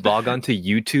 You log onto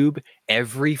YouTube,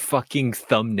 every fucking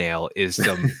thumbnail is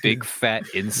some big fat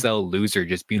incel loser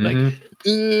just being like,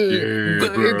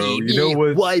 Barbie, you know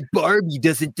what? Why Barbie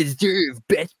doesn't deserve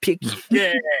Best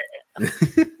Picture?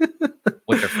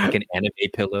 with their fucking anime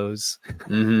pillows.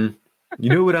 Mm-hmm. You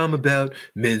know what I'm about?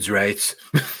 Men's rights.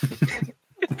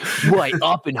 Why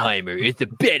Oppenheimer is a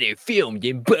better film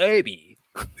than Barbie.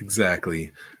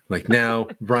 Exactly. Like now,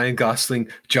 Ryan Gosling,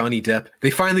 Johnny Depp,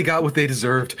 they finally got what they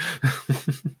deserved.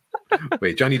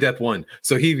 Wait, Johnny Depp won.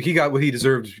 So he got what he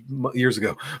deserved years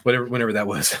ago, whenever that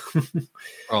was.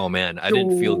 Oh man, I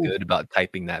didn't feel good about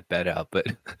typing that bet out, but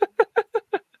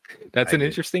that's an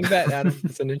interesting bet, Adam.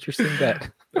 It's an interesting bet.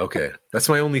 Okay. That's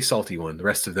my only salty one. The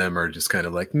rest of them are just kind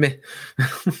of like meh.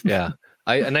 Yeah.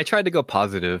 I tried to go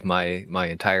positive my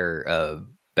entire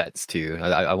bets too.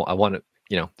 I want to,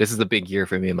 you know, this is a big year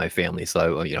for me and my family,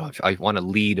 so I want to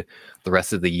lead the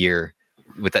rest of the year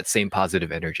with that same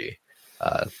positive energy.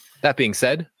 That being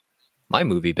said, my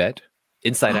movie bet,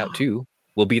 Inside Out 2,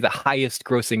 will be the highest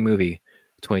grossing movie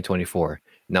 2024.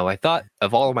 Now, I thought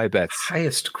of all of my bets,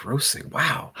 highest grossing.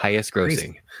 Wow. Highest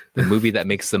grossing. The movie that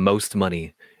makes the most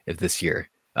money of this year.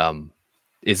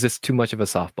 Is this too much of a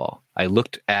softball? I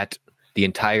looked at the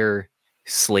entire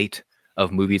slate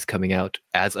of movies coming out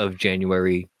as of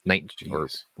January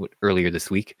 19th or earlier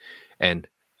this week, and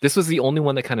this was the only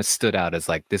one that kind of stood out as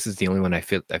like, this is the only one I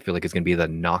feel like is going to be the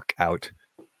knockout,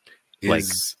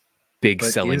 big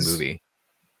selling movie.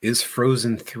 Is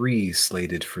Frozen 3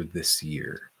 slated for this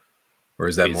year? Or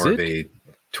is that more of a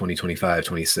 2025,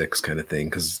 26 kind of thing?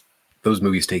 Because those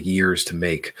movies take years to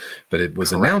make, but it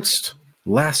was announced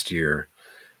last year.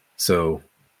 So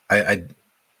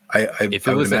if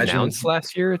it was announced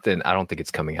last year, then I don't think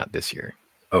it's coming out this year.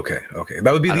 Okay.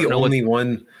 That would be the only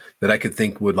one that I could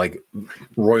think would like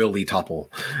royally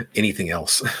topple anything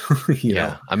else. you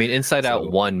know? I mean, Inside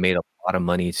Out 1 made a lot of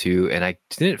money too, and I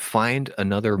didn't find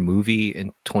another movie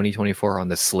in 2024 on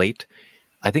the slate.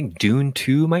 I think Dune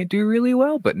 2 might do really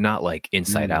well, but not like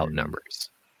Inside Out numbers.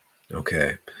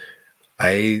 Okay.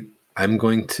 I'm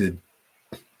going to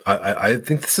I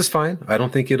think this is fine. I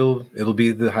don't think it'll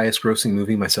be the highest grossing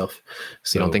movie myself.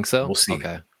 So you don't think so? We'll see.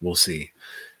 Okay. We'll see.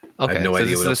 Okay. I have no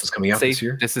idea what else is coming out this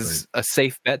year. This is a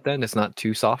safe bet then? It's not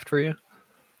too soft for you?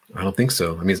 I don't think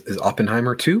so. I mean, is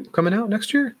Oppenheimer 2 coming out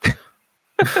next year?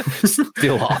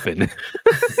 Still Oppen.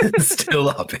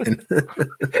 Still Oppen.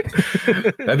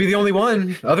 That'd be the only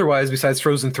one. Otherwise, besides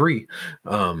Frozen 3.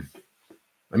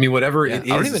 I mean, whatever it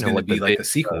is going to be like a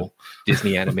sequel.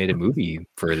 Disney animated movie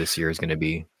for this year is going to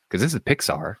be, because this is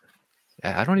Pixar.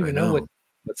 I don't even know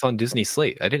what's on Disney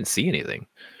slate. I didn't see anything.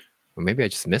 Or maybe I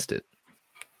just missed it.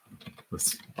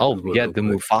 The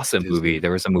Mufasa movie.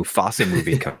 There was a Mufasa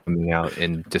movie coming out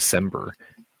in December,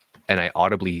 and I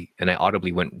audibly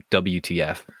went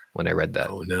WTF when I read that.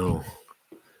 Oh no!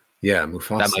 Yeah,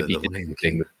 Mufasa. That might be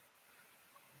interesting.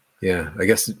 Yeah, I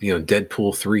guess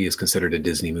Deadpool 3 is considered a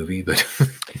Disney movie, but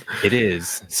it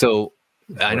is. So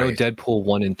I know Deadpool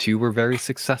 1 and 2 were very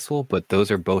successful, but those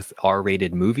are both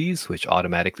R-rated movies, which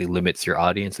automatically limits your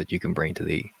audience that you can bring to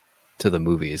the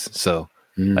movies. So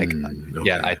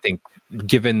I think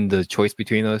given the choice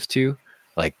between those two,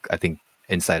 I think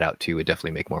Inside Out 2 would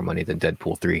definitely make more money than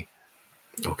Deadpool 3.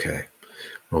 Okay.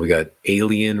 Well, we got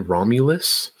Alien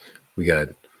Romulus. We got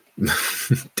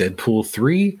Deadpool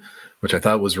 3, which I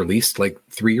thought was released like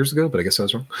 3 years ago, but I guess I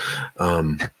was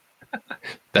wrong.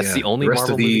 That's the only rest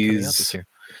Marvel of these. Movie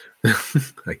coming out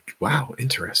this year. Wow,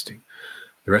 interesting.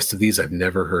 The rest of these I've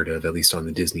never heard of, at least on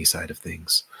the Disney side of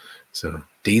things. So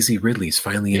Daisy Ridley's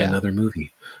finally in another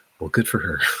movie. Well, good for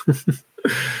her.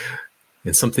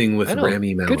 And something with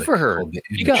Rami Malek. Good for her.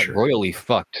 She got royally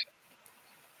fucked.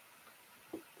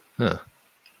 Huh.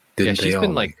 She's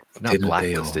been not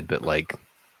blacklisted, but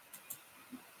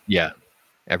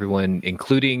everyone,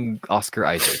 including Oscar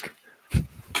Isaac.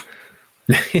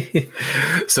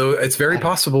 So it's very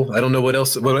possible. I don't know what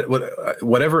else.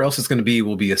 Whatever else it's going to be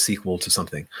will be a sequel to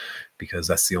something, because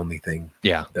that's the only thing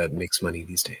that makes money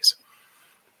these days.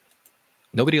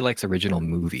 Nobody likes original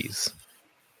movies.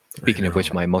 Speaking of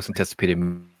which, my most anticipated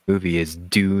movie is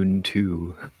Dune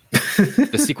 2,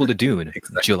 the sequel to Dune,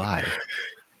 July.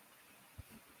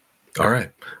 All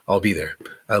right, I'll be there.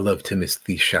 I love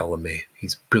Timothée Chalamet.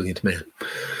 He's a brilliant man.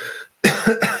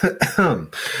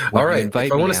 All right, if I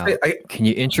want to say, can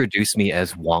you introduce me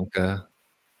as Wonka?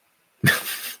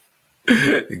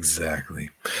 Exactly.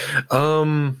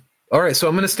 All right, so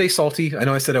I'm going to stay salty. I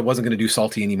know I said I wasn't going to do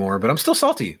salty anymore, but I'm still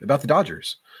salty about the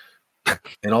Dodgers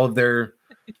and all of their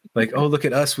oh, look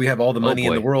at us. We have all the money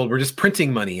in the world. We're just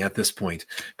printing money at this point.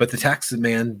 But the tax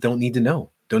man don't need to know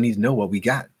what we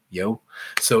got, yo.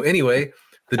 So anyway,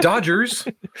 the Dodgers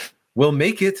will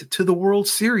make it to the World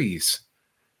Series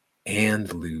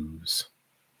and lose.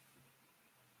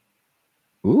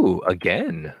 Ooh,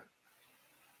 again.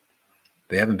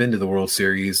 They haven't been to the World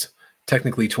Series.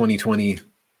 Technically 2020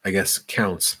 I guess,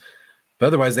 counts. But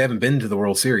otherwise, they haven't been to the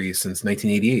World Series since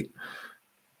 1988.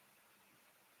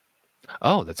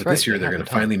 Oh, that's right. This year they're going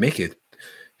to finally make it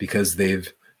because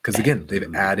they've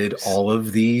added all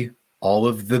of the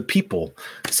people.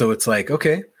 So it's like,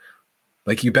 okay,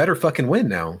 like you better fucking win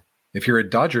now. If you're a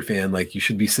Dodger fan, like you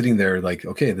should be sitting there like,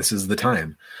 okay, this is the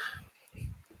time.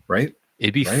 Right?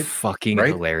 It'd be fucking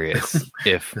hilarious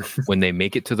if when they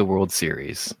make it to the World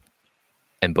Series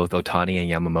and both Ohtani and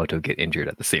Yamamoto get injured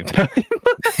at the same time.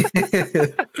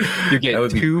 You get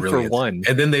 2 for 1.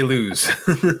 And then they lose.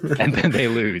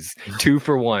 2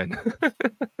 for 1.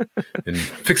 And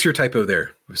fix your typo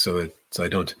there. So I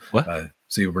don't. What?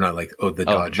 So we're not like, the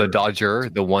Dodger. The Dodger,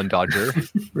 the one Dodger.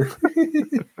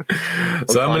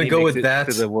 So I'm going to go with that.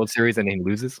 To the World Series and he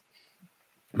loses.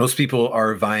 Most people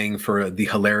are vying for the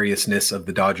hilariousness of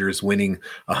the Dodgers winning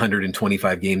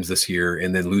 125 games this year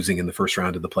and then losing in the first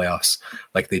round of the playoffs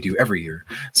like they do every year.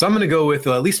 So I'm going to go with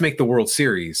at least make the World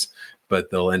Series,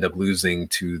 but they'll end up losing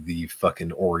to the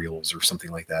fucking Orioles or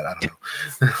something like that. I don't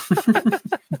know.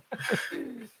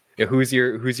 Yeah, who's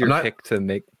your pick to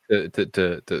make to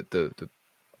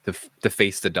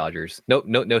face the Dodgers?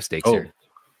 No stakes here.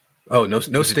 Oh, no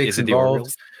stakes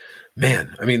involved.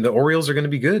 Man, I mean, the Orioles are going to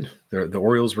be good. The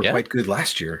Orioles were quite good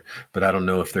last year, but I don't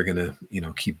know if they're going to,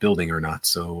 keep building or not.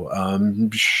 So,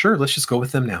 sure, let's just go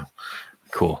with them now.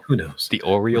 Cool. Who knows? The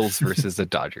Orioles versus the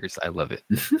Dodgers. I love it.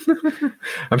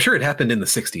 I'm sure it happened in the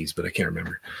 60s, but I can't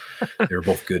remember. They were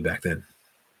both good back then.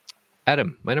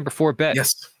 Adam, my number 4 bet.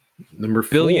 Yes. Number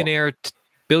 4.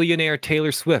 Billionaire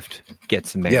Taylor Swift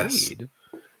gets married. Yes.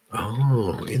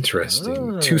 Oh,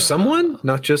 interesting. To someone,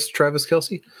 not just Travis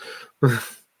Kelce?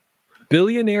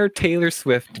 Billionaire Taylor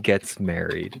Swift gets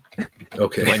married.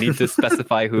 Okay. Do I need to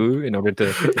specify who in order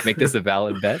to make this a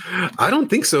valid bet? I don't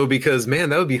think so, because man,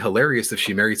 that would be hilarious if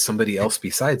she married somebody else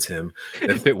besides him.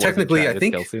 Technically, I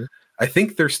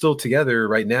think they're still together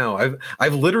right now.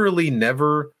 I've literally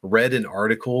never read an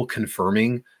article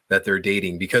confirming that they're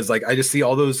dating, because like I just see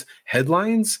all those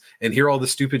headlines and hear all the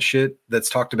stupid shit that's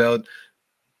talked about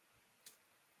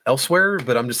elsewhere,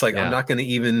 but I'm just like, I'm not going to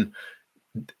even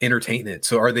entertain it.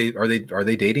 So are they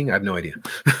dating? I have no idea.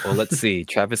 Well, let's see.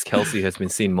 Travis Kelce has been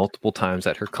seen multiple times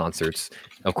at her concerts.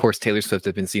 Of course, Taylor Swift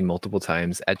has been seen multiple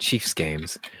times at Chiefs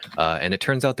games. And it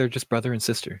turns out they're just brother and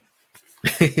sister.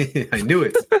 I knew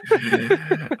it.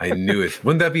 I knew it.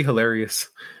 Wouldn't that be hilarious?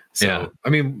 So, yeah. I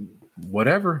mean,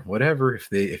 whatever. If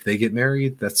they get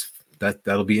married,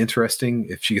 that'll be interesting.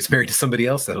 If she gets married to somebody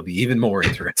else, that'll be even more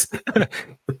interesting.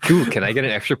 Ooh, can I get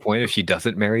an extra point if she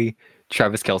doesn't marry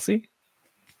Travis Kelce?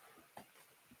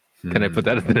 Can I put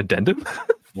that as an addendum?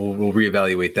 We'll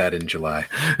reevaluate that in July.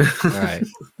 All right.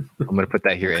 I'm going to put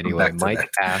that here anyway. Mike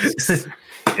asks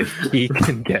if he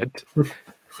can get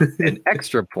an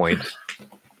extra point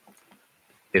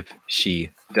if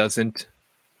she doesn't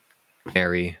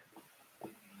marry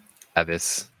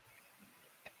Travis.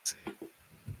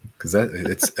 Because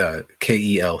it's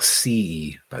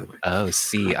Kelce, by the way. Oh,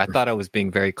 C. I thought I was being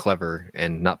very clever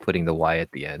and not putting the Y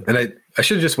at the end. And I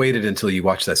should have just waited until you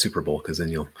watch that Super Bowl, because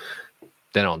then I'll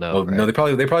know. Well, right? No, they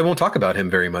probably won't talk about him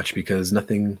very much, because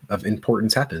nothing of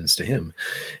importance happens to him.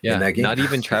 Yeah, in that game. Not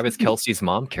even Travis Kelce's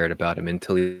mom cared about him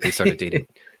until they started dating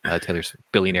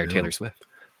billionaire Taylor Swift.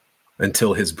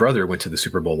 Until his brother went to the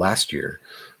Super Bowl last year.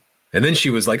 And then she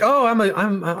was like, "Oh,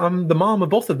 I'm the mom of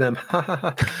both of them."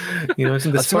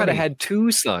 Isn't this funny? Right. I had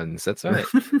 2 sons. That's right.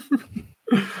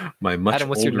 My much Adam,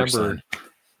 what's older your number? son.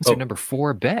 What's your number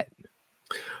 4 bet?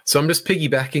 So I'm just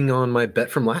piggybacking on my bet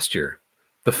from last year.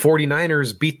 The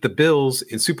 49ers beat the Bills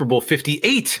in Super Bowl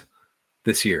 58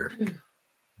 this year.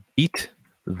 Beat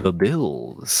the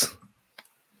Bills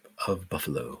of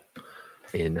Buffalo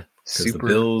in Super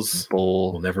Bills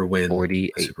Bowl will never win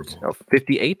 48. Super Bowl. Oh,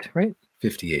 58, right?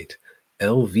 58.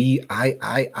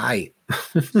 LVIII.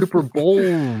 Super Bowl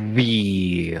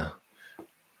V.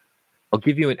 I'll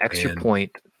give you an extra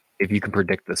point if you can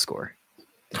predict the score.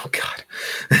 Oh God.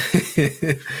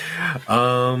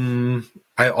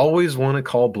 I always want to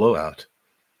call blowout.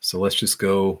 So let's just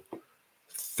go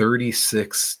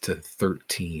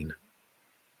 36-13.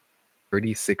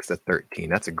 36-13.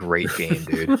 That's a great game,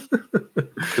 dude.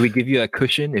 Do we give you a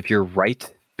cushion if you're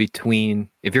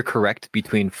correct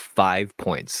between 5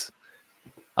 points?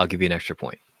 I'll give you an extra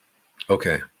point.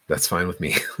 Okay, that's fine with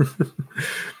me.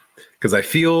 Because I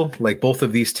feel like both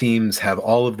of these teams have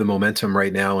all of the momentum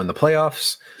right now in the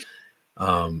playoffs.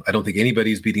 I don't think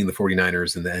anybody's beating the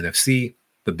 49ers in the NFC.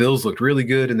 The Bills looked really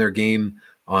good in their game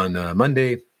on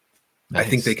Monday. Nice. I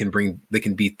think they can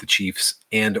beat the Chiefs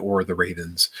and or the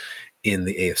Ravens in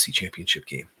the AFC Championship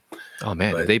game. Oh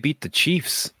man, they beat the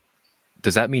Chiefs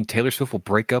does that mean Taylor Swift will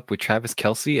break up with Travis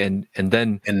Kelce and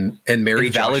then marry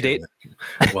validate?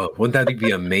 Well, wouldn't that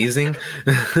be amazing?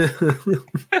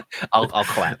 I'll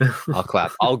clap. I'll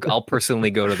clap. I'll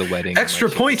personally go to the wedding. Extra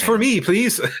point for me,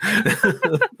 please.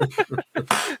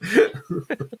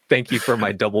 Thank you for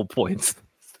my double points.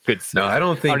 Good stuff. No, I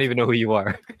don't even know who you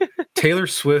are. Taylor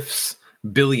Swift's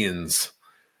billions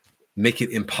make it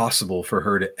impossible for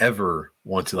her to ever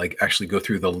want to like actually go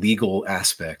through the legal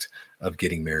aspect of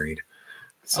getting married.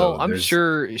 So I'm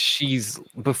sure she's,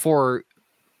 before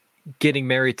getting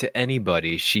married to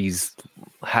anybody, she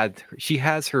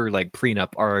has her like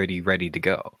prenup already ready to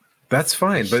go. That's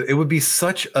fine, but it would be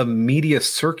such a media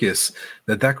circus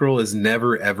that girl is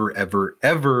never, ever, ever,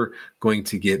 ever going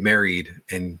to get married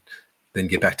and then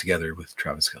get back together with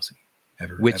Travis Kelce.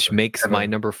 Which makes my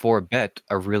number 4 bet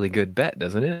a really good bet,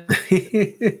 doesn't it?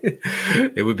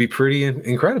 It would be pretty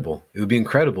incredible. It would be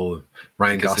incredible if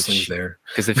Ryan Gosling's there.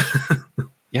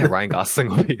 Yeah, Ryan Gosling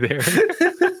will be there.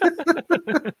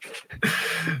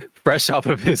 Fresh off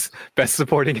of his Best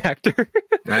Supporting Actor.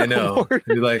 I know.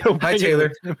 You're like, hi,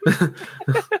 Taylor.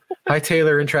 Hi,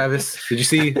 Taylor and Travis. Did you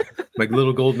see my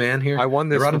little gold man here? I won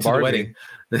this for Barbie.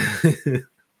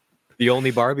 The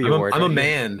only Barbie award. I'm a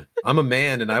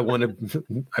man, and I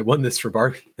won this for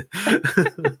Barbie. I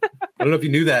don't know if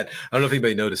you knew that. I don't know if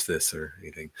anybody noticed this or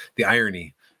anything. The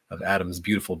irony of Adam's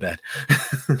beautiful bet.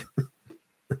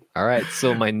 All right,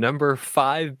 so my number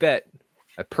 5 bet,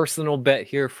 a personal bet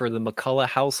here for the McCullough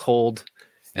household,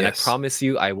 and yes. I promise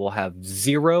you I will have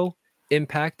 0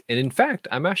 impact. And in fact,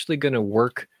 I'm actually going to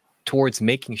work towards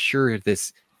making sure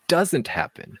this doesn't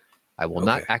happen. I will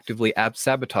not actively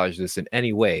sabotage this in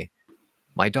any way.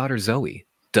 My daughter Zoe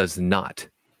does not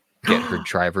get her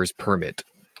driver's permit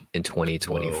in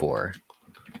 2024.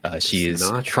 She is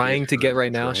trying to get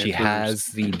right now. She has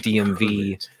the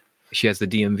DMV. She has the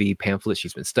DMV pamphlet.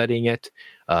 She's been studying it,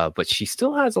 but she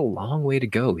still has a long way to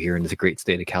go here in the great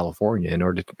state of California in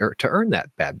order to earn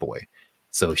that bad boy.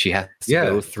 So she has to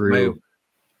go through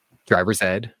driver's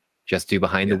ed. She has to do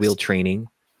behind the wheel training.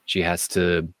 She has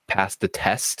to pass the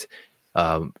test.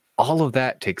 All of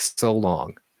that takes so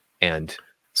long. And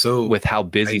so with how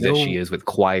busy that she is with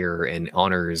choir and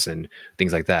honors and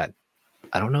things like that,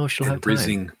 I don't know if she'll have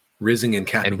time. Rizzing and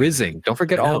capping. And rizzing. Don't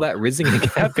forget all that rizzing and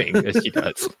capping that she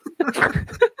does.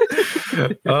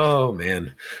 Oh,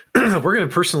 man. We're going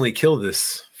to personally kill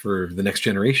this for the next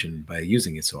generation by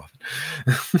using it so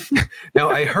often. Now,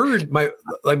 I heard my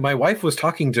wife was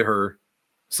talking to her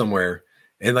somewhere,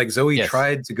 and like Zoe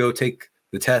tried to go take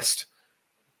the test,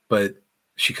 but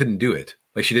she couldn't do it.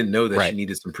 Like she didn't know that she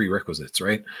needed some prerequisites,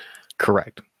 right?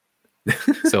 Correct.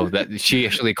 So that she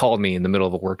actually called me in the middle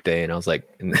of a work day, and I was like,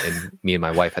 and me and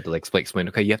my wife had to like explain,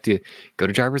 okay, you have to go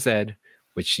to driver's ed,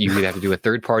 which you either have to do a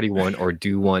third party one or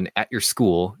do one at your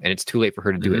school, and it's too late for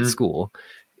her to do it at school.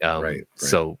 Right.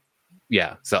 So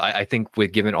so I think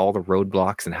with given all the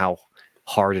roadblocks and how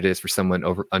hard it is for someone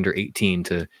under 18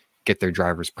 to get their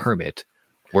driver's permit,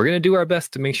 we're going to do our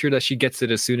best to make sure that she gets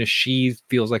it as soon as she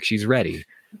feels like she's ready.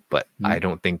 But I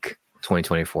don't think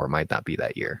 2024 might not be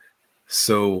that year.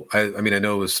 So, I mean, I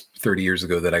know it was 30 years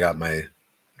ago that I got my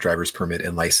driver's permit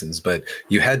and license, but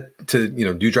you had to,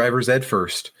 do driver's ed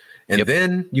first, and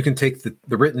then you can take the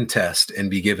written test and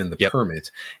be given the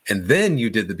permit. And then you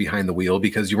did the behind the wheel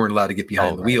because you weren't allowed to get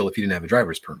behind the wheel if you didn't have a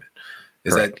driver's permit.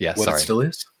 Is that what it still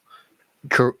is?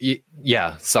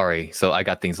 Yeah, sorry. So I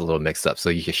got things a little mixed up.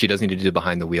 So she does need to do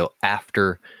behind the wheel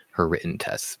after her written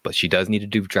tests, but she does need to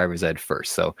do driver's ed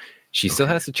first. So she still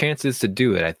has the chances to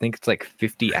do it. I think it's like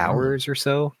 50 hours or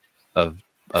so of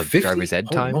driver's ed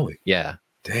time. Moly. Yeah.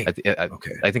 Dang.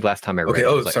 I think last time I read it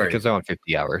was because they're on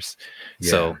 50 hours.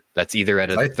 Yeah. So that's either at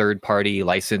a third party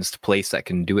licensed place that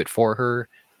can do it for her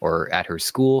or at her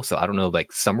school. So I don't know,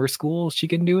 like summer school, she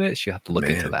can do it. She'll have to look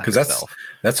into that herself.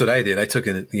 That's what I did. I took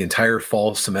the entire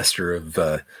fall semester of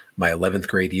my 11th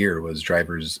grade year was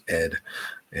driver's ed.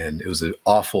 And it was an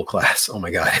awful class. Oh my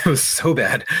God, it was so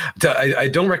bad. I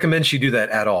don't recommend she do that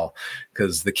at all,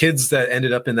 because the kids that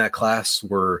ended up in that class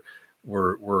were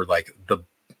like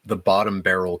the bottom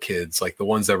barrel kids, like the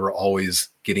ones that were always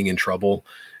getting in trouble.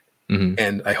 Mm-hmm.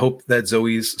 And I hope that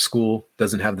Zoe's school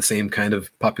doesn't have the same kind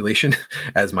of population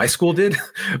as my school did.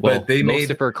 Well, but they made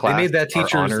that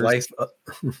teacher's life.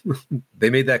 They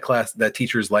made that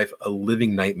teacher's life a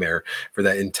living nightmare for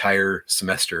that entire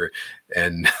semester.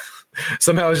 And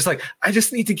somehow I was just like, I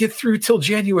just need to get through till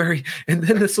January and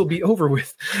then this will be over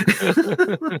with.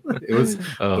 It was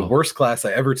the worst class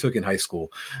I ever took in high school.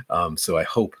 So I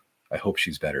hope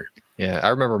she's better. Yeah, I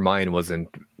remember mine wasn't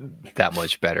that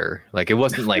much better. Like it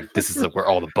wasn't like this is where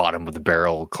all the bottom of the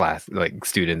barrel class like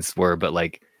students were, but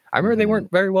like I remember they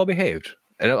weren't very well behaved.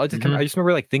 And I just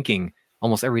remember like thinking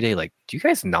almost every day, like, do you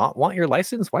guys not want your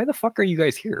license? Why the fuck are you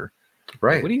guys here?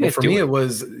 Right. Like, what are you guys for doing? me, it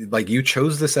was like, you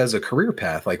chose this as a career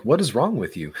path. Like, what is wrong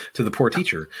with you? To the poor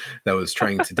teacher that was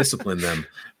trying to discipline them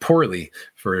poorly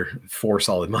for 4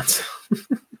 solid months.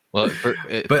 Well,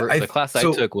 the class I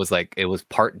took was like, it was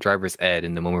part driver's ed.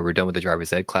 And then when we were done with the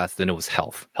driver's ed class, then it was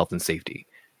health and safety.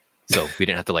 So we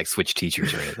didn't have to like switch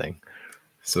teachers or anything.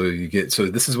 So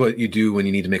this is what you do when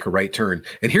you need to make a right turn.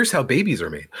 And here's how babies are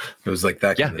made. It was like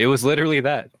that. Yeah, it was literally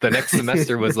that. The next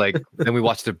semester was like, then we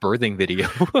watched a birthing video.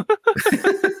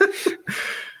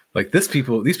 Like these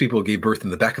people gave birth in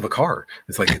the back of a car.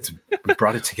 It's like we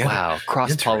brought it together. Wow,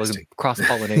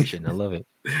 cross-pollination. I love it.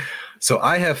 So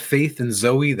I have faith in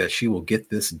Zoe that she will get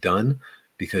this done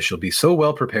because she'll be so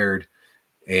well prepared.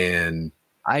 And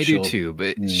I do too,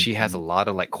 but she has a lot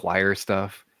of like choir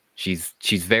stuff. She's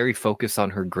very focused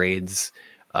on her grades.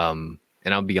 And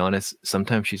I'll be honest,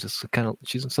 sometimes she's just a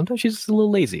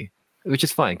little lazy, which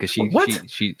is fine because she works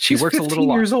a little 15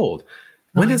 years old.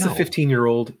 When has a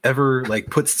 15-year-old ever like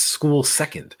puts school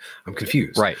second? I'm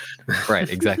confused. Right,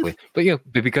 exactly. But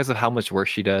but because of how much work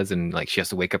she does, and like she has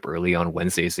to wake up early on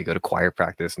Wednesdays to go to choir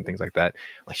practice and things like that,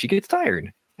 like she gets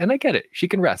tired. And I get it. She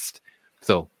can rest.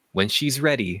 So when she's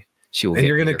ready, she will. And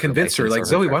you're going to convince her, like,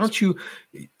 Zoe, why don't you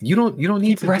don't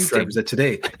need to do driver's ed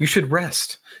today. You should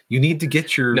rest. You need to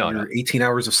get your 18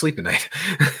 hours of sleep a night.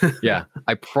 Yeah,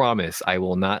 I promise I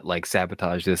will not like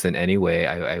sabotage this in any way.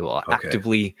 I will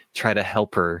actively try to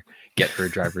help her get her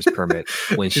driver's permit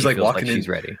when she feels like she's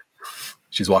ready.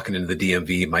 She's walking into the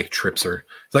DMV. Mike trips her.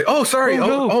 It's like, oh, sorry.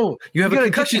 You have a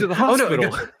concussion. To the hospital. Oh,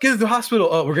 no, get to the hospital.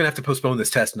 Oh, we're going to have to postpone this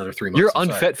test another 3 months. You're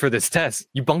unfit for this test.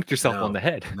 You bunked yourself on the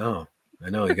head. No, I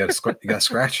know. You got to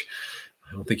scratch.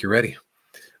 I don't think you're ready.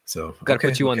 So got to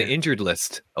put you on the injured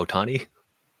list, Otani.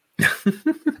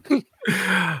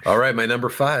 All right, my number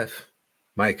 5,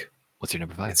 Mike. What's your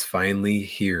number 5? It's finally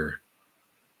here.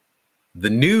 The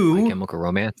new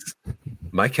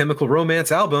My Chemical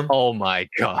Romance album. Oh my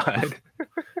God.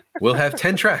 Will have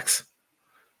 10 tracks.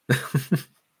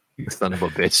 You son of a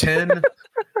bitch. 10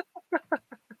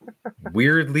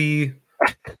 weirdly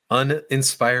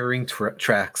uninspiring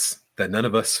tracks that none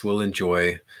of us will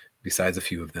enjoy besides a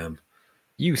few of them.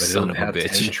 You son of a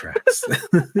bitch. 10 tracks.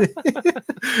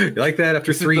 You like that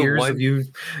after 3 years of you?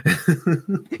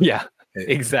 Yeah,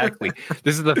 exactly.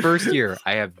 This is the first year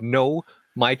I have no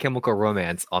My Chemical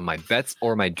Romance on my bets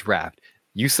or my draft.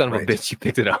 You son of a bitch, you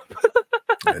picked it up.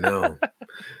 I know.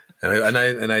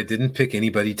 And I didn't pick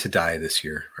anybody to die this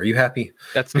year. Are you happy?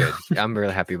 That's good. I'm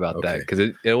really happy about that because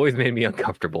it always made me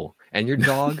uncomfortable. And your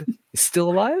dog is still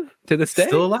alive to this day?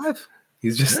 Still alive.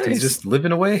 He's just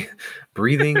living away,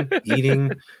 breathing,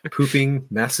 eating, pooping,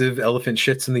 massive elephant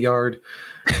shits in the yard.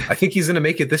 I think he's going to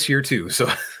make it this year too.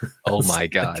 So, oh my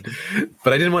God.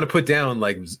 But I didn't want to put down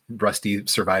like Rusty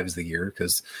survives the year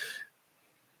because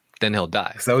then he'll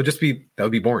die. That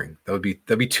would be boring. That'd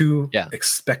be too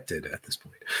expected at this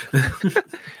point.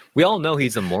 We all know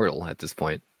he's immortal at this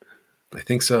point. I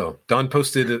think so. Don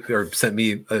posted or sent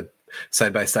me a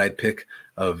side-by-side pic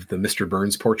of the Mr.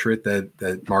 Burns portrait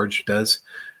that Marge does,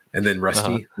 and then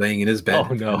Rusty laying in his bed.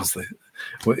 Oh no!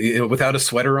 Without a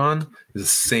sweater on, is the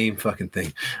same fucking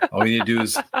thing. All you need to do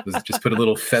is just put a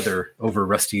little feather over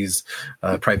Rusty's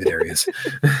private areas.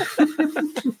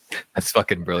 That's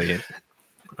fucking brilliant.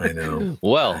 I know.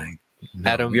 Well,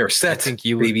 Adam, we are set. I think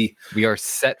baby. We are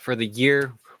set for the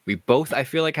year. We both, I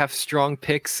feel like, have strong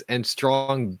picks and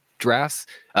strong drafts,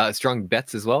 strong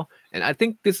bets as well. And I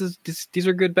think these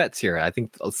are good bets here. I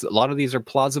think a lot of these are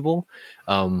plausible.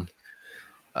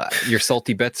 Your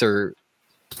salty bets are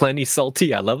plenty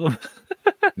salty. I love them.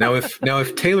 Now,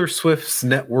 if Taylor Swift's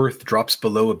net worth drops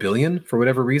below $1 billion for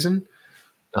whatever reason,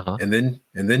 and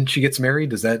then she gets married,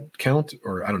 does that count?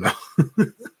 Or I don't know.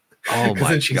 Oh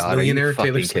my God! Are you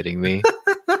fucking kidding me?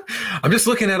 I'm just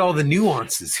looking at all the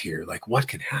nuances here. Like, what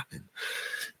can happen?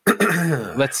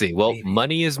 Let's see. Well,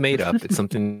 money is made up. It's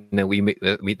something that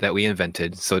we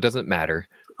invented, so it doesn't matter.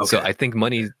 Okay. So I think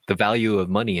the value of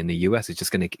money in the U.S. is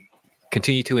just going to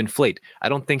continue to inflate. I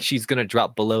don't think she's going to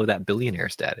drop below that billionaire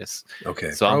status. Okay,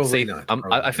 so I'm safe.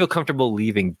 I feel comfortable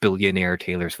leaving billionaire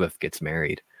Taylor Swift gets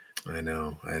married. I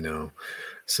know.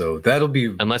 So that'll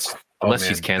be unless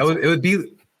she's canceled.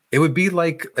 It would be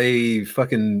like a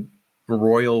fucking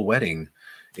royal wedding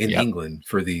in England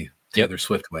for the Taylor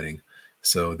Swift wedding.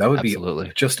 So that would be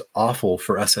just awful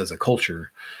for us as a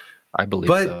culture. I believe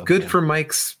but good for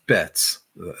Mike's bets.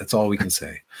 That's all we can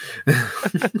say.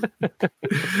 That's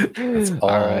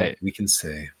all we can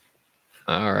say.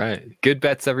 All right. Good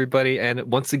bets, everybody. And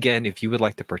once again, if you would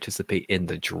like to participate in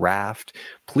the draft,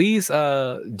 please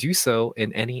do so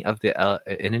in any of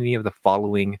the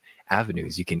following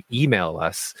avenues. You can email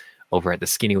us over at the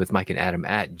Skinny with Mike and Adam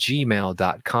at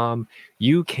gmail.com.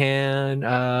 You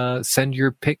can send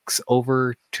your picks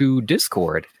over to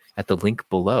Discord at the link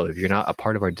below. If you're not a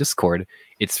part of our Discord,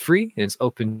 it's free and it's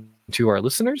open to our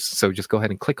listeners. So just go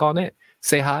ahead and click on it,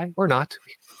 say hi or not,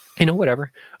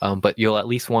 whatever. But you'll at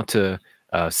least want to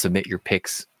submit your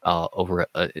picks over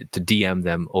to DM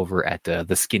them over at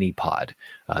the Skinny Pod.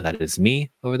 That is me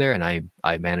over there, and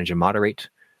I manage and moderate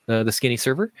the Skinny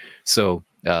server. So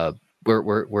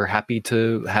we're happy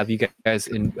to have you guys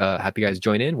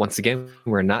join in. Once again,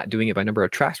 we're not doing it by number of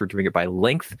tracks. We're doing it by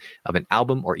length of an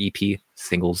album or EP.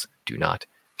 Singles do not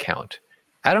count.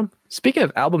 Adam, speaking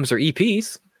of albums or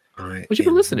EPs, what you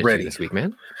been listening to this week,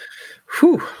 man?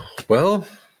 Whew. Well,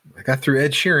 I got through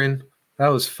Ed Sheeran. That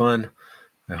was fun.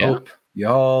 I hope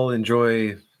y'all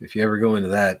enjoy if you ever go into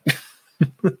that.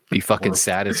 Be fucking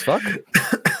sad as fuck.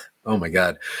 Oh my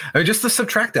God. I mean, just the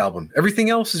Subtract album. Everything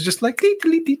else is just like, we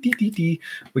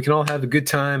can all have a good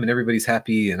time and everybody's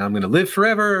happy and I'm going to live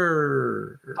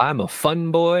forever. I'm a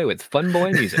fun boy with fun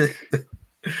boy music.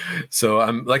 So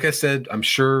like I said, I'm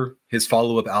sure his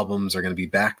follow-up albums are going to be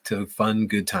back to fun,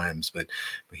 good times, but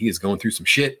he is going through some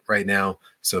shit right now.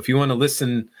 So if you want to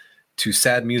listen to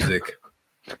sad music,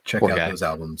 check out those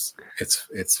albums.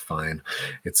 It's fine.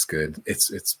 It's good.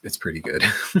 It's pretty good.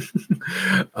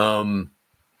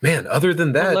 Man, other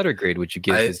than that, what letter grade would you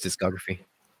give his discography?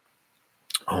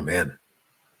 Oh man,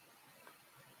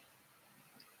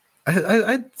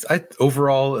 I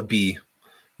overall a B.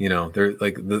 They're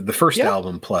like the first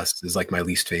album plus is like my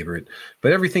least favorite,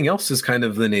 but everything else is kind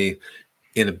of in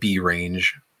a B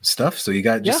range stuff. So you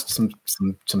got just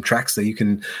some tracks that you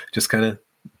can just kind of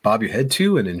bob your head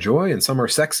to and enjoy, and some are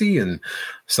sexy and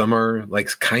some are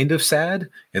like kind of sad,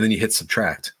 and then you hit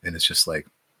Subtract and it's just like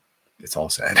it's all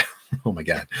sad. Oh my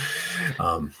God.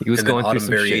 He was going through Autumn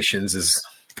Variations is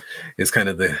kind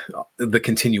of the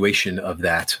continuation of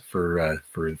that for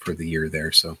the year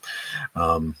there. So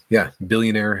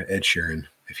billionaire Ed Sheeran,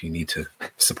 if you need to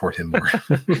support him more.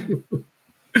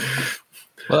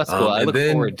 Well, that's cool. I look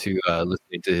forward to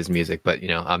listening to his music, but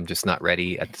I'm just not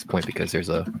ready at this point because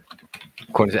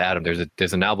according to Adam,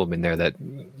 there's an album in there that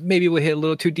maybe would hit a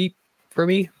little too deep for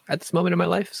me at this moment in my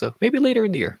life. So maybe later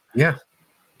in the year. Yeah.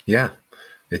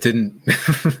 It didn't.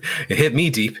 It hit me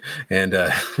deep, and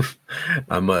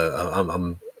I'm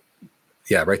right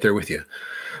there with you.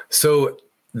 So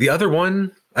the other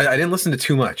one, I didn't listen to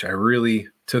too much. I really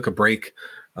took a break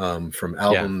from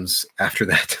albums after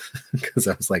that because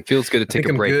I was like, feels good to take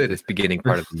a break at this beginning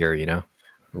part of the year,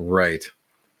 Right.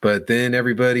 But then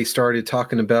everybody started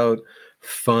talking about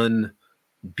fun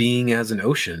being as an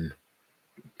ocean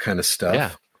kind of stuff.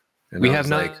 Yeah. And we have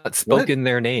not spoken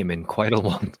their name in quite a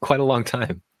long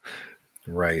time.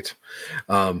 Right.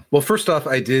 Well, first off,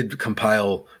 I did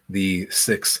compile the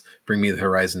 6 Bring Me the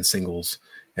Horizon singles,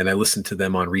 and I listened to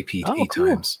them on repeat 8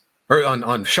 times, or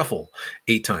on shuffle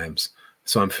 8 times.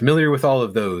 So I'm familiar with all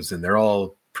of those, and they're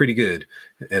all pretty good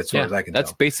as far as I can tell.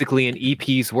 That's basically an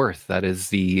EP's worth. That is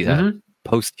the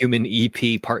Posthuman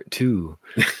EP Part 2.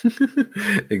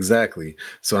 Exactly.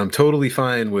 So I'm totally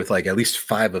fine with like at least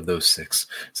 5 of those 6.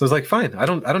 So it's like, fine. I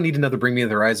don't need another Bring Me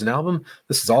the Horizon album.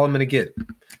 This is all I'm going to get.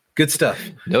 Good stuff.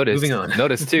 Moving on.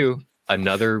 Notice too,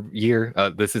 another year.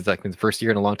 This is like the first year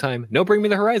in a long time. No Bring Me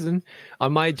the Horizon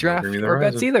on my draft or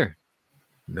bets either.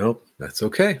 Nope. That's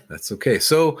okay.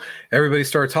 So everybody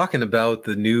started talking about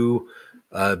the new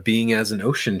Being as an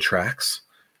Ocean tracks.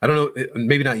 I don't know,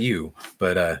 maybe not you,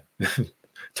 but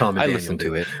Tom and Daniel listened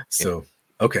to it. So,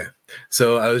 okay.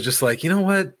 So I was just like, you know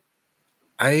what?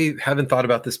 I haven't thought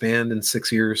about this band in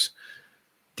 6 years.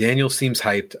 Daniel seems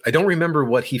hyped. I don't remember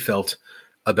what he felt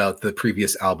about the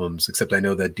previous albums, except I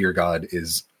know that Dear God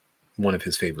is one of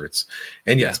his favorites.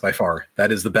 And yes, by far,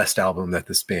 that is the best album that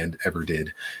this band ever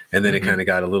did. And then it kind of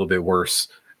got a little bit worse,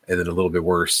 and then a little bit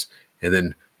worse. And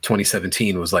then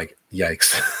 2017 was like,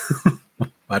 yikes.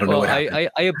 I don't know what happened.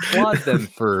 I applaud them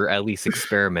for at least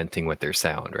experimenting with their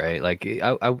sound, right? Like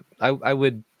I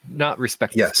would not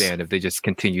respect this band if they just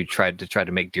continued try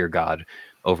to make Dear God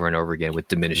over and over again with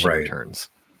diminishing returns.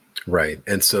 Right.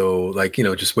 And so like,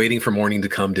 just Waiting for Morning to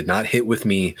Come did not hit with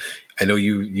me. I know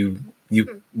you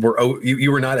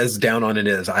were not as down on it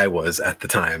as I was at the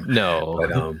time. No.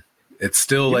 But it's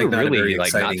still like not really a very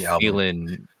exciting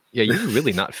album. You're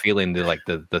really not feeling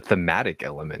the thematic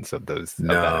elements of those.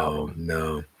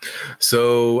 No.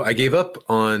 So I gave up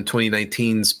on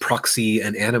 2019's Proxy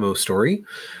and Animo Story.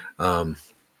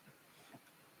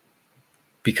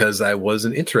 because I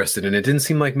wasn't interested, and it didn't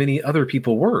seem like many other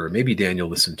people were. Maybe Daniel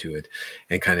listened to it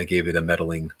and kind of gave it a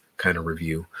meddling kind of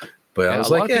review. But I was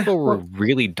a lot of people were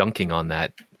really dunking on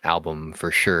that album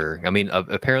for sure. I mean,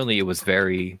 apparently it was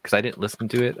very, because I didn't listen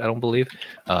to it, I don't believe.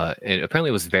 And apparently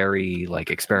it was very like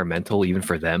experimental even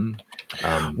for them.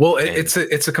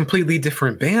 It's a completely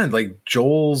different band. Like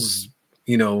Joel's,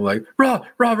 like rah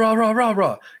rah rah rah rah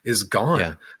rah is gone.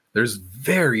 Yeah. There's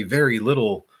very, very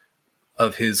little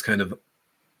of his kind of,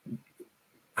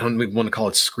 I don't even want to call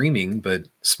it screaming, but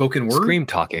spoken word. Scream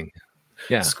talking.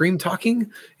 Yeah. Scream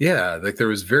talking. Yeah. Like there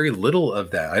was very little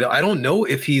of that. I don't know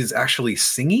if he's actually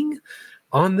singing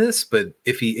on this, but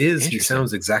if he is, he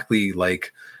sounds exactly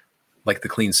like the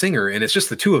Clean singer. And it's just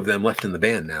the two of them left in the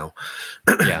band now.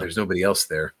 Yeah. There's nobody else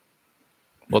there.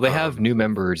 Well, they have new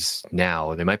members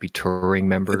now. They might be touring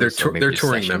members. They're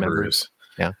touring members.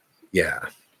 Yeah. Yeah.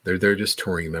 They're just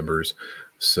touring members.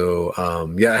 So,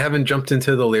 I haven't jumped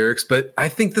into the lyrics, but I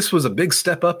think this was a big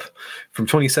step up from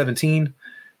 2017.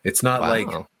 It's not like,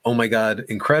 oh my God,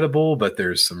 incredible, but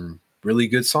there's some really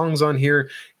good songs on here.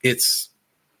 It's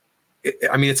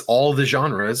all the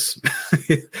genres.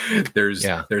 There's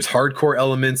hardcore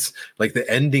elements. Like the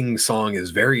ending song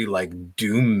is very like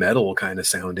doom metal kind of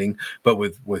sounding, but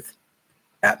with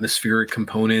atmospheric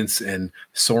components and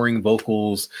soaring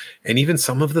vocals, and even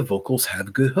some of the vocals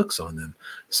have good hooks on them.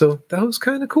 So that was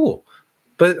kind of cool.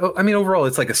 But I mean, overall,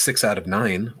 it's like a 6 out of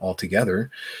 9 altogether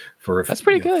for that's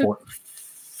pretty good.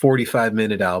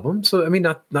 45-minute album. So I mean,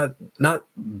 not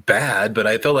bad, but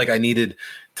I felt like I needed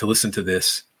to listen to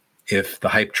this if the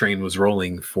hype train was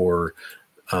rolling for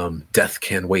Death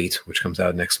Can Wait, which comes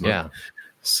out next month. Yeah.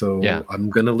 So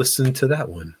I'm gonna listen to that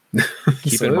one.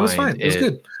 Keep in mind, it was fine. It was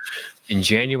good. In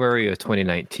January of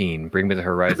 2019, Bring Me the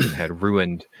Horizon had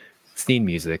ruined scene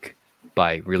music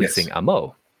by releasing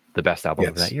Amo, the best album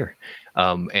of that year.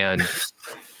 And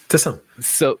to some.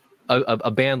 So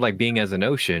a band like Being as an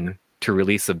Ocean to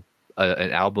release an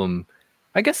album,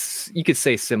 I guess you could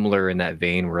say similar in that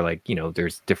vein, where like,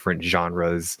 there's different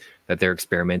genres that they're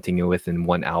experimenting with in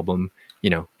one album.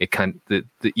 It kind of,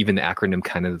 even the acronym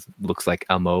kind of looks like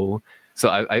Amo. So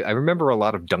I remember a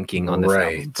lot of dunking on this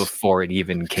album before it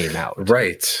even came out.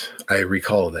 Right. I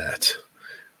recall that.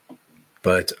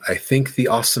 But I think the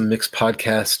Awesome Mix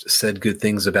podcast said good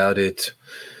things about it.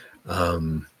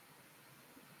 But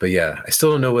yeah, I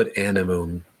still don't know what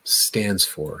Animo stands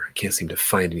for. I can't seem to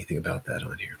find anything about that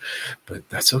on here. But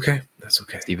that's okay. That's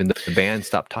okay. Even the band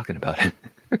stopped talking about it.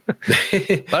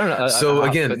 I don't know. So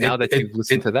again, now that you've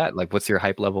listened to that, like, what's your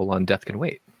hype level on Death Can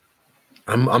Wait?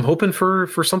 I'm hoping for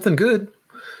something good,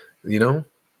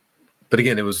 but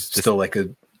again, it was still like a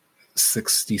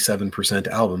 67%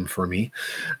 album for me.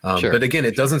 Sure. But again,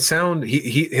 it doesn't sound,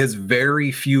 he has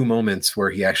very few moments where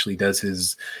he actually does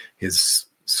his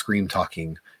scream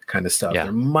talking kind of stuff. Yeah.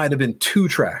 There might've been 2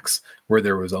 tracks where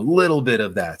there was a little bit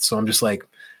of that. So I'm just like,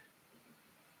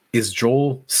 is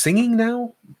Joel singing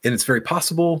now? And it's very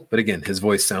possible, but again, his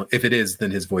voice if it is,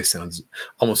 then his voice sounds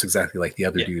almost exactly like the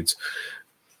other dudes.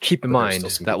 Keep in mind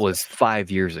that was 5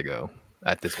 years ago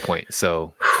at this point.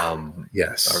 So,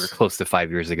 yes, or close to 5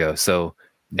 years ago. So,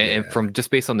 and from just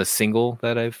based on the single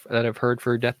that I've heard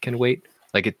for Death Can Wait,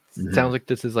 like it sounds like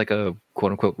this is like a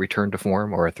quote unquote return to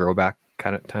form or a throwback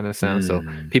kind of sound. So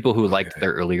people who liked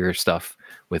their earlier stuff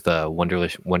with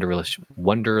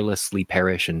Wonderlessly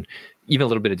Perish and even a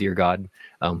little bit of Dear God,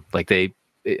 I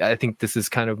think this is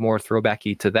kind of more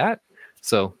throwbacky to that.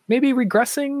 So maybe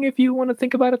regressing if you want to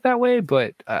think about it that way,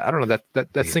 but I don't know,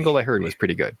 that single I heard was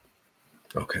pretty good.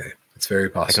 Okay. It's very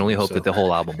possible. I can only hope that the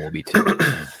whole album will be too.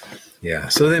 Yeah.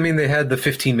 So they had the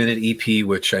 15-minute EP,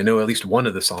 which I know at least one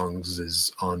of the songs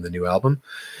is on the new album.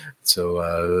 So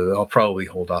I'll probably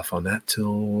hold off on that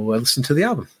till I listen to the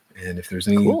album. And if there's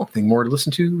anything more to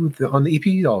listen to on the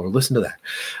EP, I'll listen to that.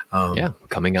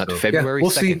 Coming out February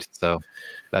 2nd. See. So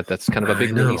that's kind of a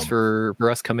big release for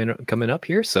us coming up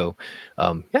here. So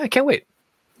I can't wait.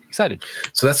 Excited.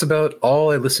 So that's about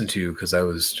all I listened to, because I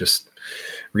was just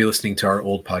re-listening to our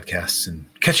old podcasts and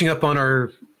catching up on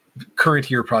our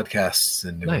current year podcasts,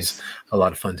 and it was a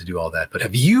lot of fun to do all that. But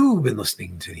have you been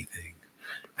listening to anything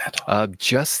at all?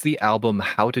 Just the album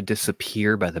How to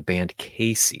Disappear by the band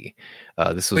Casey.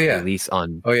 This was released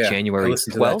on January 12th. I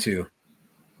listened to that too.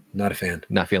 Not a fan.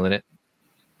 Not feeling it.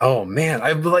 Oh man,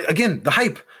 I like, again, the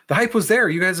hype was there.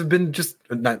 You guys have been just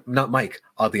not Mike,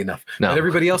 oddly enough, but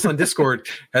everybody else on Discord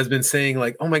has been saying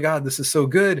like, "Oh my God, this is so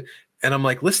good," and I'm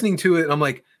like listening to it, and I'm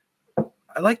like,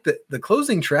 I like the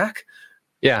closing track.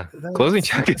 Yeah, closing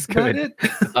track is good.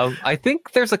 I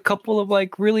think there's a couple of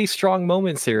like really strong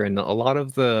moments here, and a lot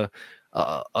of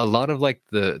like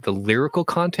the lyrical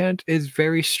content is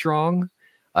very strong.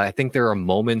 I think there are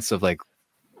moments of like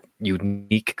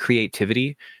unique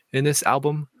creativity in this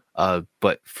album.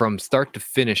 But from start to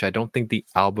finish, I don't think the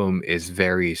album is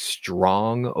very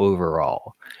strong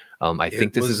overall. I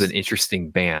think this is an interesting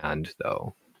band,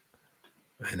 though.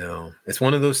 I know. It's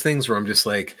one of those things where I'm just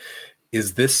like,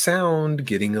 is this sound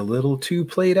getting a little too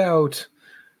played out?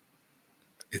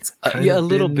 It's a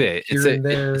little bit. It's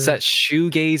that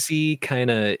shoegazy kind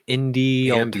of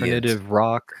indie alternative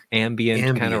rock,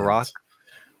 ambient kind of rock.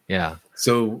 Yeah.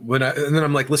 So and then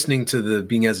I'm like listening to the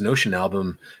Being as an Ocean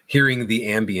album, hearing the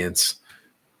ambience,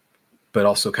 but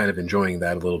also kind of enjoying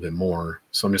that a little bit more.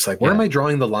 So I'm just like, where am I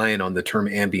drawing the line on the term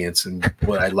ambience and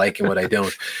what I like and what I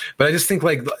don't? But I just think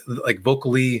like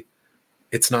vocally,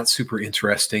 it's not super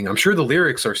interesting. I'm sure the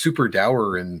lyrics are super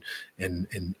dour and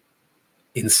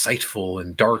insightful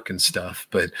and dark and stuff,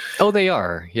 but they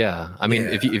are. Yeah. I mean,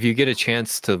 if you get a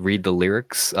chance to read the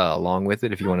lyrics along with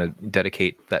it, if you want to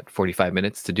dedicate that 45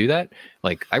 minutes to do that,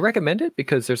 like I recommend it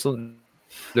because there's some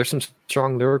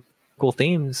strong lyrical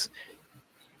themes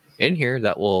in here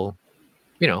that will,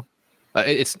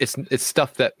 it's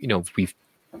stuff that, we've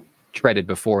treaded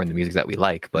before in the music that we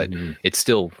like, but it's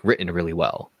still written really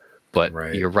well. But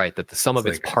you're right that the sum of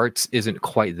its parts isn't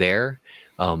quite there.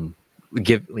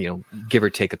 Give or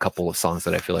take a couple of songs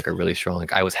that I feel like are really strong.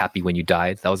 Like I Was Happy When You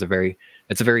Died. It's a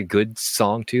very good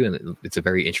song too, and it's a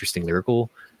very interesting lyrical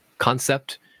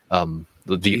concept.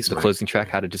 The closing track,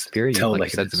 How to Disappear, like you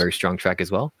said, it's a very strong track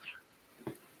as well.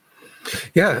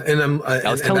 Yeah, and I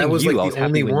was telling you, like the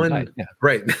only one,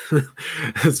 right?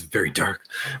 It's very dark,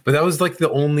 but that was like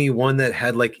the only one that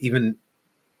had like even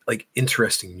like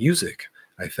interesting music.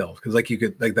 I felt because like you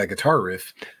could like that guitar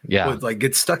riff, would like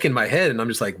get stuck in my head, and I'm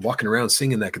just like walking around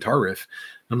singing that guitar riff.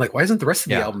 And I'm like, why isn't the rest of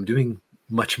the album doing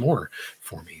much more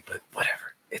for me? But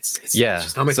whatever, it's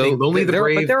just not my thing. Lonely the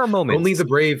Brave, but there are moments. Lonely the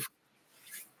Brave.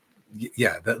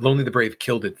 Yeah, that Lonely the Brave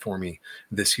killed it for me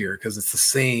this year because it's the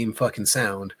same fucking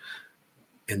sound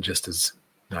and just as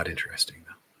not interesting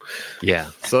though. Yeah,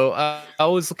 so I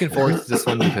was looking forward to this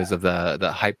one because of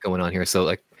the hype going on here. So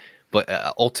like, but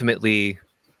ultimately,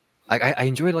 I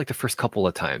enjoyed like the first couple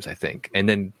of times, I think, and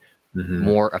then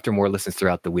after more listens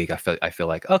throughout the week, I feel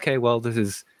like okay, well,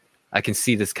 I can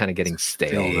see this kind of getting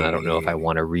stale, and I don't know if I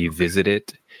want to revisit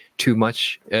it too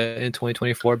much in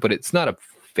 2024. But it's not a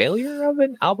failure of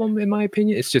an album, in my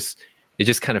opinion. It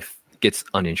just kind of gets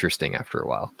uninteresting after a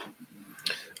while.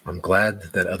 I'm glad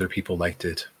that other people liked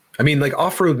it. I mean, like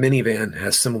Off-Road Minivan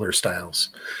has similar styles,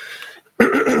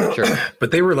 sure,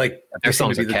 but they were like their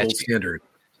songs are the gold standard.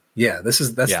 Yeah, that's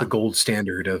the gold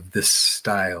standard of this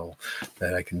style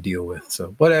that I can deal with.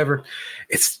 So whatever,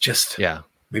 it's just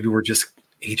maybe we're just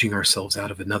aging ourselves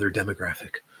out of another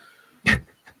demographic.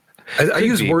 I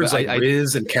use words like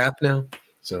Riz and Cap now.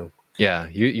 So yeah,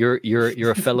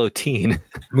 you're a fellow teen.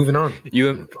 Moving on.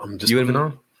 I'm just moving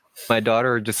on. My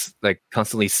daughter are just like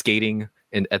constantly skating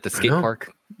at the skate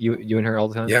park. You and her all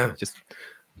the time. Yeah, just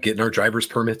getting our driver's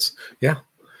permits. Yeah.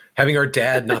 Having our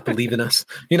dad not believe in us,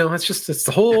 it's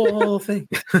the whole thing.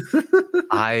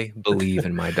 I believe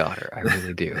in my daughter, I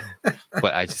really do,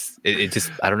 but I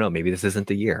don't know. Maybe this isn't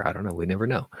the year. I don't know. We never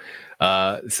know.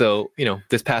 So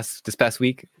this past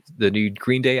week, the new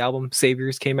Green Day album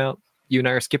 "Saviors" came out. You and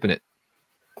I are skipping it.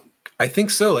 I think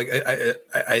so. Like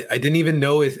I didn't even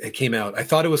know it came out. I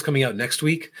thought it was coming out next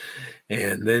week,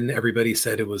 and then everybody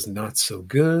said it was not so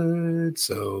good.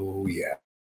 So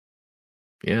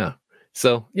yeah.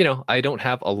 So, I don't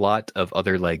have a lot of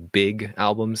other like big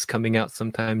albums coming out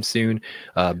sometime soon.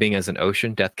 Being as an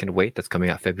Ocean, Death Can Wait, that's coming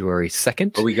out February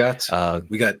 2nd. But we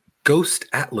got Ghost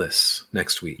Atlas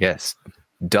next week. Yes.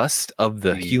 Dust of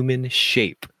the Human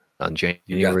Shape on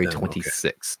January 26th.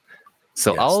 Okay.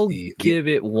 So I'll give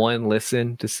it one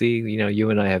listen to see. You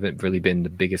and I haven't really been the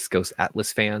biggest Ghost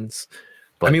Atlas fans.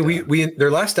 But, I mean, we their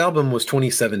last album was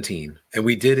 2017, and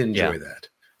we did enjoy that.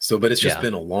 So, but it's just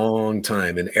been a long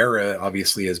time, and Era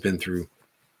obviously has been through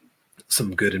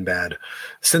some good and bad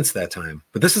since that time.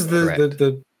 But this is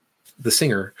the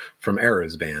singer from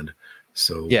Era's band,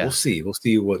 so we'll see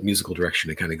what musical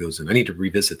direction it kind of goes in. I need to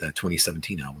revisit that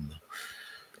 2017 album though.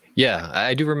 Yeah,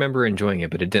 I do remember enjoying it,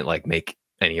 but it didn't like make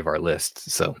any of our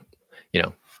lists. So,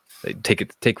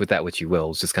 take with that what you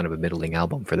will. It's just kind of a middling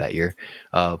album for that year.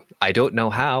 I don't know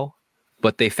how,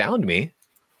 but they found me.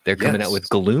 They're coming out with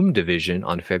Gloom Division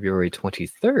on February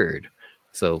 23rd.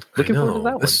 So looking forward to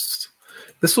that one.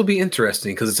 This will be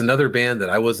interesting because it's another band that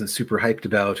I wasn't super hyped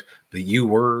about, but you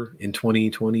were in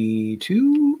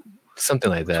 2022.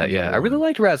 Something like that, yeah. I really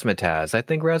liked Razzmatazz. I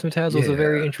think Razzmatazz was a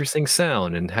very interesting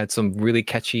sound and had some really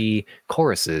catchy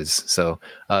choruses. So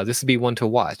this would be one to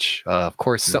watch. Of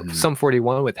course, Sum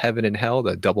 41 with Heaven and Hell,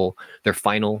 their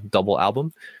final double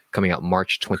album, coming out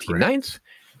March 29th. Correct.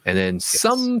 And then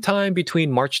sometime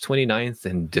between March 29th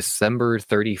and December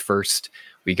 31st,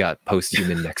 we got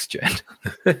Posthuman Next Gen.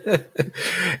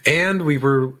 And we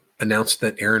were announced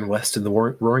that Aaron West in the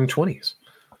Roaring 20s.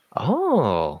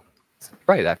 Oh,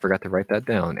 right. I forgot to write that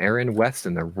down. Aaron West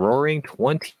in the Roaring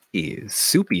 20s.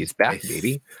 Soupy is back,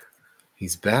 baby.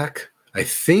 He's back. I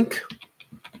think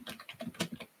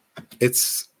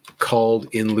it's called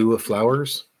In Lieu of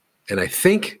Flowers. And I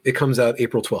think it comes out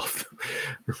April 12th.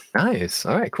 Nice.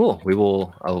 All right, cool.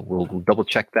 We'll double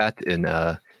check that and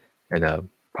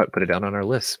put it down on our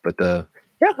list. But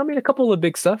yeah, I mean, a couple of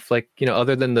big stuff, like,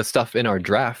 other than the stuff in our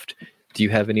draft, do you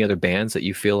have any other bands that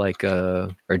you feel like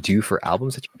are due for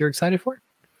albums that you're excited for?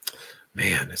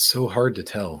 Man, it's so hard to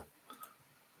tell.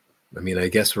 I mean, I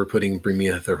guess we're putting Bring Me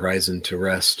the Horizon to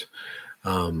rest.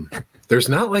 There's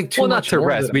not like too much. Well, not to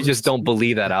rest. We just don't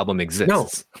believe that album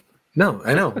exists. No,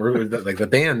 I know. We're like, the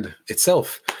band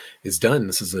itself is done.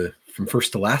 This is a from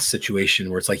first to last situation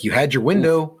where it's like you had your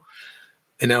window,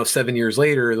 and now 7 years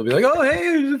later they'll be like, "Oh, hey,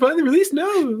 it's finally released."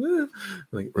 No,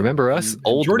 like, remember us,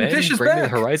 old Jordan men, Fish is back. The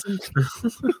horizon.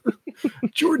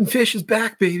 Jordan Fish is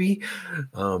back, baby.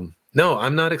 No,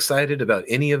 I'm not excited about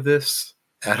any of this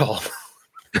at all.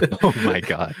 Oh my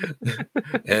god!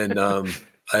 And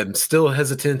I'm still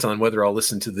hesitant on whether I'll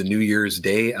listen to the New Year's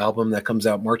Day album that comes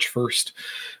out March 1st.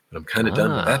 But I'm kind of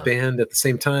done with that band at the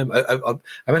same time. I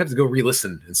might have to go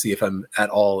re-listen and see if I'm at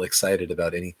all excited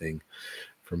about anything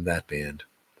from that band.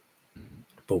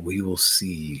 But we will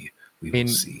see. Will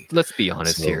see. Let's be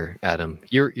honest here, Adam.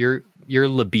 Your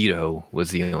libido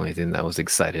was the only thing that was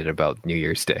excited about New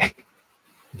Year's Day.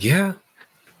 Yeah.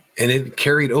 And it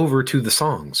carried over to the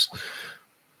songs.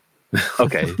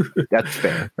 Okay. That's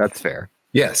fair.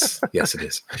 Yes, it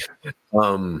is.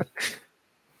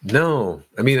 No,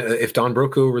 I mean, if Don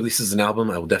Broco releases an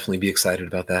album, I will definitely be excited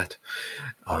about that.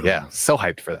 Yeah, so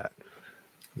hyped for that.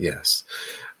 Yes,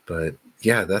 but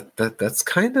yeah, that's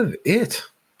kind of it.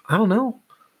 I don't know.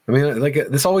 I mean, like,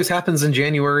 this always happens in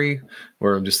January,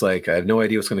 where I'm just like, I have no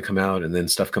idea what's going to come out, and then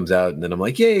stuff comes out, and then I'm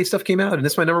like, yay, stuff came out, and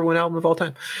it's my number one album of all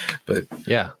time. But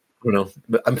yeah, I don't know.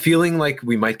 But I'm feeling like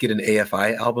we might get an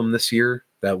AFI album this year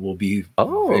that will be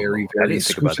very, very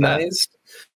scrutinized.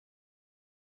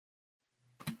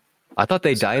 I thought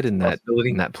they died in that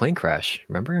plane crash.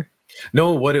 Remember?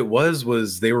 No, what it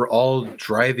was they were all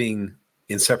driving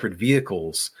in separate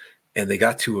vehicles, and they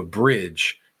got to a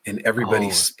bridge, and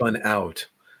everybody spun out.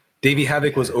 Davey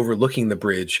Havok was overlooking the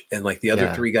bridge, and like the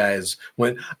other three guys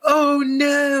went, "Oh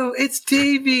no, it's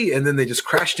Davey!" And then they just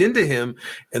crashed into him,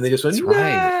 and they just went,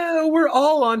 "No, we're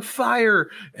all on fire!"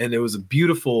 And it was a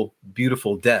beautiful,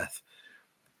 beautiful death.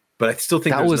 But I still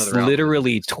think that was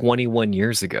literally 21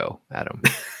 years ago, Adam.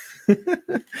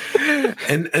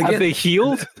 And again, have they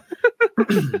healed?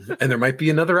 And there might be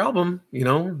another album.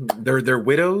 Their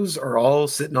widows are all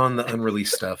sitting on the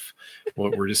unreleased stuff.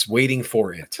 We're just waiting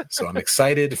for it. So I'm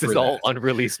excited. This is all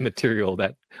unreleased material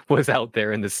that was out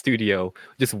there in the studio,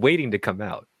 just waiting to come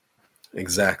out.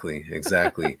 Exactly.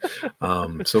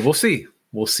 So we'll see.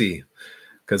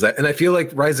 Because I feel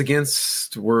like Rise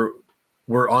Against we're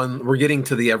getting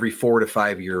to the every 4 to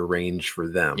 5 year range for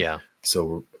them. Yeah.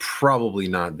 So probably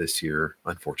not this year,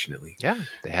 unfortunately. Yeah,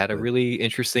 they had a really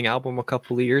interesting album a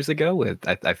couple of years ago.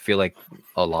 I feel like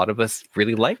a lot of us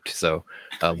really liked. So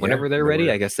whenever they're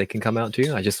ready, I guess they can come out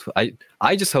too. I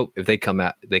just hope if they come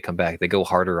back, they go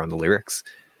harder on the lyrics.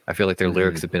 I feel like their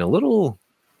lyrics have been a little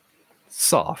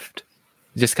soft,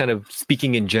 just kind of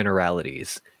speaking in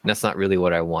generalities. And that's not really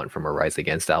what I want from a Rise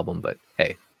Against album. But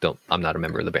hey, I'm not a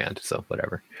member of the band, so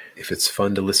whatever. If it's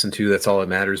fun to listen to, that's all that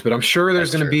matters. But I'm sure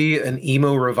there's going to be an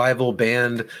emo revival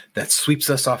band that sweeps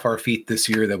us off our feet this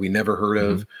year that we never heard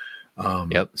of.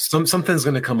 Yep. Something's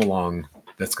going to come along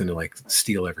that's going to like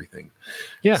steal evereverything.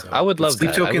 Yeah, so, I would love Sleep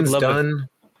that. Token's done.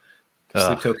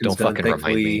 Sleep Token's done,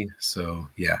 thankfully. So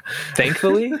yeah.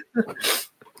 Thankfully?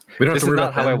 We don't have to worry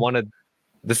about how I wanted.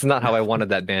 This is not how I wanted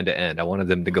that band to end. I wanted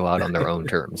them to go out on their own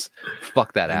terms.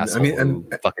 Fuck that asshole. And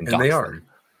they are. Them.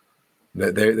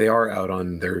 They are out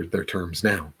on their terms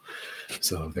now.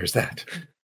 So there's that.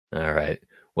 All right.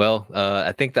 Well,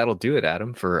 I think that'll do it,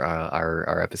 Adam, for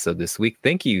our episode this week.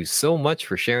 Thank you so much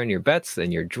for sharing your bets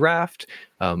and your draft.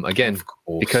 Again,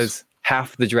 because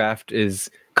half the draft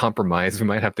is compromised, we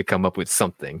might have to come up with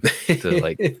something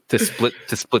to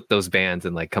split those bands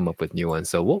and come up with new ones.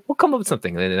 So we'll come up with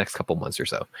something in the next couple months or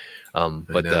so.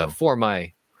 But for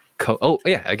my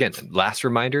Again, last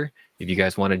reminder, if you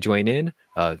guys want to join in,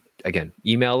 again,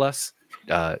 email us,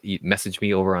 message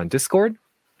me over on Discord,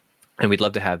 and we'd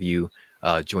love to have you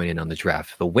join in on the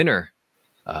draft. The winner,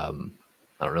 I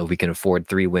don't know if we can afford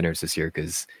 3 winners this year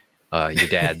because your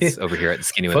dad's over here at the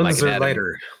Skinny with Mike and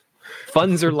Adam.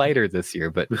 Funds are lighter this year,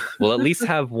 but we'll at least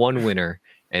have 1 winner.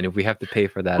 And if we have to pay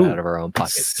for that out of our own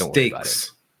pockets, don't worry about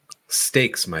it.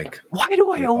 Stakes, Mike. Why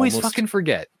do I always fucking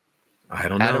forget? I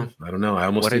don't know. Adam, I don't know. I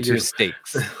almost. What are your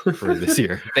stakes for this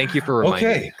year? Thank you for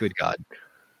reminding me. Good God.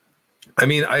 I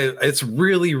mean, it's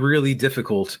really, really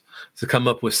difficult to come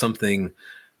up with something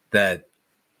that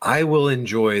I will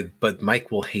enjoy, but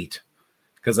Mike will hate.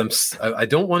 Because I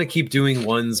don't want to keep doing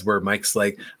ones where Mike's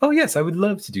like, oh yes, I would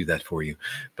love to do that for you.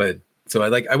 But so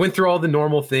I went through all the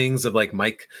normal things of like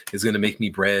Mike is going to make me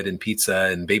bread and pizza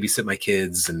and babysit my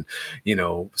kids and, you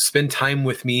know, spend time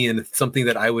with me, and it's something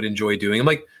that I would enjoy doing. I'm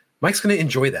like, Mike's going to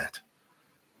enjoy that.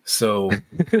 So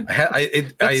I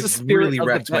really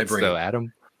wrapped my brain. Though,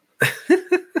 Adam.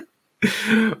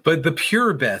 But the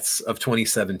pure bets of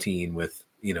 2017 with,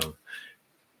 you know,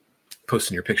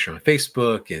 posting your picture on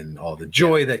Facebook and all the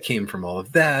joy that came from all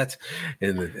of that,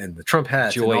 and the Trump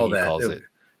hat joy, and all he that. Calls it.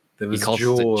 That was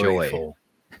joyful.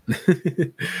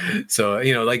 So,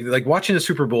 you know, like watching a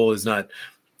Super Bowl is not,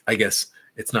 I guess,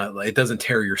 it's not like, it doesn't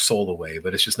tear your soul away,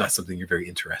 but it's just not something you're very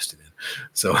interested in.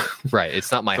 So right,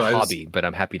 it's not my hobby, but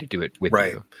I'm happy to do it with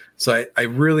you. So I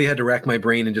really had to rack my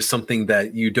brain in just something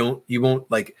that you won't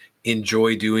like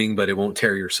enjoy doing, but it won't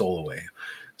tear your soul away.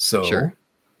 So sure.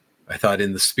 I thought,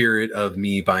 in the spirit of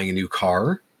me buying a new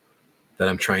car that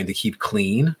I'm trying to keep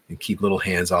clean and keep little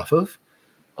hands off of,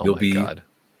 you'll be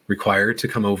required to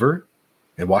come over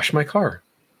and wash my car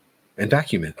and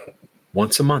vacuum it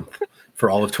once a month for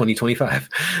all of 2025.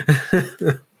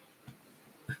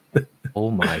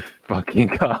 Oh my fucking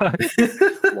God.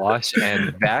 Wash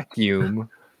and vacuum.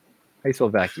 How do you spell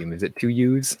vacuum? Is it 2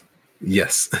 U's?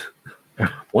 Yes.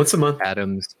 Once a month.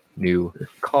 Adam's new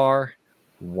car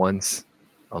once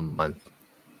a month.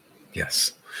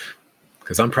 Yes.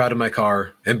 Because I'm proud of my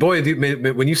car. And boy, dude,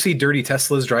 when you see dirty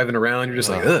Teslas driving around, you're just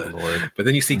like, ugh. Lord. But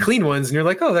then you see clean ones and you're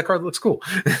like, oh, that car looks cool.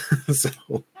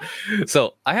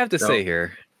 So I have to say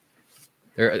here,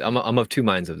 I'm of 2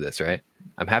 minds of this, right?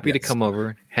 I'm happy to come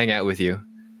over, hang out with you.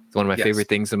 It's one of my favorite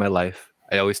things in my life.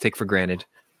 I always take for granted.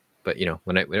 But, you know,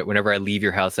 whenever I leave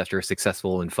your house after a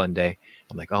successful and fun day,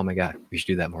 I'm like, oh my God, we should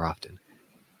do that more often.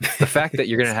 The fact that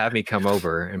you're going to have me come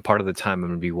over and part of the time I'm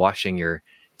going to be washing your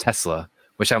Tesla,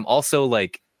 which I'm also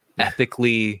like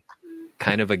ethically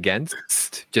kind of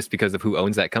against just because of who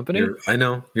owns that company. I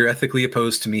know you're ethically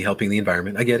opposed to me helping the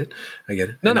environment. I get it.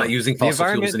 No, not using fossil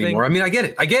fuels anymore. I mean, I get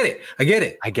it.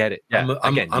 Yeah.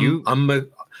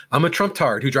 I'm a Trump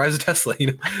tard who drives a Tesla. You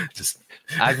know, just.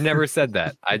 I've never said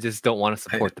that. I just don't want to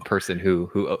support the person who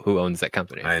owns that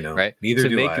company. I know. Right? Neither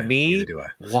do I. Me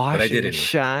wash and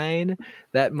shine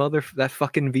that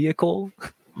fucking vehicle.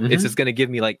 Mm-hmm. It's just going to give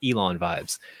me like Elon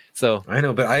vibes. So I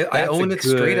know, but I own it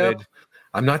straight up.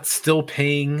 I'm not still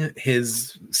paying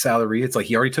his salary. It's like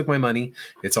he already took my money.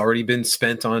 It's already been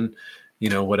spent on, you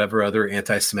know, whatever other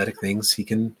anti-Semitic things he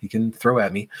can throw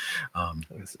at me.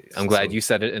 I'm glad you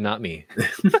said it and not me.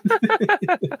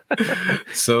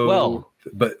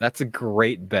 But that's a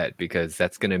great bet because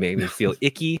that's going to make me feel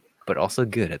icky, but also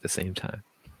good at the same time.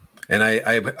 And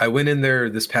I went in there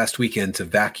this past weekend to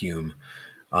vacuum,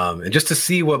 and just to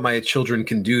see what my children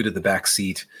can do to the back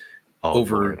seat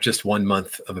over just 1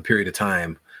 month of a period of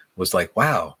time was like,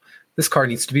 wow, this car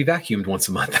needs to be vacuumed once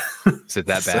a month. Is it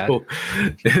that bad? So,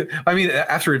 I mean,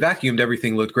 after it vacuumed,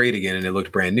 everything looked great again and it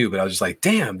looked brand new. But I was just like,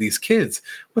 damn, these kids,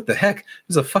 what the heck?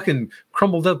 There's a fucking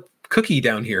crumbled up cookie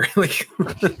down here. Like,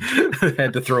 I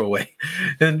had to throw away.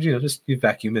 And, you know, just you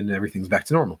vacuum and everything's back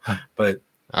to normal. But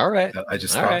all right. I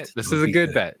just thought this is a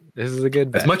good bet. This is a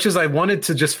good bet. As much as I wanted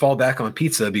to just fall back on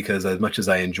pizza, because as much as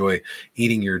I enjoy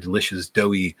eating your delicious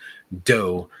doughy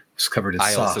dough covered in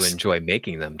sauce, I also enjoy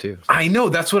making them too. I know,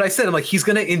 that's what I said. I'm like, he's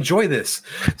gonna enjoy this.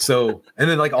 So, and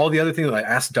then like all the other things, I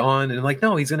asked Dawn, and I'm like,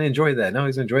 no, he's gonna enjoy that. No,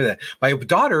 he's gonna enjoy that. My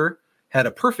daughter had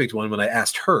a perfect one when I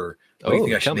asked her, what do you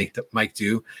think I should make Mike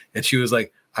do? And she was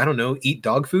like, I don't know, eat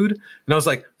dog food. And I was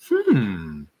like,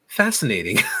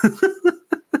 fascinating.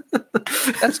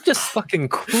 That's just fucking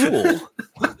cool.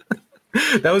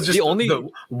 That was just the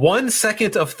 1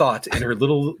 second of thought in her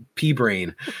little pea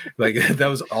brain. Like, that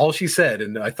was all she said.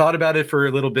 And I thought about it for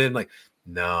a little bit. And like,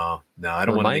 no, I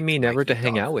don't want to. Remind me never to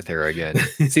hang out with her again.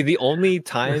 See, the only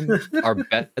time our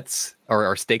bets or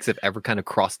our stakes have ever kind of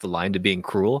crossed the line to being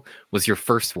cruel was your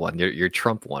first one, your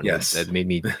Trump one. Yes. That made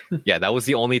me, that was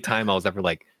the only time I was ever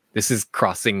like, this is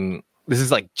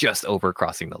like just over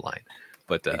crossing the line.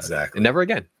 But exactly. And never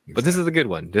again. Exactly. But this is a good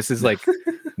one. This is like,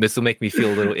 this will make me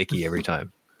feel a little icky every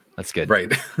time. That's good.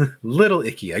 Right. Little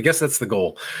icky. I guess that's the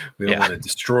goal. We don't want to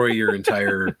destroy your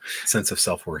entire sense of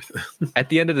self-worth. At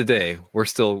the end of the day, we're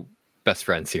still best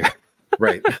friends here.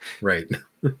 Right. Right.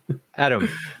 Adam,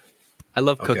 I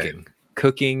love cooking. Okay.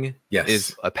 Cooking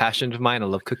is a passion of mine. I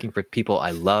love cooking for people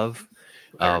I love.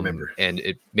 I remember. And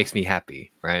it makes me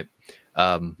happy, right?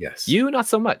 Yes. You not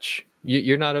so much.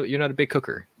 You're not a big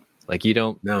cooker. Like you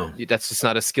don't. No. That's just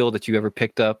not a skill that you ever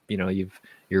picked up. You know,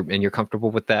 you're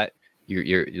comfortable with that.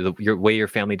 Your way your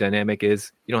family dynamic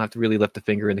is. You don't have to really lift a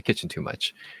finger in the kitchen too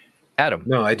much. Adam.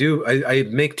 No, I do. I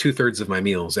make 2/3 of my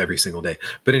meals every single day.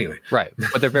 But anyway. Right.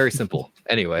 But they're very simple.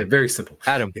 Anyway. They're very simple.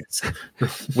 Adam. Yes.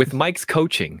 With Mike's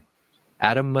coaching,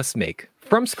 Adam must make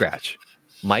from scratch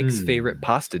Mike's favorite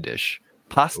pasta dish,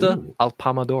 pasta al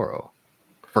pomodoro.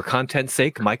 For content's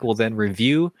sake, Mike will then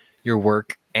review your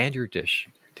work and your dish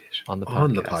on the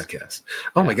podcast.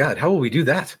 Oh my God. How will we do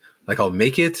that? Like I'll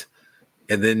make it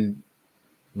and then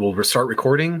we'll start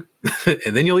recording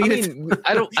and then you'll eat it.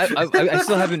 I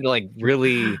still haven't like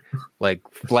really like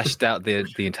fleshed out the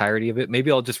entirety of it. Maybe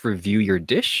I'll just review your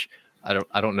dish.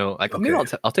 I don't know. Like maybe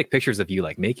I'll take pictures of you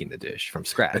like making the dish from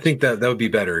scratch. I think that would be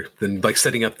better than like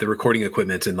setting up the recording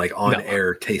equipment and like on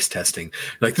air taste testing.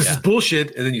 Like this is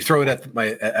bullshit, and then you throw it at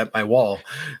my wall.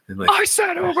 And like I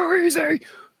said over easy.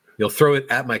 You'll throw it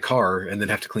at my car and then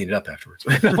have to clean it up afterwards.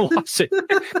 Watch it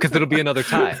because it'll be another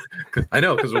tie. I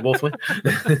know because we'll both win.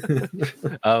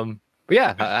 But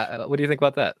yeah, what do you think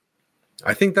about that?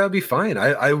 I think that would be fine.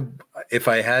 I if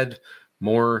I had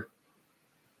more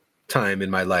time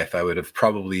in my life, I would have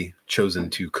probably chosen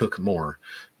to cook more.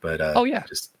 But I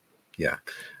just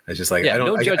like I don't.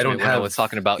 No judgment. I don't when I was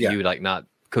talking about you like not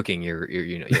cooking your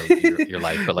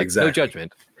life, but like no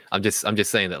judgment. I'm just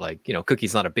saying that like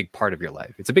cooking's not a big part of your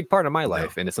life. It's a big part of my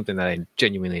life, and it's something that I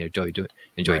genuinely enjoy doing.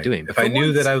 If I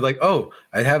knew that I would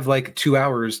I'd have like 2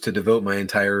 hours to devote my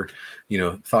entire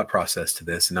thought process to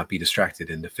this and not be distracted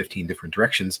into 15 different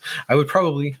directions, I would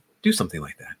probably do something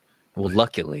like that. Well,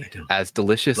 luckily, as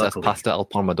delicious as pasta al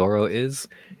pomodoro is,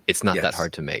 it's not that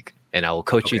hard to make. And I will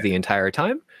coach you the entire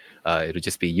time. It'll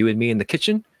just be you and me in the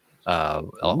kitchen.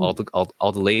 All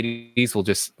the ladies will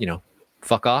just,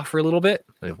 fuck off for a little bit.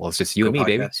 Well, it's just you and me,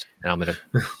 baby. And I'm going to,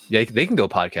 they can go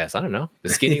podcast. I don't know. The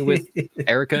Skinny with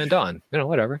Erica and Dawn,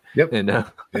 whatever. Yep. And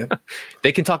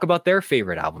they can talk about their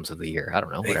favorite albums of the year. I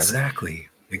don't know. Whatever. Exactly.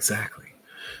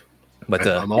 But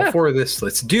I'm all for this.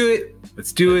 Let's do it.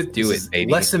 Do it,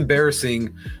 baby. Less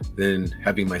embarrassing than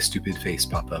having my stupid face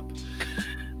pop up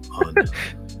on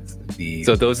the.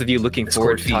 So those of you looking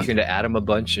forward to talking to Adam a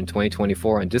bunch in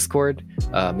 2024 on Discord,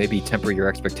 maybe temper your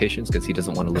expectations because he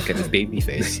doesn't want to look at his baby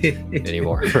face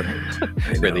anymore for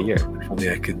the year. If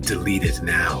only I could delete it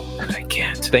now, but I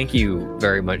can't. Thank you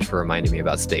very much for reminding me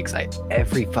about steaks.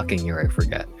 Every fucking year I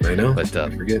forget. I know, but I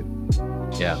forget.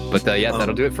 Yeah, but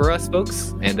that'll do it for us,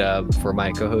 folks. And for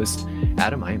my co-host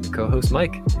Adam, I am your co-host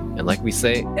Mike. And like we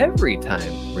say every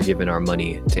time we're giving our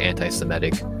money to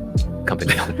anti-Semitic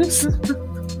companies.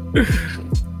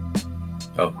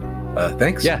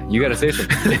 Thanks. Yeah, you got to say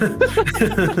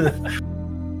something.